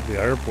 so it had to be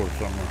an airport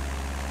somewhere.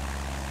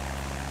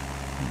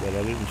 But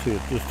I didn't see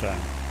it this time.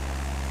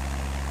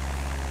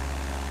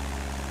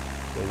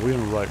 But we're in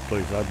the right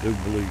place, I do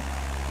believe.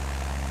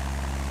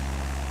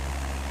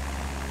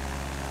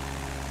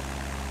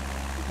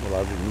 Well,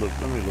 I didn't look.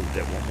 Let me look at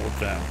that one more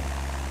time.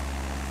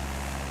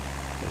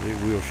 But it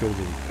will show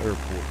the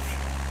airports.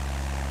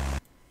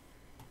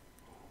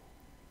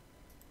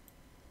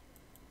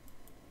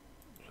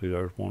 See,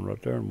 there's one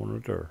right there and one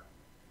right there.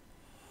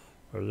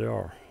 There they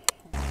are.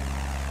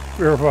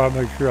 Verify,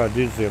 make sure I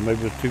did see them.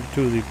 Maybe it's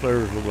two of these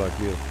flares look like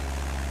this.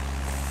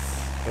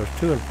 There's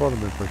two in front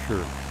of me for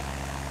sure.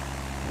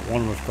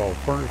 One of them is called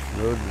furnace,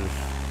 and the other is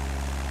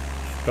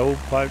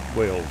stovepipe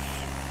wells.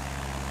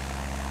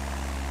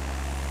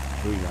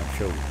 That's the reason I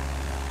showed you.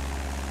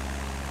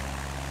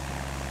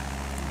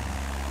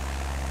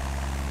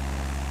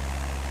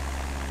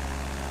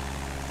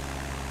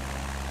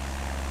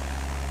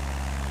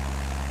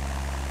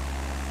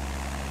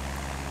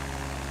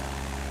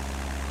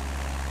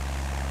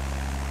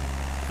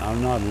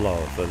 I'm not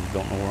lost, I just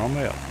don't know where I'm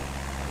at.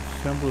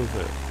 As simple as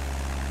that.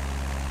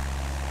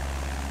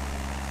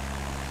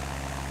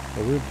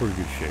 But we're in pretty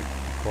good shape.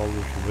 Follow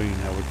this ravine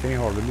now, we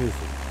can't hardly miss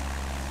it.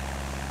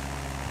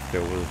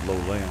 Still with this low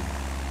land.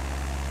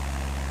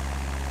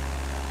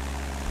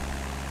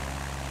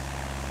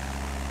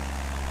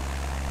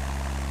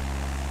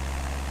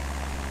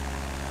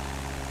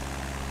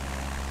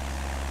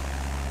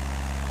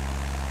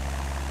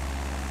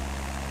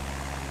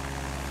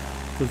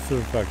 Consider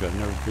the fact that I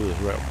never flew this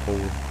route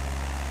before.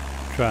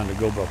 Trying to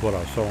go by what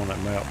I saw on that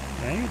map.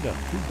 I ain't done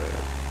too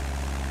bad,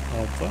 I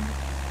don't think.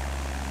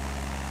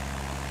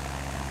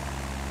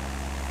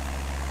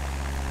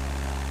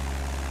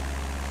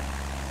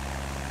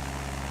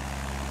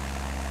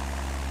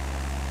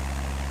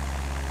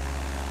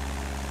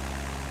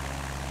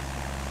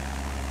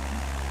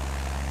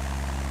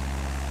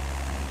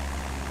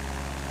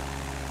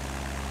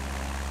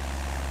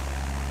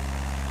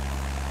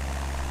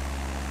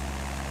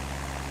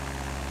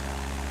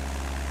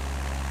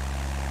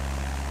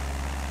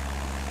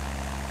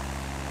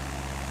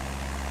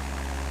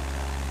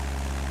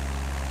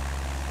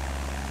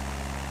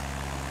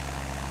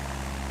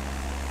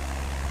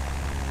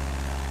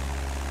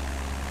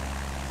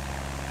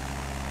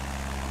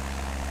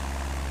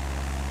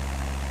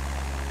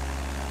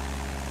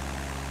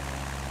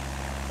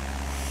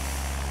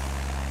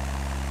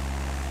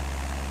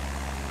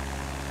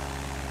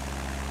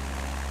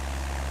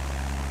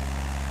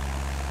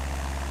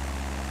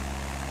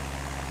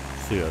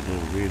 see that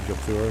little ridge up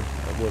there?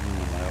 That wasn't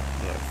on the map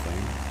that I've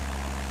seen.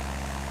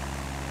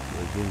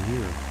 But it's in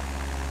here.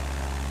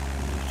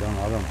 It's done,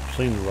 I done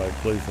seen the right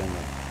place on the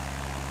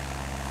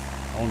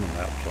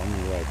map, so I'm in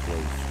the right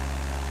place.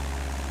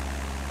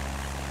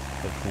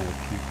 Just want to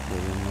keep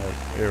within that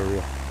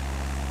area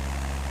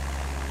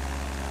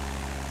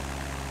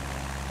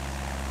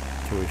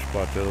till we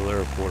spot the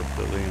other airport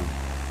up the end.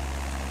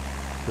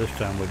 This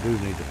time we do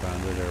need to find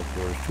that airport.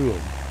 There's two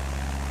of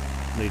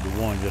them. Need the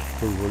one just to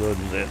prove what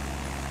other's at.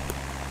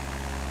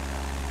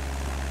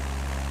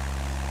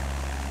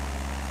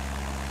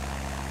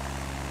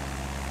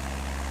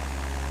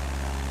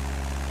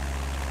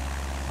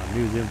 I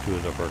knew them two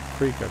was up our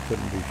creek. I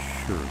couldn't be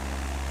sure.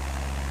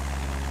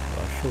 But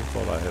I sure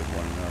thought I had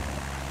one enough.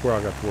 Where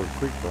I got the word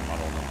creek from, I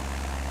don't know.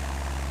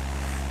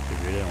 If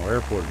you didn't know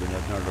airport, then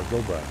that's not to go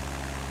by.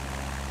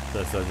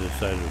 That's I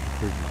decided it was a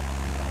creek.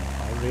 You know,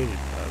 I read it.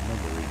 I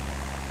remember reading it.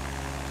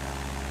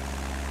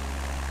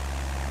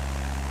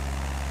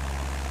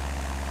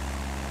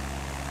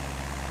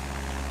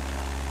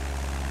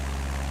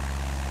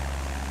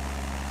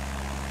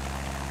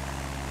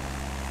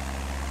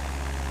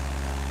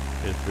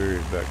 It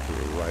veers back to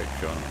the right,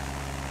 John.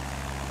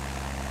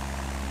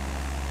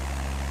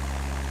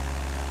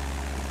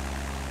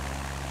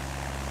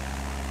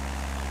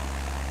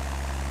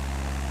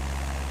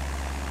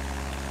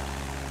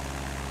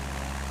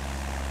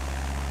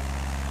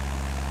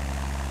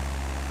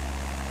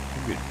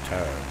 I'm getting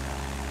tired.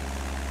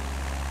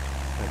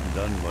 Haven't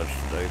done much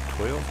today.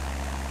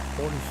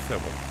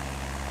 12:47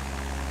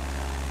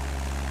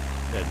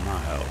 at my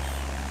house.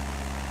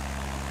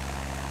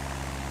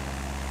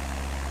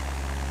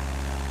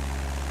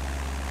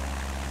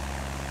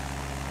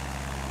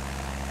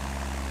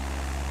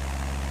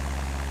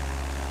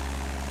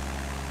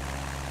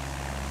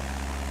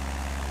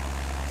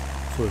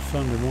 So it's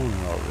Sunday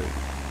morning already.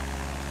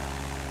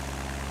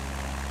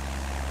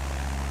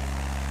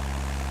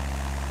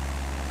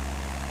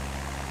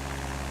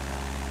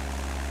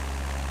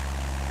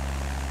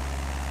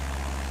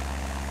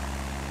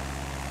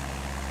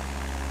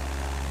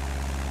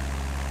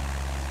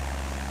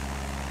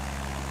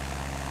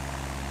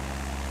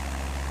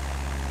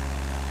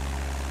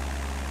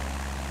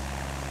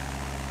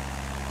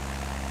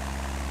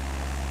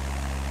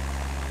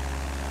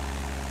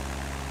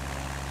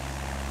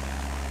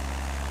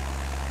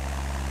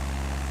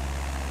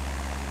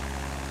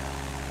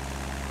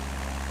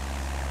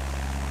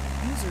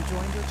 User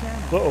joined your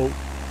channel. Uh-oh.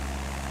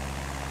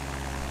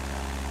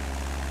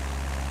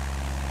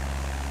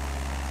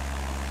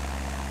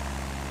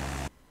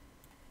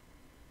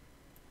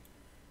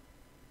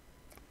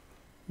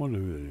 Wonder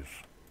who that is.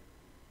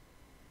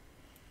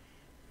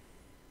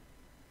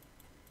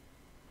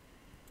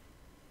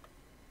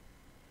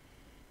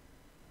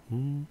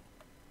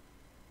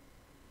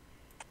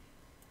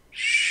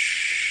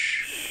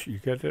 Shh, you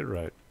got that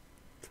right.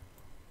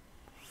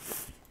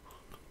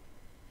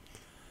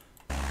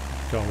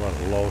 Talking about a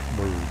lost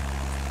bird.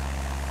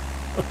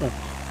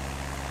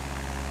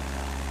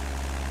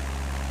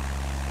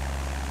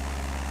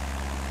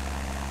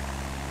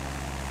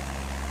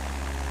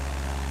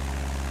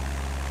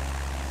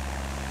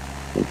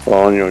 I'm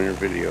following you on your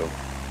video.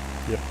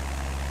 Yep.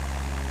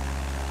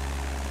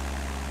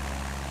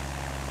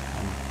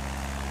 I'm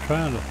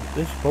trying to,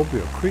 this is supposed to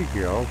be a creek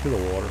here. I don't see the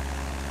water.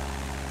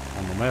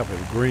 On the map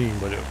it's green,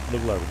 but it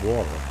looked like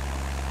water.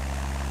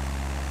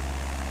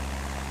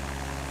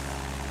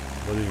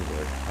 But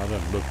anyway, I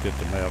done looked at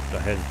the map. I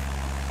had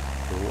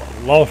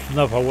lost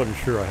enough I wasn't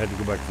sure. I had to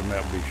go back to the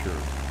map and be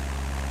sure.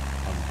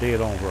 I'm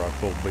dead on where I'm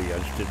supposed to be. I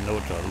just didn't know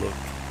it till I looked.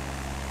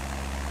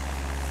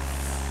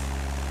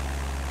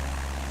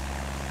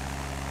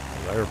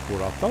 The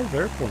airport, I thought it was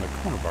the airport in the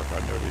corner back. I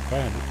nearly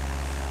found it.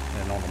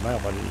 And on the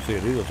map I didn't see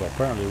it either, so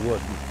apparently it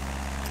wasn't.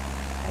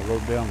 I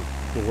wrote down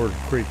the word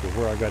creek, but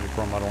where I got it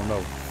from I don't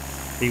know.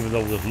 Even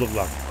though this looked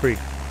like a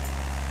creek.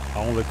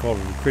 I only called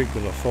it a creek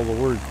because I saw the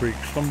word creek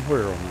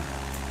somewhere on there.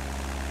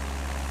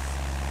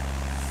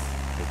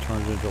 It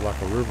turns into like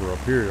a river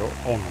up here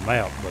on the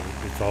map, but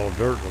it's all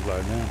dirt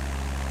right now.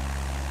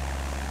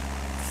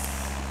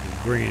 It's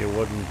green, it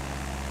wasn't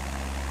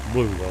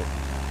blue though.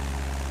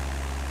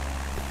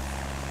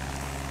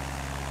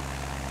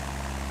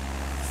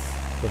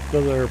 There's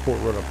another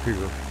airport right up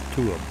here,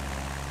 two of them.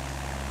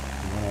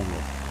 One on the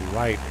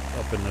right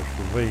up in this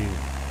ravine,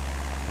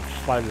 it's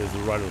slightly to the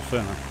right of the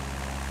center.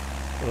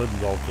 The other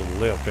one's off to the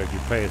left after you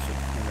pass it,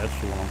 and that's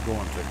the one I'm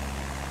going to.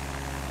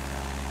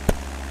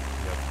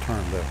 You have to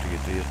turn left to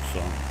get to it,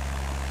 so.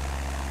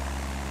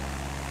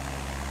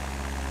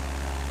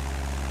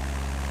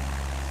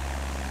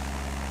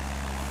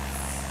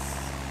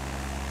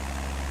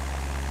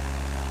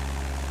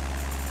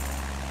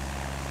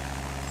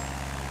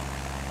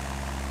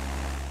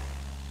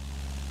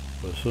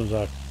 But as soon as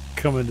I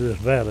come into this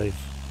valley,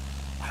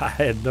 I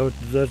had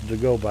nothing to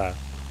go by.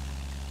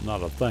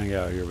 Not a thing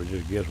out here, but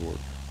just guesswork.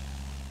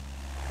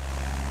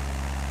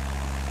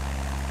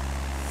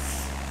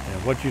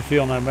 And what you see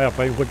on that map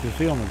ain't what you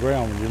see on the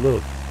ground when you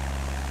look.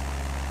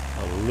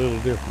 A little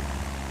different.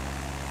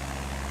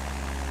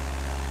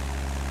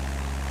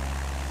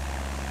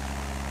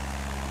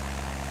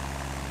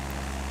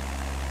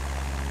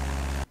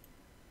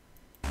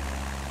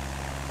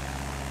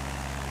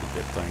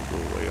 that thing go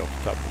away off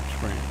the top of the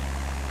screen.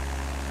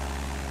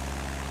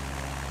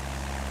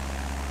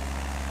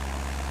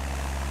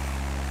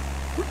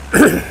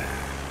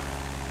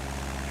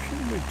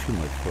 Shouldn't be too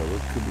much further.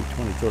 It could be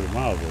 20, 30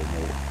 miles or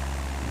more.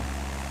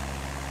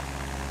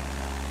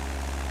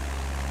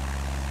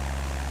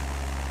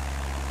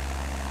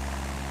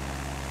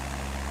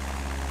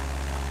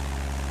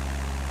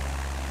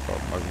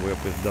 Probably make way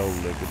up this dog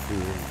leg through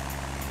here.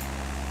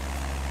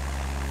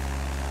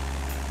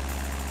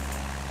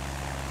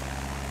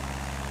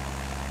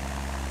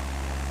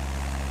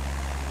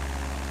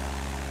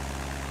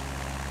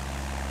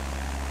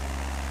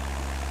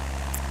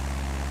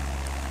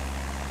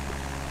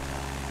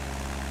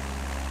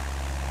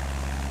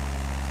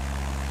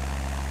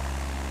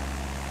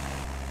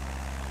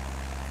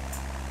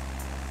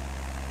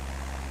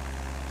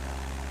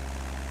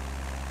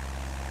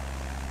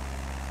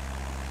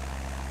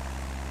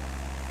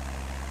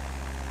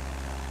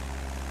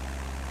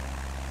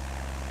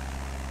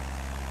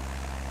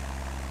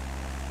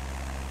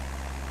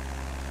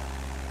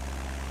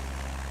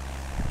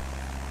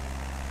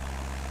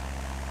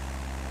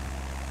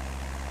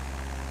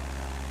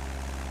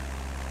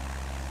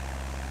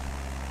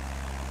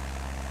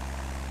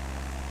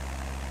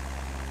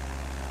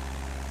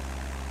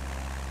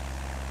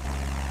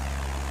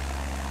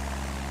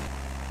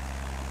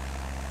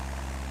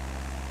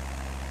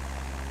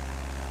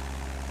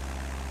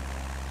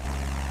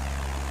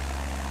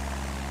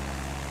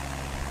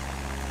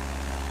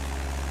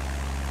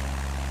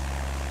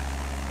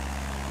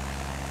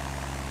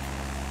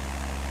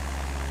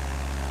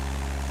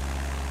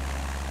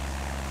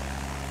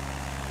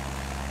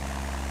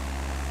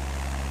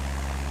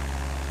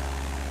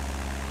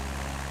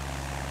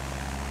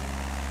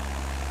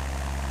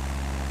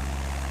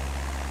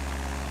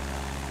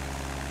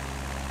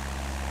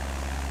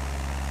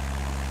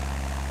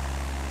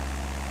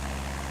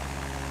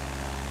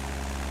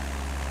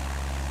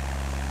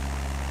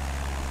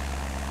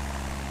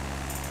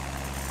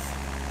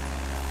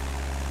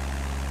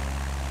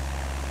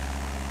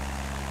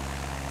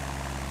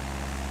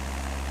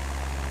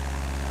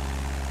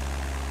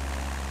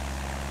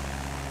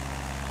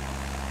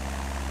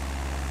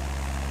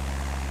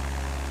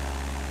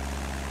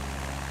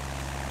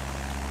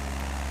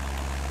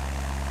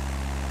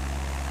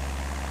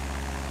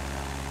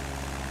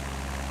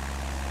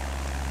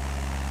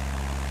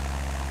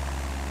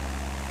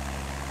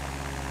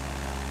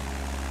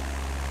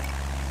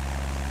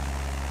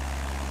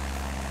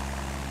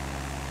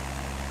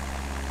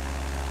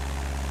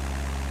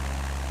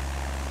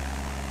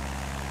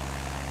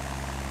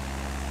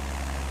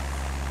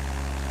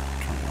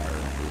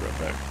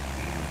 Back.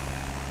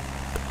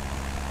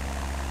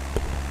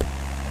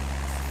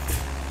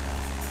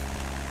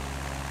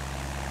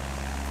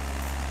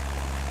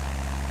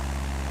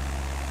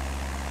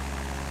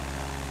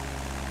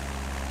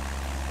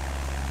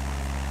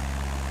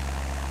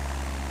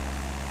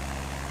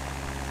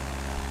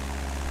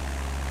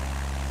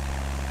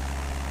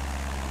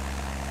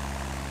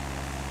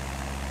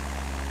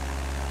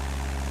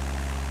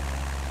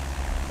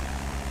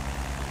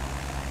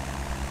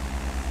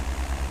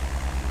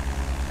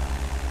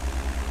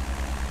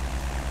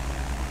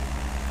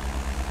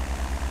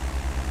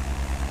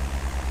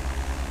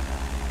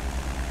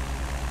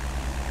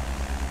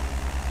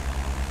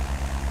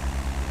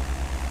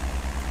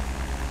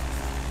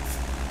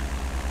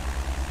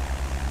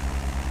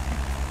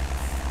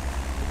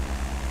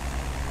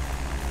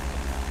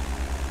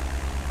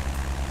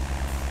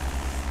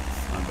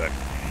 Back.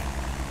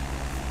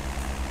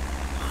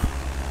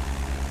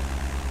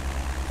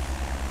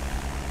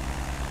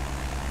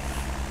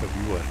 If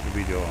you watch the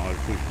video on how to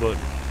push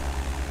button.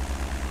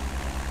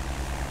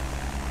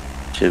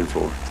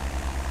 10-4.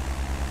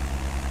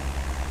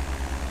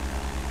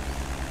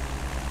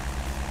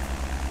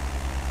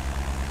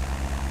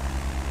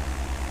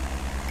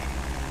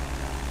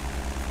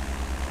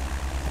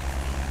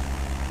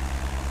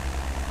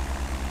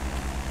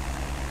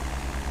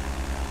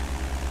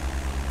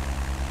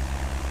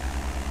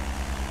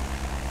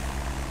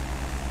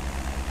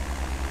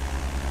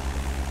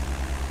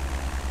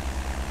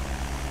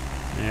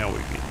 Now we're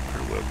getting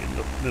pretty well getting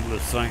up in the middle of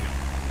this thing.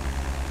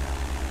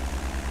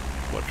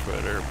 Watch for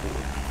that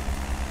airport.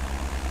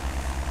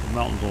 The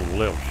mountains on the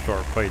left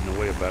start fading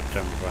away about the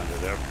time we find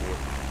that airport.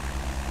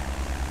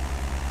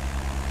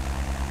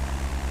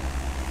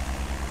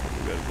 But we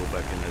gotta go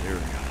back in that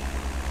area.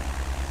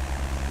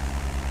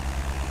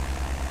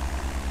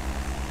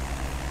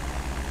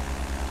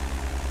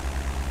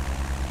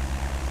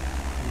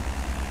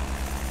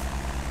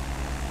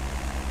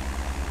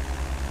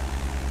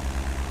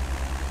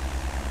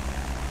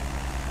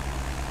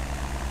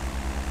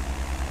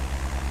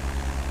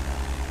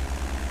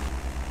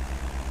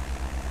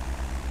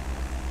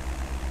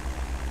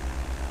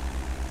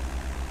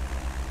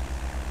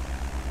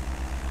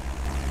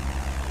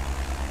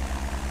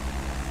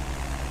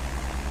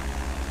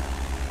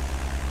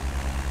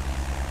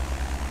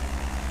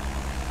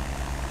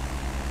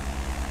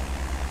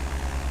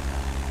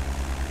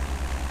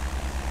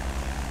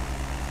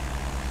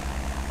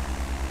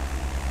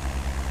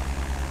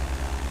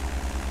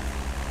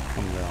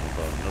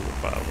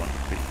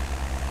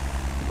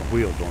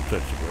 wheels don't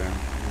touch the ground.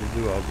 If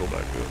they do, I'll go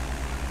back up.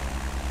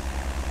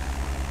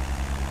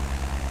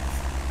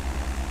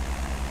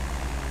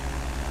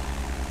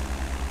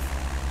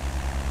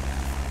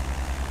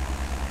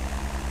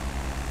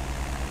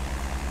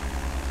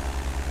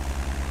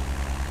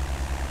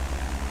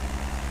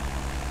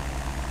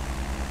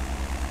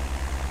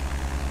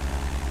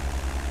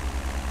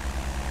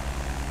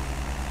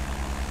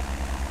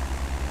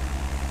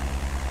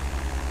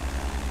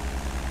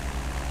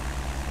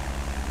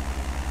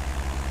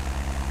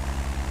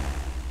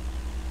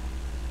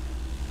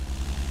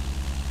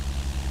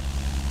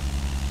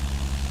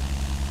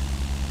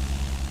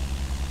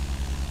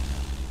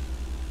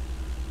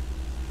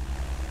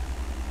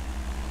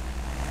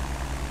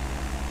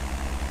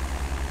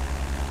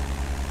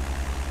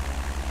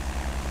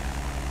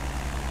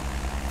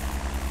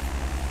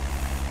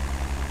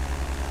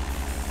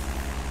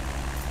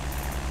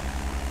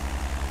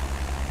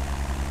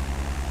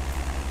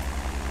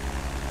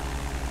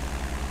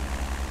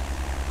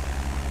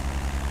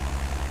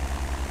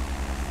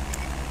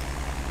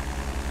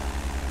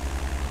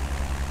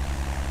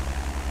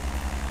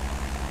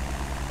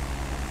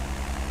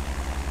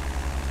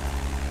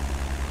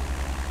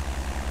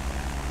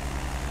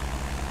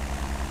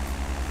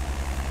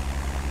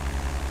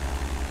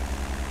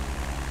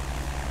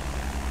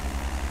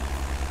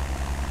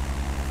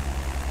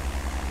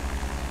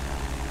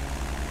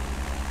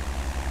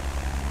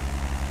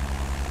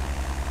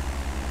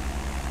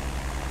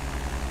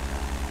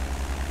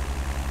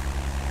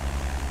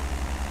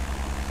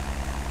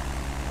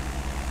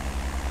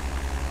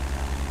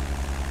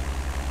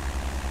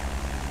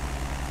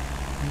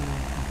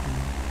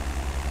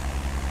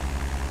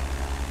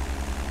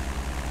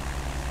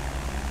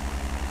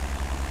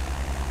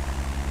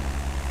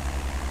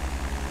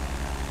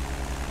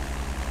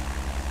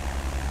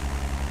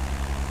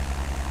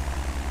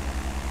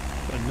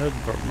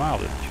 Nothing for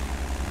mileage. I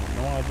have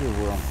no idea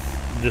where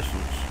I'm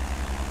distance.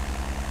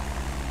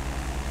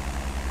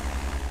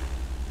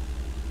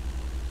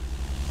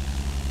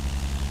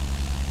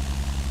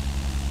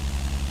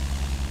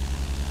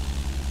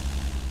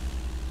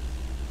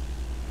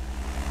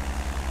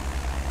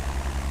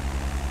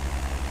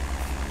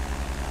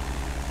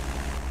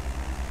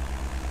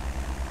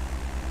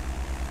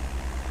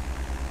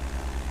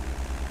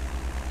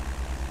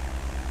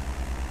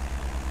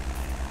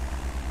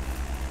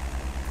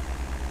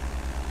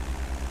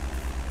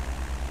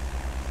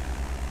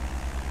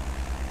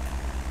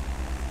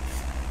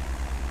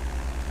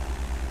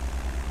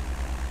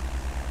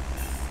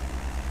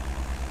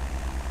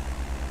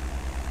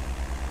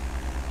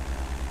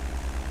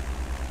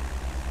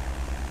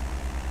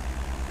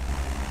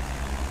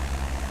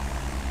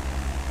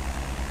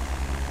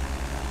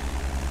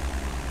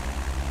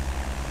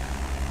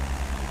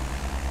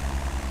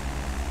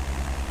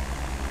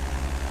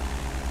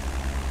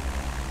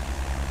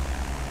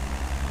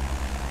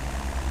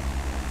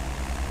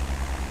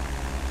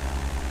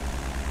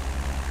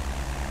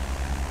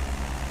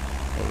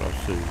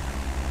 See,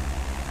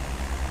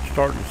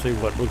 starting to see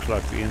what looks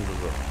like the end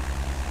of the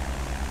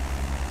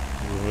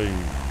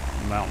ravine.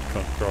 Mountain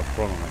comes across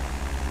front of me.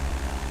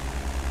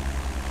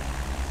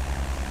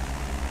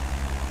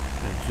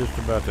 And it's just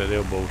about that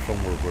elbow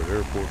somewhere where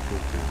the airport's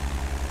located.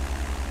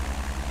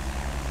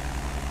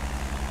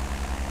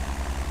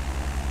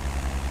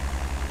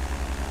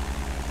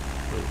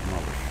 But it's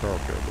not a sharp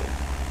elbow.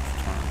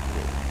 It's tiny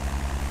elbow.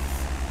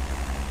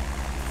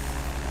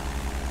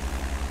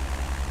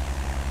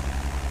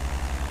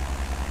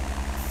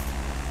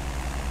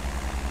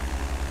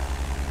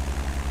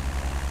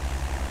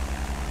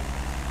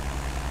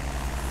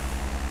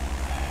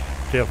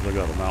 Definitely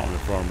got a mountain in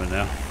front of me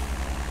now.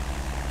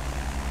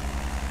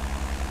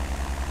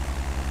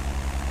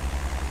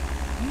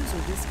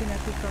 User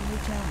disconnected from your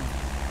channel.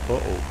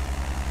 Uh-oh.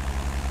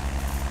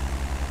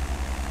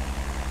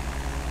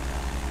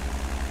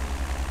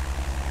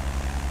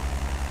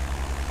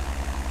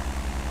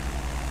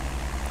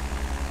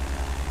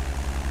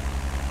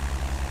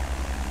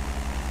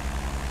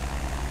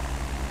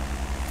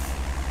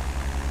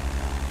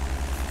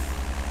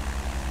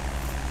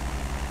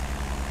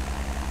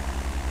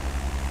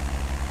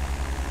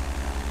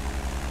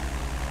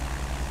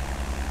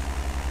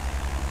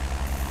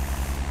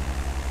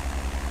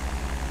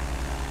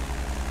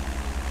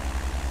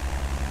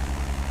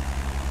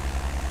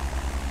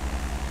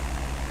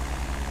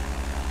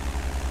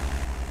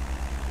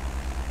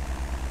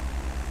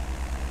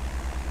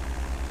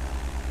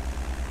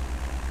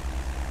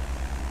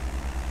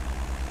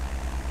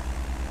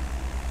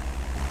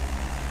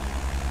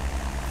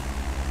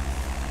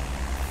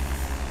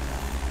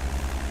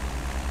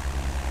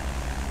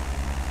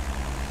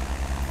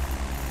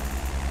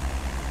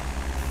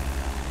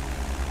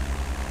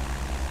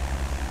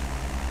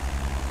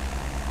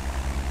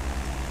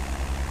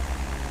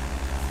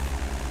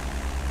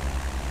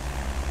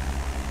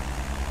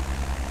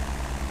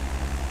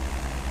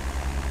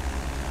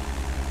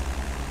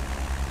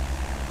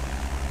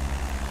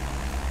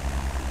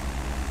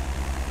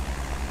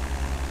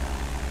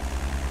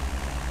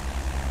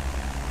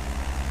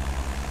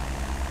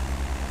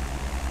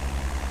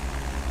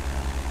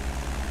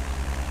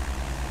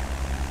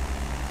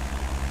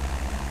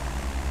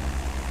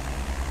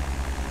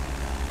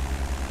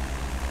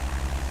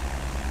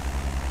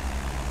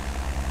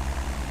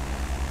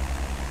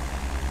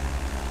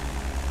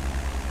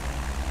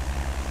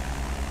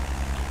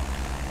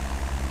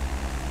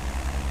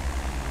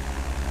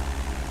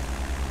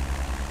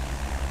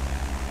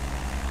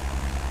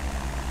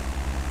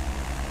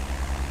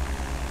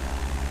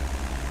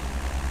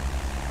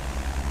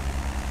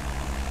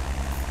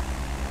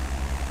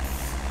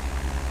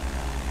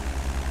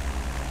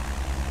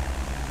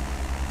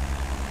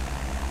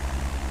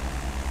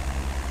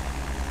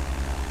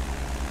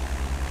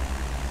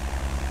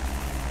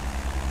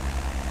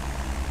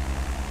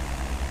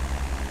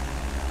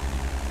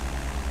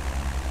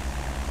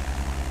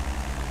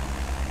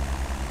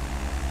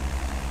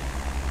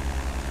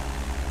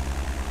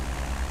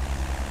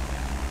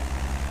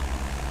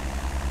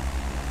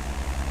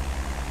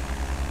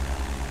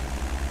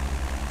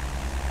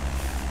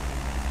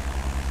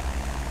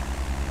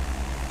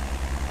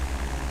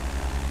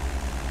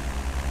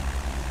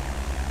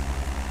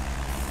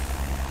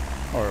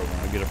 Alright, when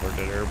I get up at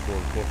that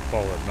airport, we'll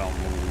follow that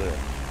mountain on the left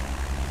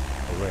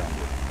around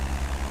it.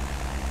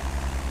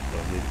 So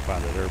I need to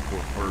find that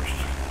airport first.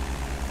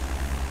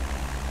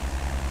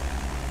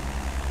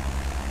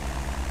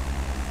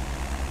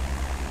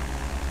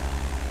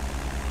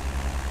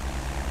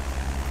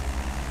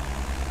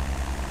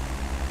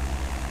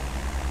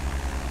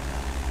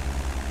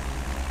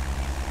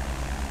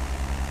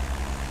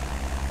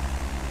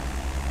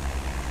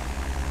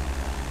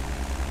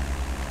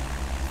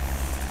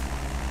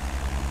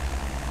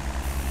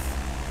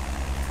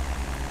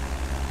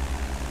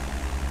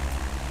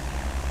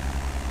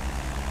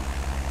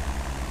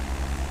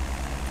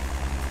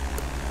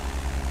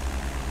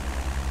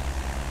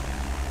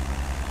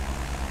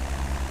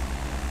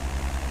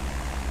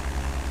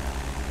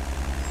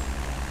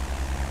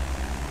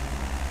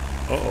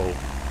 Uh-oh.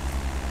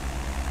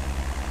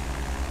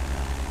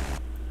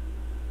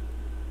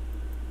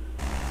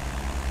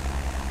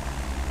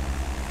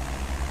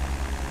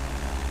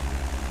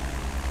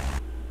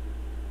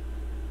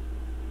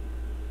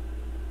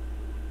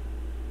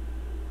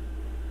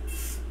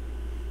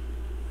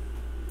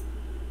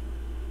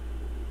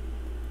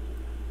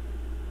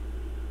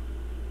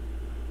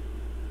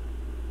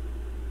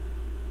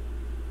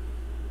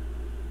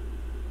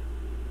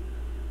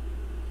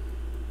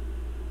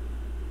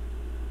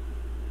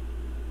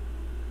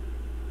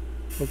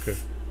 Okay.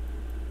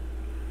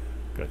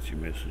 Got your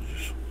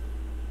messages.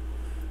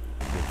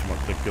 Every time I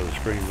click the other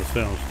screen, the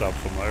sound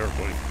stops on my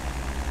airplane.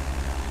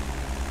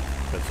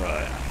 That's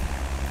alright.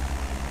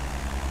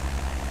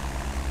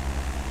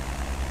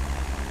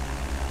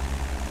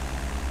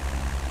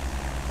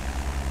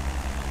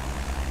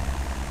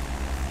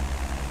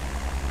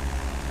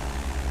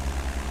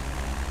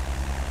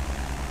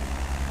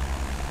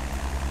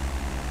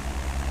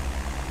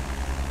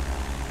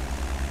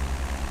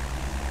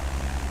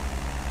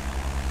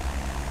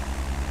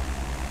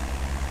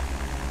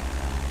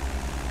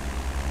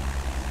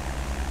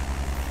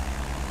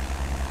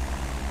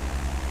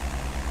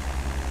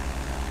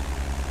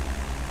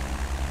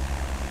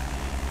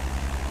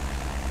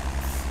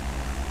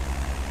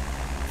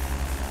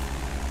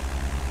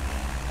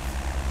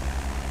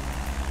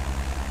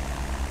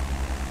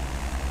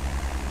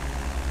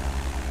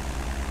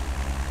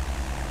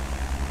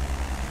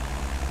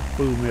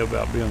 Fooled me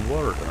about being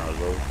water tonight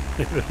though.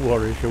 If it's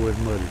water, it sure is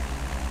muddy.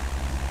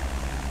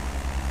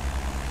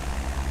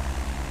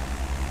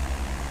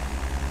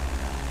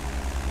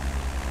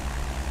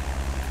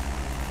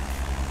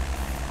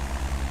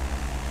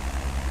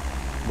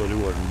 But it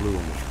wasn't blue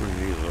on the screen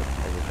either. I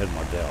had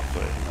my doubts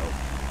there, you know.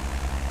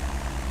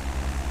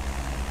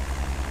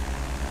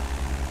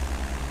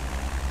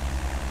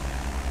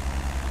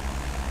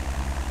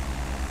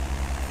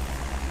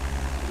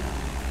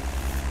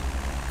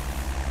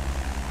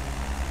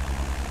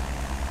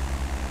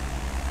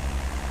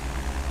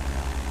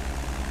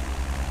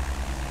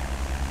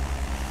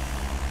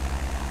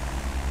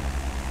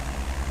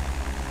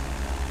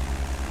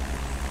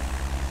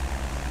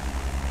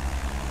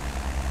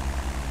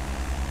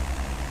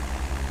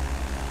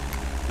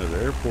 Now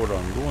the airport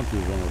I'm going to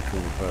is only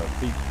 25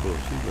 feet above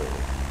sea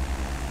level.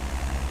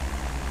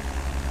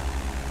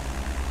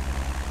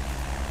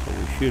 So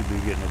we should be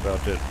getting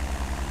about that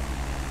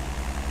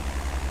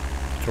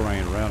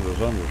terrain around us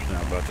under us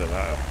now, about that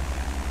high.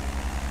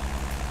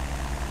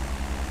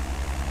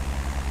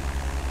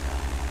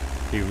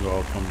 Even though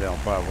I'll come down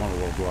 500,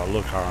 well, do I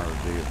look higher than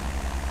it did?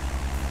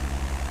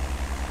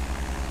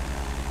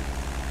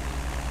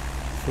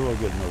 So I'll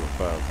get another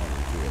 500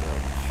 to it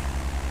happens.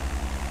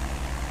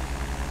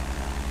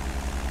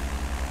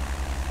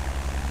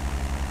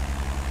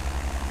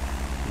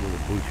 Little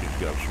bushes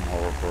got some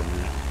horror for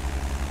me.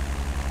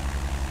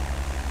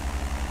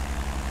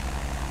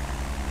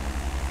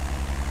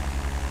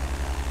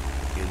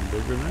 Getting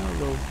bigger now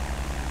though.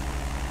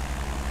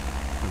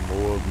 And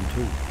more of them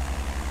too.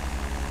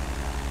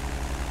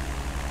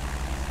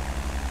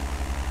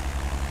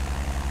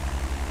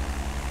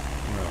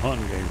 In a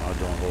hunting game I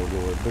done a while ago,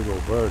 a big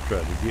old bear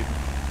tried to get me.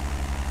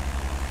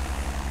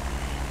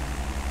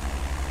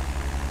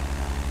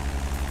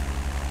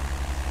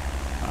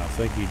 I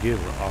think he did.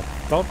 I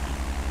thought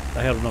I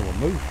had another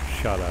moose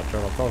shot out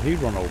there. I thought he'd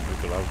run over me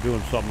because I was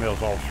doing something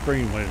else off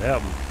screen when it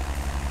happened.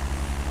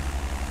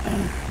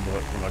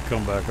 But when I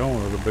come back on,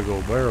 there's a big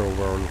old bear over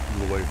there a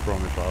little way from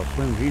me, so I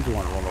assume he's the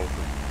one that run over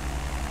me.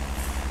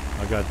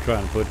 I got to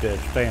try and put that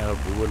stand up,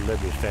 he wouldn't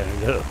let me stand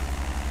it up.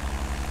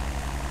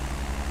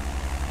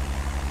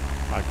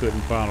 I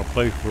couldn't find a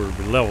place where it'd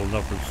be level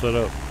enough to set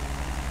up.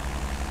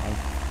 I'm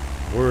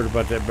worried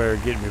about that bear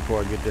getting me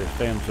before I get that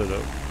stand set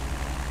up.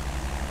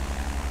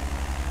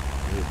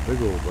 He's a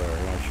big old bear,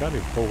 and I shot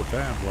him 4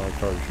 times while I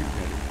started shooting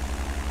at him.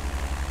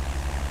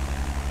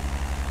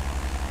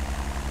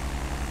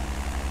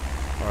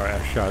 Alright,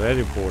 I shot at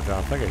him 4 times.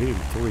 I think I hit him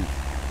 3.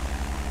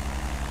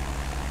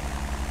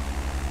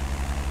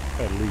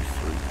 At least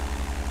 3.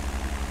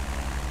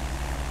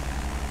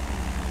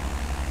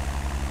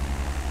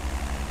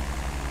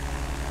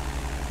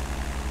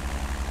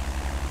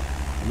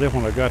 And then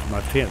when I got to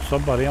my tent,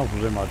 somebody else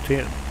was in my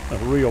tent, a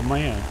real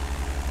man.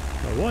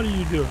 What are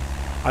you doing?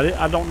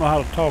 I don't know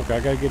how to talk. I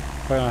gotta get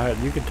find out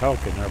how. You can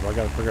talk in there, but I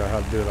gotta figure out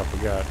how to do it. I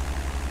forgot.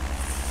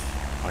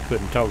 I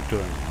couldn't talk to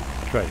him.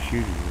 I tried to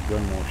shoot him. The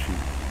gun won't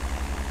shoot.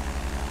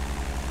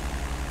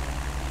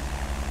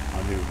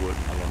 I knew it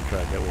wouldn't. I done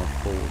tried that once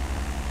before.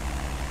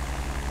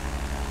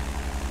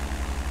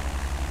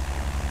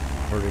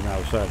 I heard him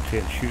outside the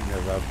tent shooting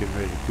as I was getting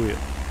ready to quit. I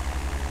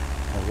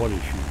don't know what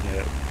he's shooting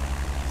at.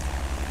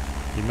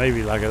 He may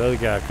be like another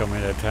guy come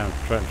in that time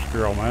trying to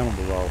scare all my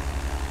animals off.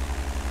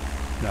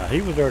 Now,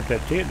 he was there at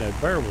that tent, and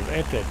that bear was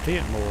at that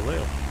tent, more or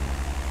less.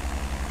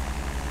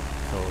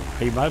 So,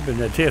 he might have been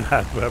in that tent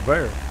hiding by a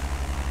bear.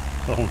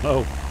 I don't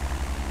know.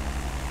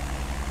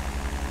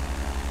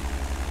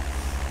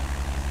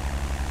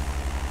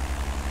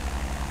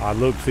 I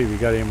looked to see if he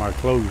got any of my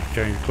clothes,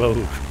 change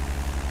clothes.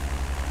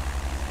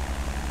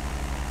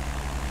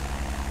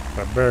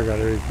 That bear got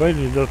everything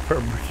in those pair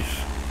of breeches.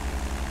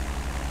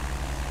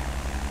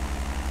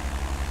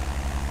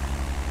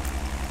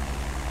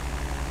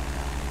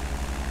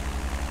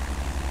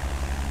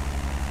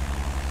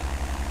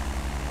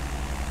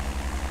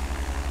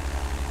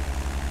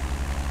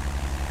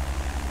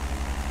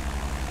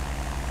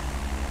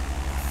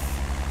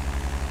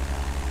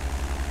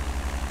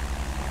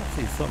 I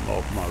see something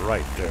off my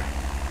right there.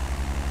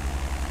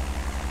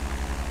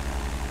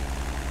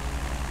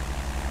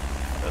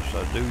 Yes, I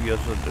do. Yes,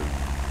 I do.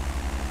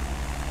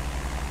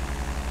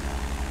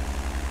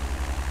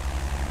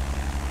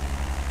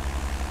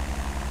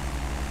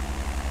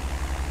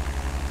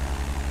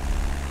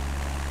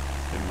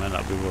 It may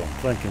not be what I'm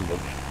thinking,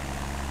 but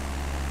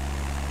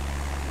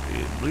I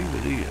believe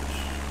it is.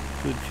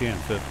 Good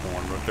chance that's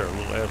one right there. A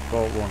little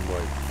asphalt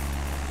runway.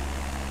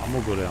 I'm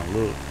going to go down and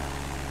look.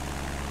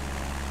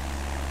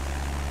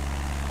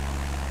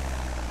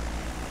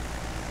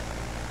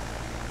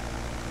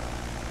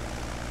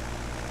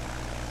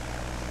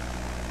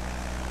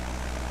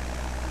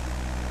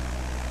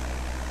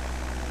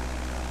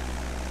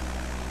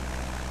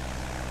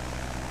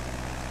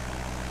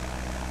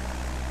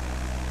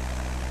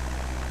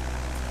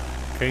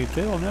 Can't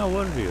tell now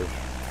what it is.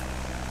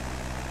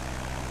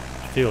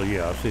 Still,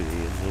 yeah, I see it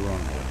is the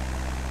runway.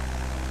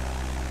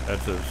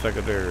 That's a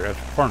secondary, that's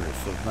a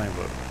furnace, that's the name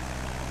of it.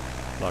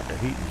 Like a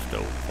heating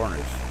stove,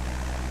 furnace.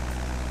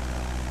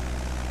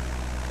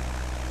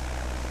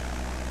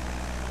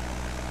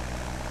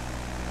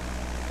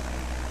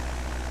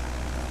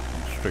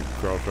 Straight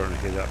across there and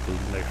head out to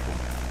the next one.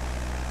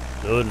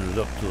 The other one is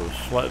up to the,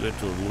 slightly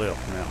to the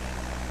left now.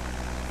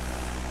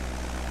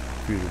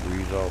 A few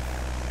degrees off.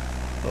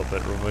 Up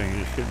that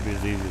ravine, it shouldn't be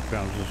as easy to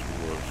find as this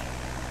one was.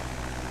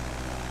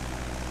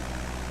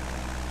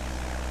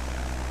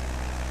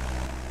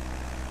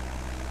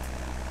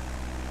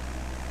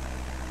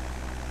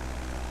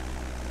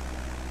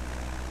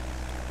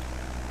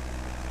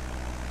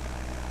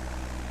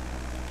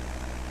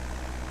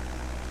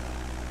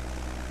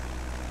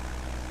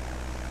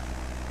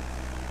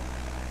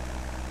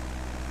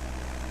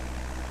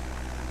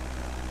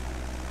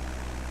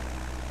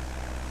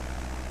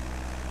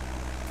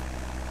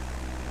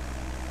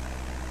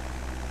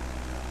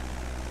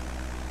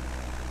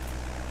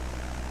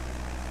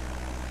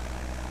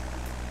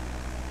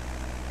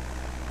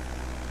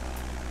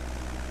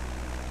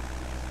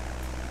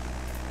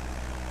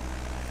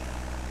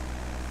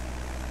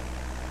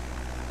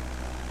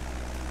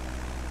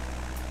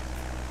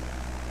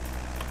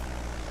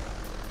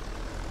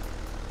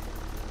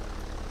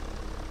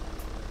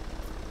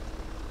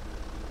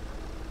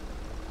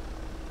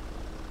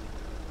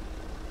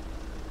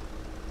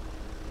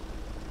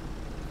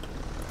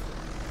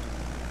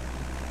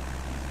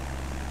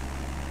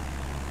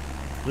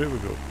 There we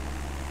go.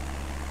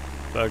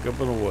 Back up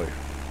and away.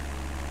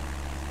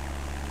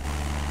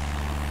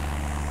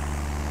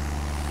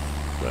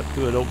 Got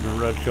to it opening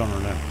right yonder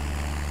now.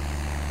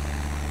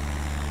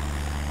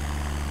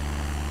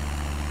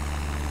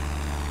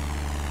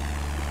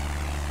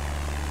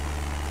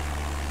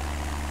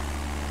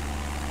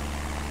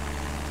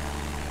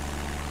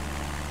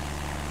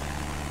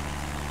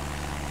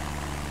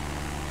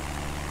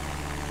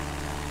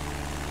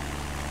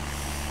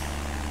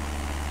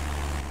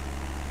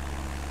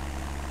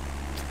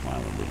 Mine a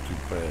little too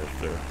fast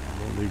there. I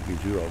don't need to be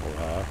too awful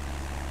high.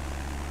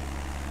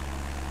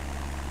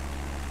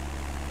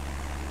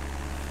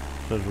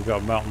 Since we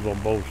got mountains on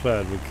both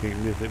sides, we can't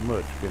miss it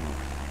much, can we?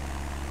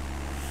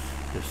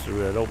 It's through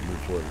that opening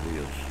is what it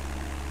is.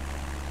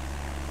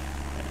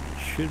 And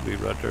it should be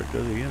right there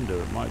to the end of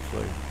it, might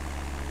say.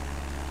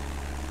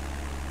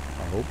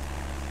 I hope.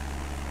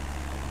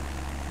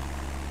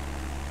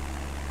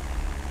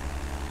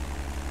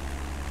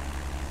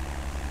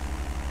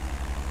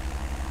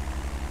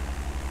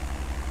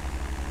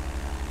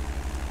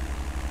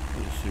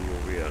 See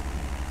where we at.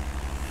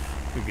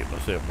 Let me get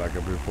myself back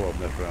up here before I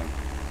mess around.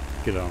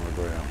 Get on the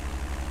ground.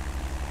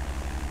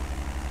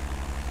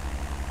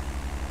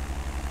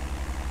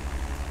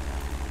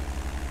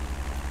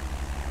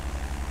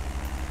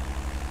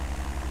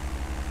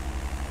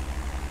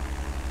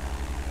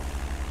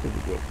 Here we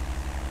go.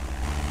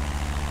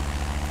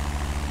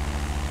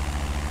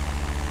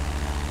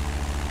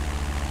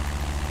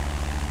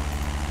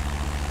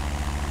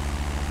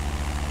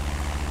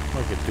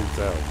 at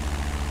 2,000.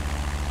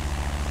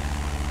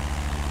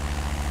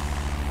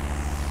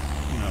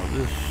 You know,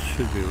 this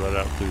should be right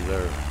out through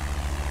there.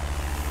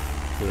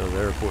 To the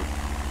airport.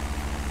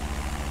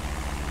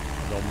 I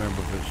don't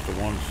remember if it's to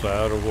one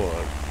side or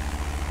what.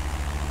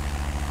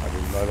 I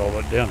didn't write all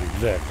that down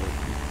exactly.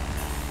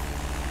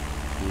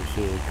 This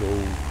will go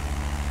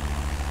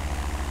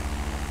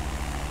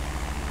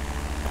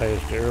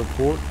past the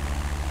airport.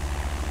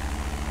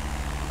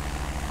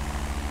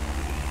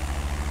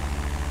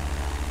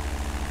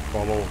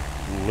 Follow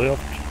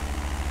left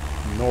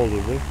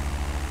northerly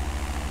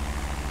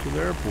to the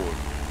airport.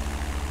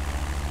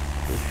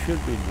 This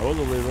should be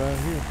northerly right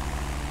here.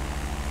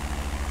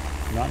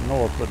 Not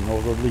north, but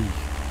northerly.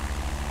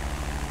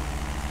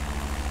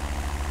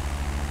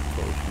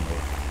 Close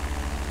enough.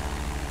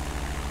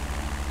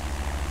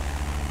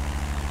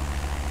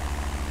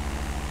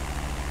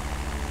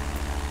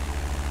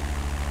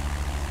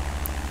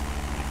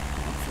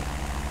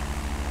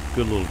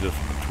 Good little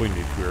distance between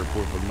these two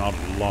airports, but not a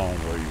long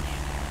ways.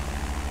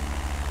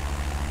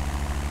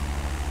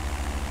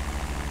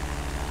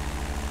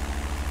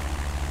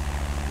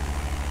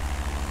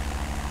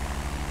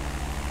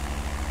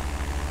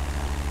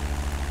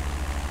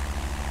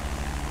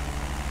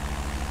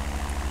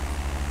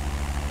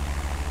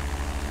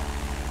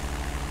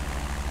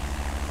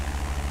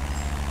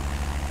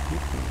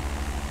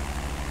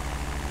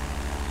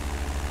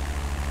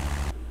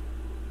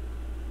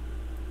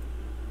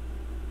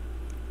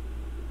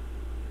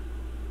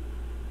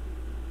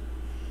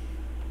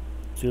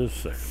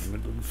 Just a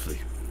second, let me see.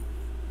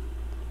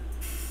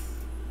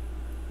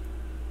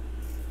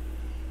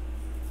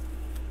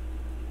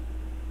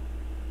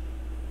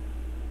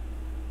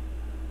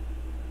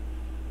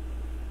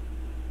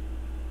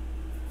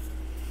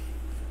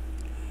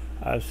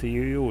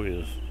 ICU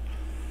is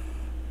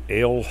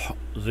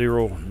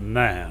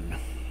L09.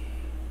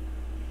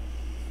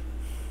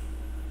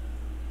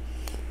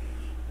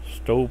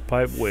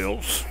 Stovepipe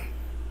wells.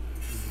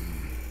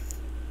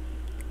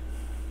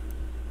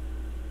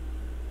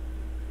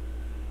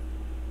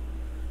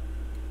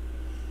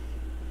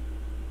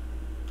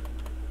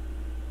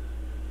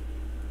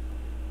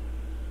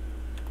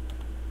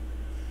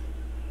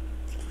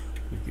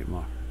 Get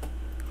my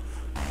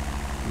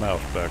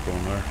mouse back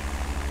on there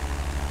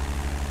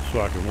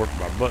so I can work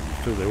my buttons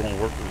too. They won't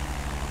work with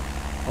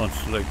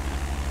unselected.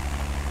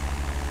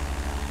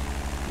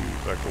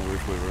 Get back over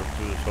this way right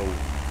through this hole.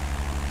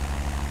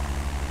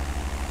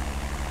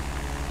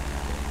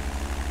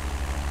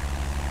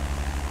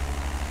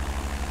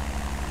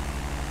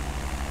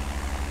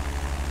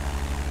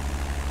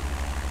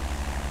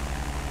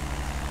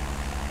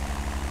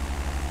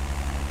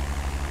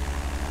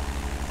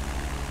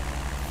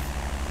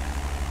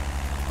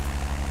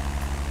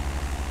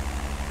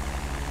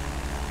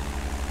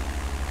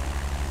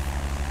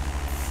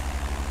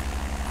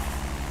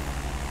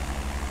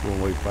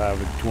 Runway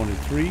 5 and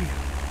 23. I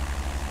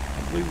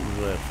believe it was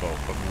asphalt,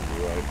 if I remember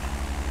right.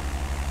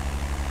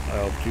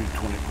 Altitude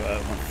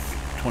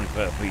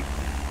 25 feet.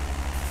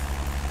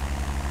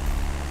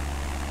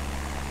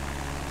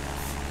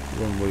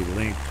 Runway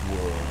length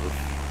was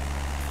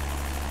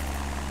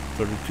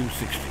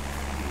 3260.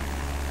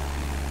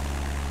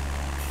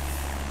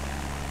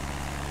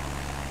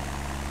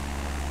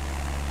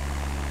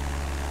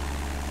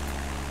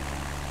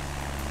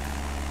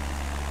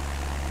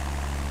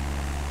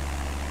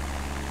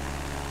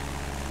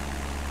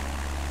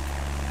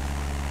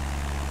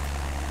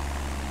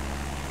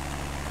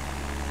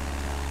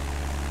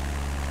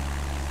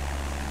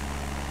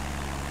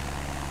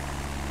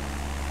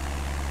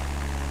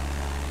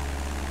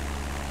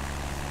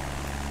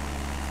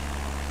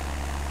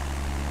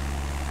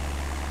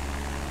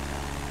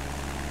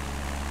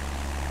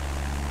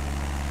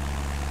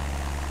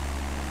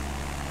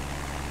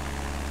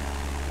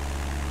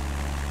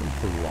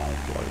 Pretty long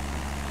flight.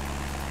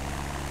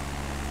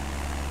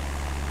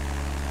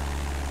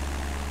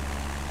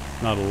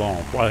 Not a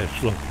long flight, it's a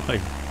slow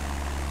flight.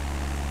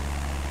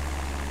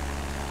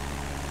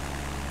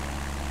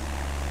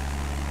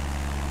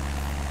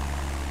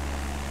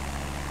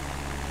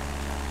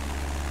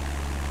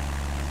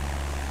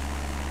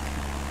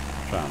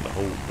 Trying to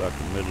hold back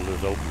the middle of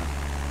this opening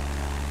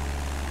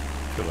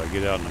till I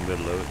get out in the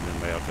middle of it, and then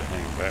may have to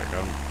hang back.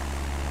 I'm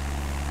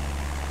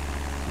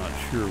not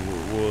sure where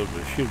it was,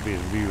 but it should be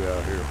in view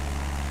out here.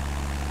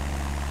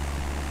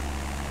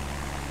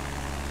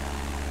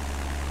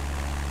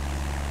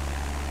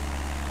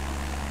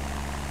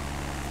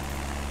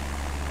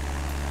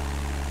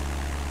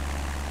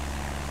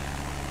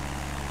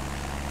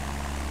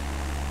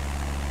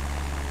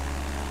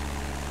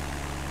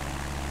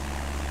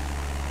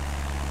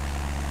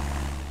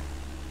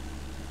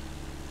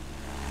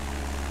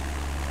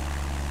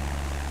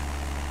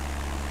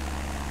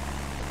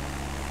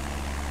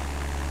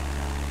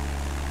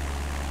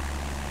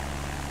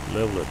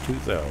 Level at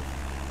 2,000.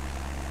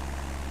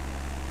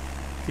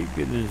 Keep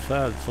getting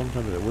inside.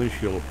 Sometimes that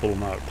windshield will pull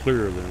them out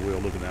clearer than we'll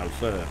looking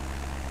outside.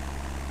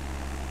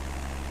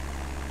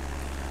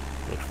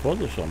 Looks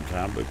further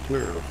sometimes, but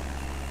clearer.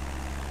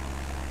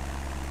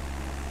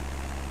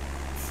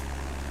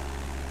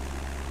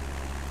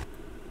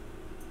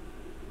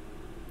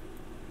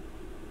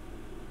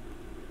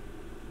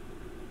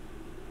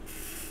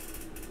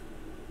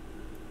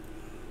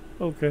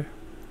 Okay.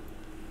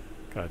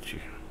 Got you.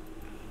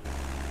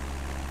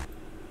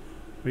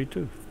 Me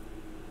too.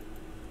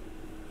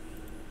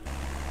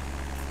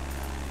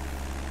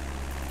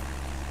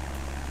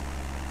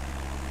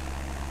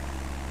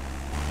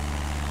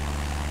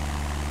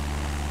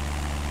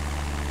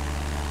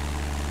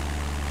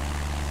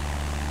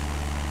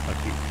 I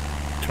keep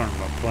turning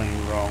my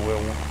plane wrong.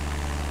 Well,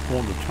 I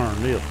want to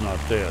turn this, not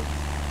that.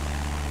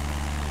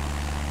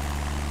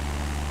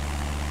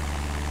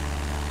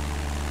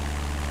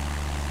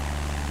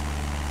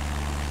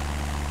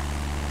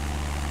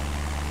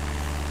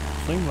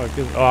 Seems like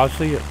this. Oh, I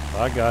see it.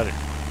 I got it.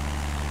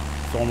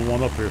 It's on the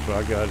one up here, so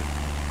I got it.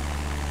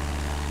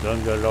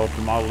 Done got it off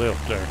to my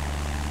left there.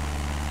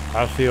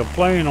 I see a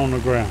plane on the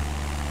ground.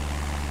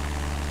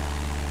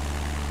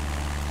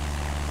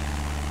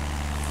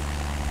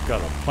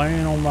 Got a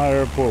plane on my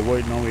airport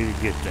waiting on me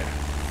to get there.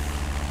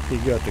 He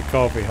got the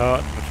coffee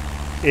hot,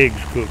 but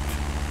eggs cooked.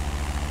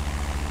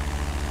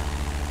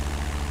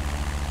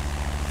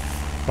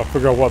 I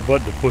figure out what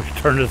button to push to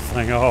turn this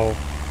thing off.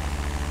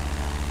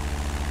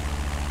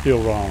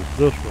 Still wrong.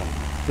 This one,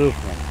 this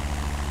one,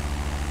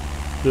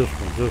 this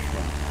one, this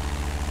one,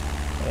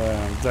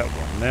 and that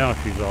one. Now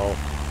she's off.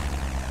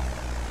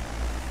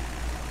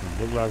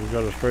 Looks like we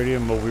got a straight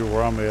in over here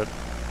where I'm at.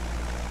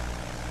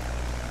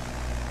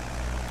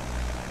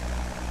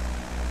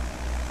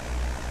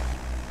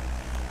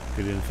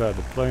 Get inside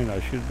the plane, I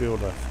should be able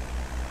to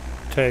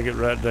tag it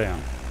right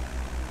down.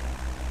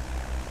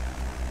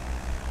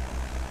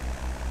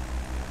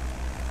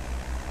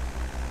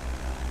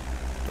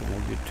 Don't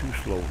want to get too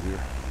slow here.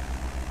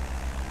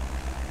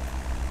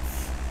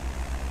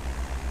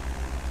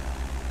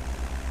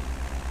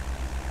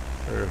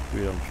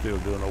 Airspeed I'm still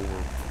doing over, I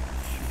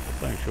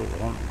think it's over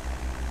 100.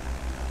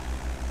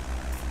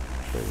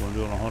 So we're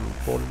doing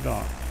 140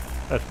 knots.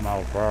 That's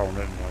miles per hour on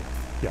that one.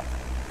 Yeah,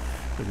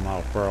 it's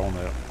miles per hour on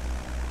that.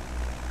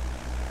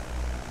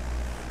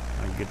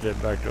 I can get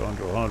that back to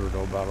under 100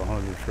 or about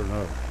 100 sure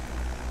enough.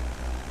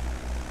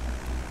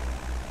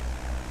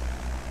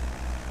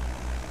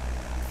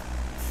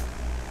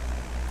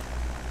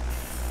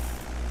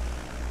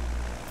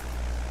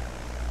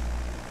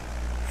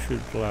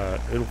 Should fly,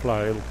 it'll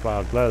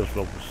fly glide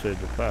slope is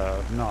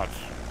 75 knots.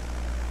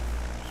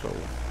 So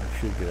I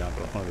should get out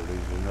to 100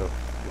 easy enough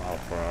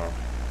miles per hour.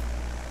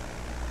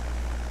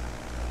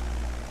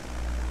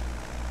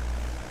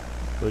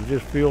 But it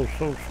just feels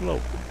so slow.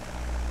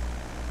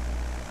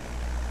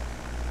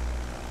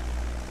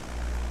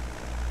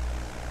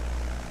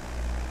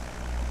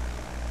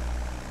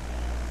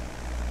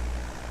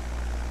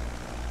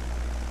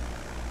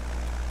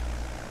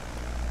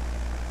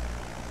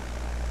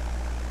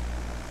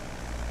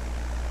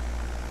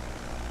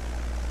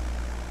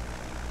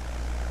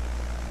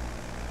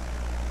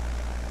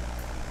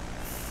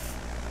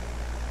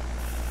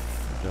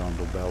 Down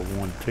to about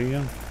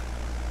 110,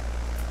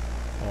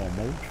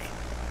 almost.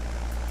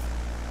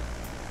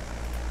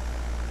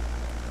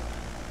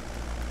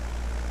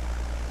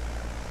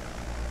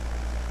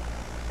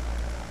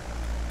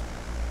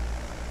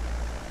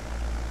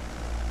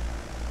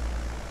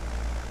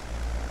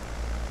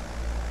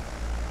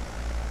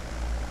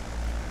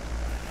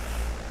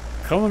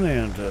 Coming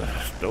into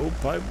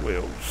Stovepipe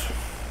Wells.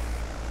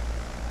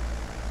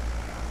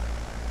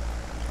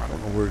 I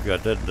don't know where he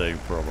got that name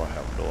from, I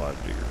have no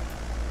idea.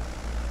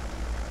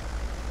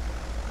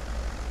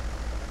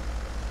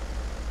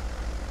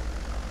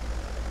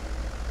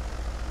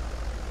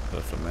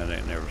 That's a man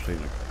ain't never seen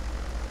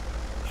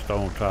a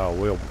stone tile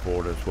well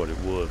before. That's what it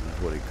was, and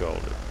that's what he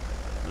called it.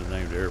 They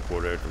named the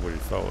airport after what he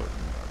saw it.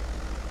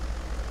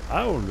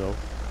 I don't know.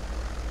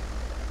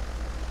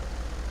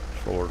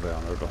 Slow her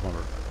down. There's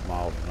 100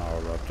 miles an hour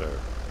right there.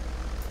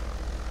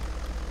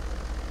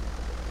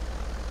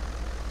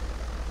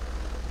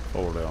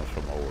 Slow her down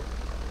some more.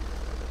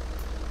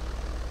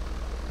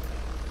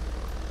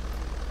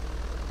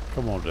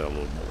 Come on down a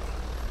little more.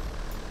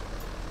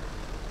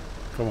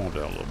 Come on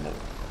down a little more.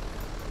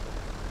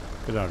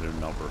 Get down to the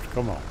numbers.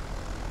 Come on.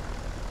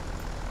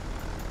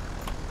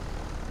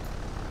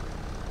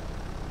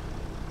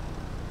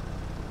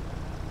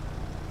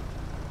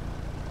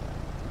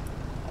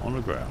 On the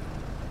ground.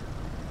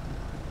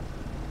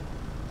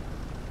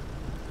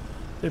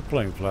 This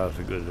plane flies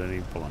as good as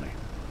any plane.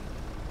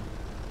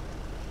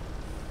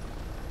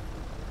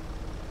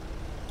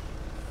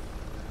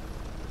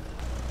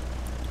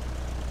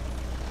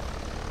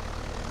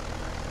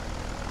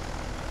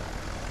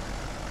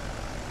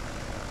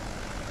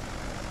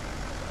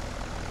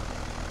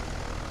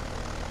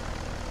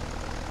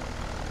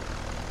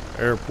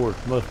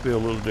 Airports must be a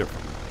little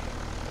different.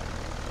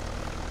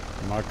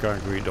 My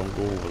concrete don't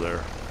go over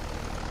there.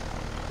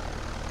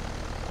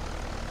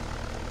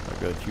 I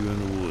got you in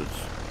the woods.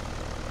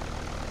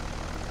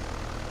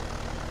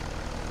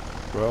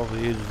 Well, the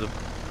edges of,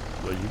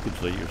 well, you can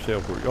see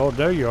yourself where, oh,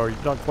 there you are.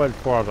 You're not quite as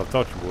far as I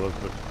thought you was,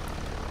 but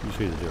you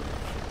see the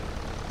difference.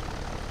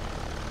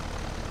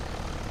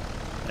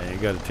 And you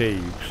got to tell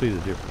you, you can see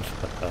the difference.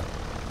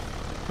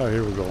 Oh,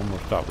 here we go. I'm going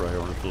to stop right here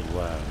on this little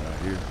line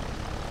right here.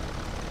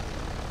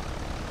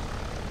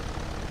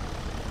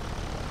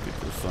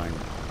 thing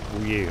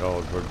way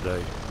hard for the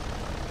day.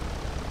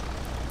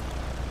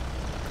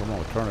 Come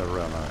on, turn it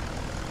around there.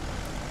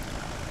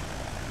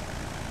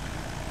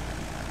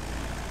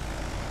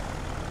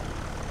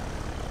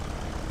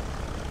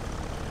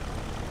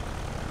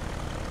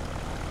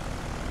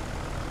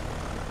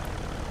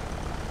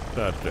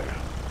 Right there.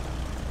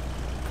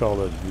 Call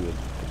that good.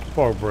 Put the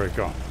spark brake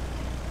on.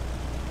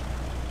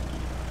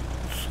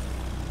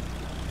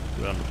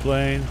 Around the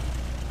plane.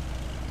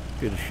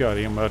 Get a shot of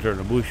him out there in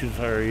the bushes.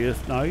 There he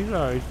is. No, he's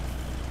alright.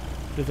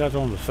 Just out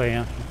on the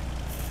sand.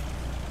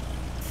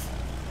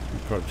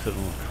 He's probably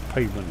sitting on the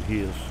pavement. He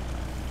is.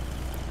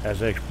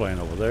 Has X-plane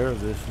over there.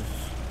 This is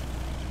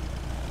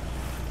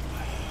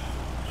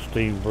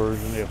steam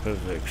version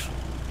FSX.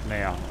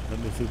 Now, let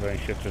me see if I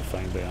can shut this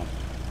thing down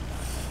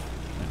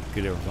and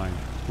get everything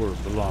where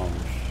it belongs.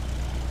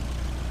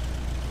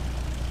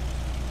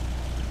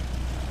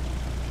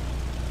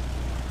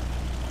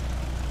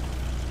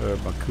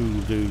 My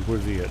cool dude,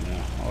 where's he at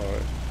now?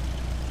 Alright.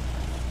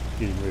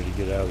 Getting ready to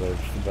get out of there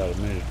just about a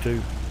minute or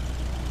two.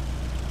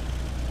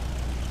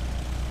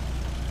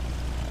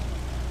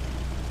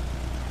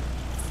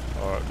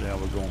 Alright, now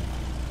we're going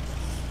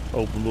to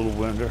open a little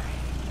window.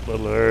 A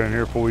little air in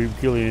here before we even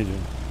kill the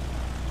engine.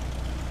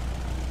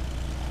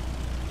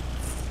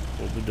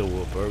 Open the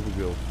door up, there we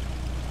go.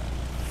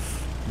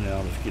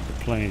 Now let's get the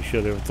plane,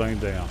 shut everything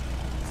down.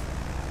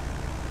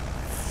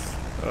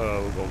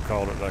 We're going to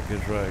call it like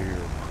this right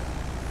here.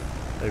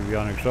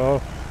 Avionics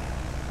off,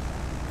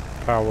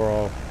 power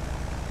off,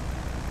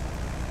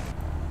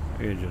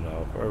 engine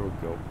off. There we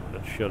go.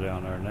 Let's shut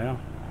down there now.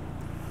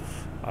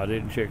 I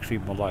didn't check to see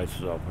if my lights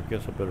is off. I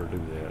guess I better do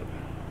that.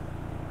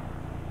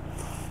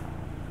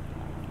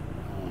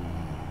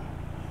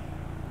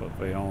 But if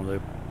they on,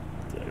 with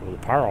the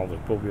power off, they're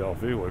supposed to be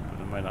off anyway, but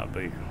they may not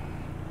be.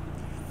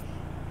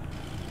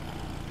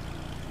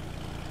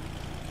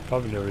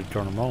 Probably never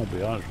turn them on, to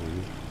be honest with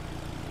you.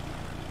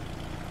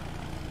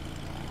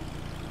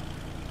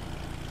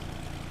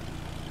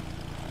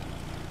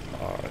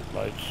 Alright,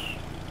 lights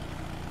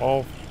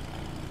off.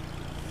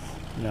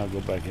 Now go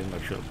back in and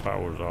make sure the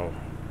power's off.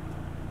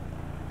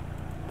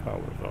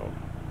 Power's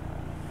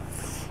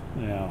off.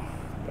 Now,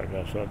 back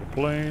outside the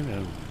plane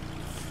and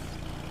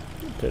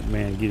let that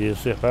man get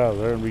himself out of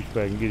there and reach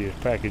back and get his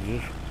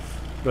packages.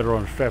 Better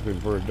unstrap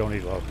him first, don't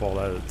need a lot of fall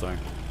out of the thing.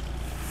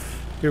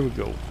 Here we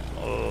go.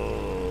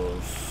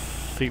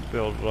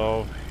 Seatbelts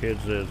off,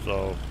 headsets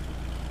off,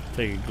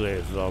 take your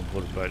glasses off,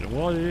 put it back in.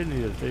 Well, they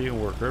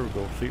didn't work. There we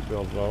go.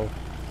 Seatbelts off.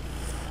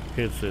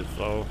 Headsets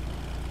off.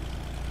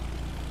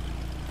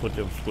 Put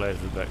them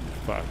glasses back in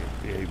his pocket.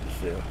 Behave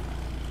yourself.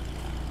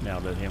 Now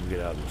let him get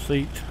out of the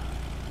seat.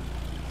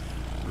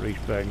 Reach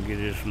back and get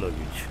his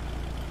luggage.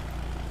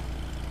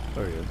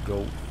 There you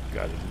go.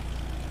 Got it.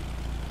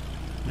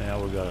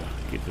 Now we gotta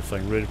get this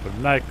thing ready for the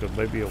night because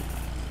maybe a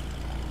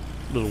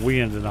little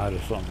wind tonight or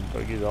something.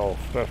 But get it all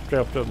strapped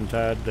up and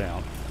tied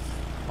down.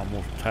 I'm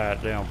gonna tie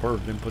it down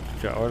first, then put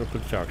the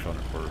chocks on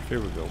it first. Here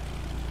we go.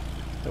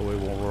 That way it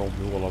won't roll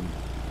me while I'm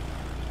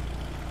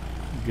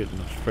getting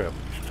the strap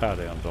tie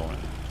downs on it.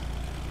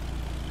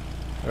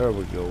 There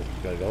we go.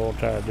 Got it all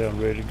tied down,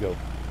 ready to go.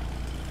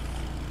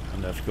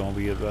 And that's gonna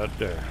be it right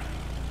there.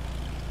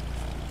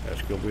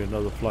 That's gonna be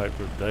another flight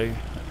for the day.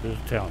 This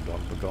is town dog.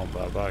 We're going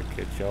bye bye.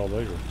 Catch y'all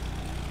later.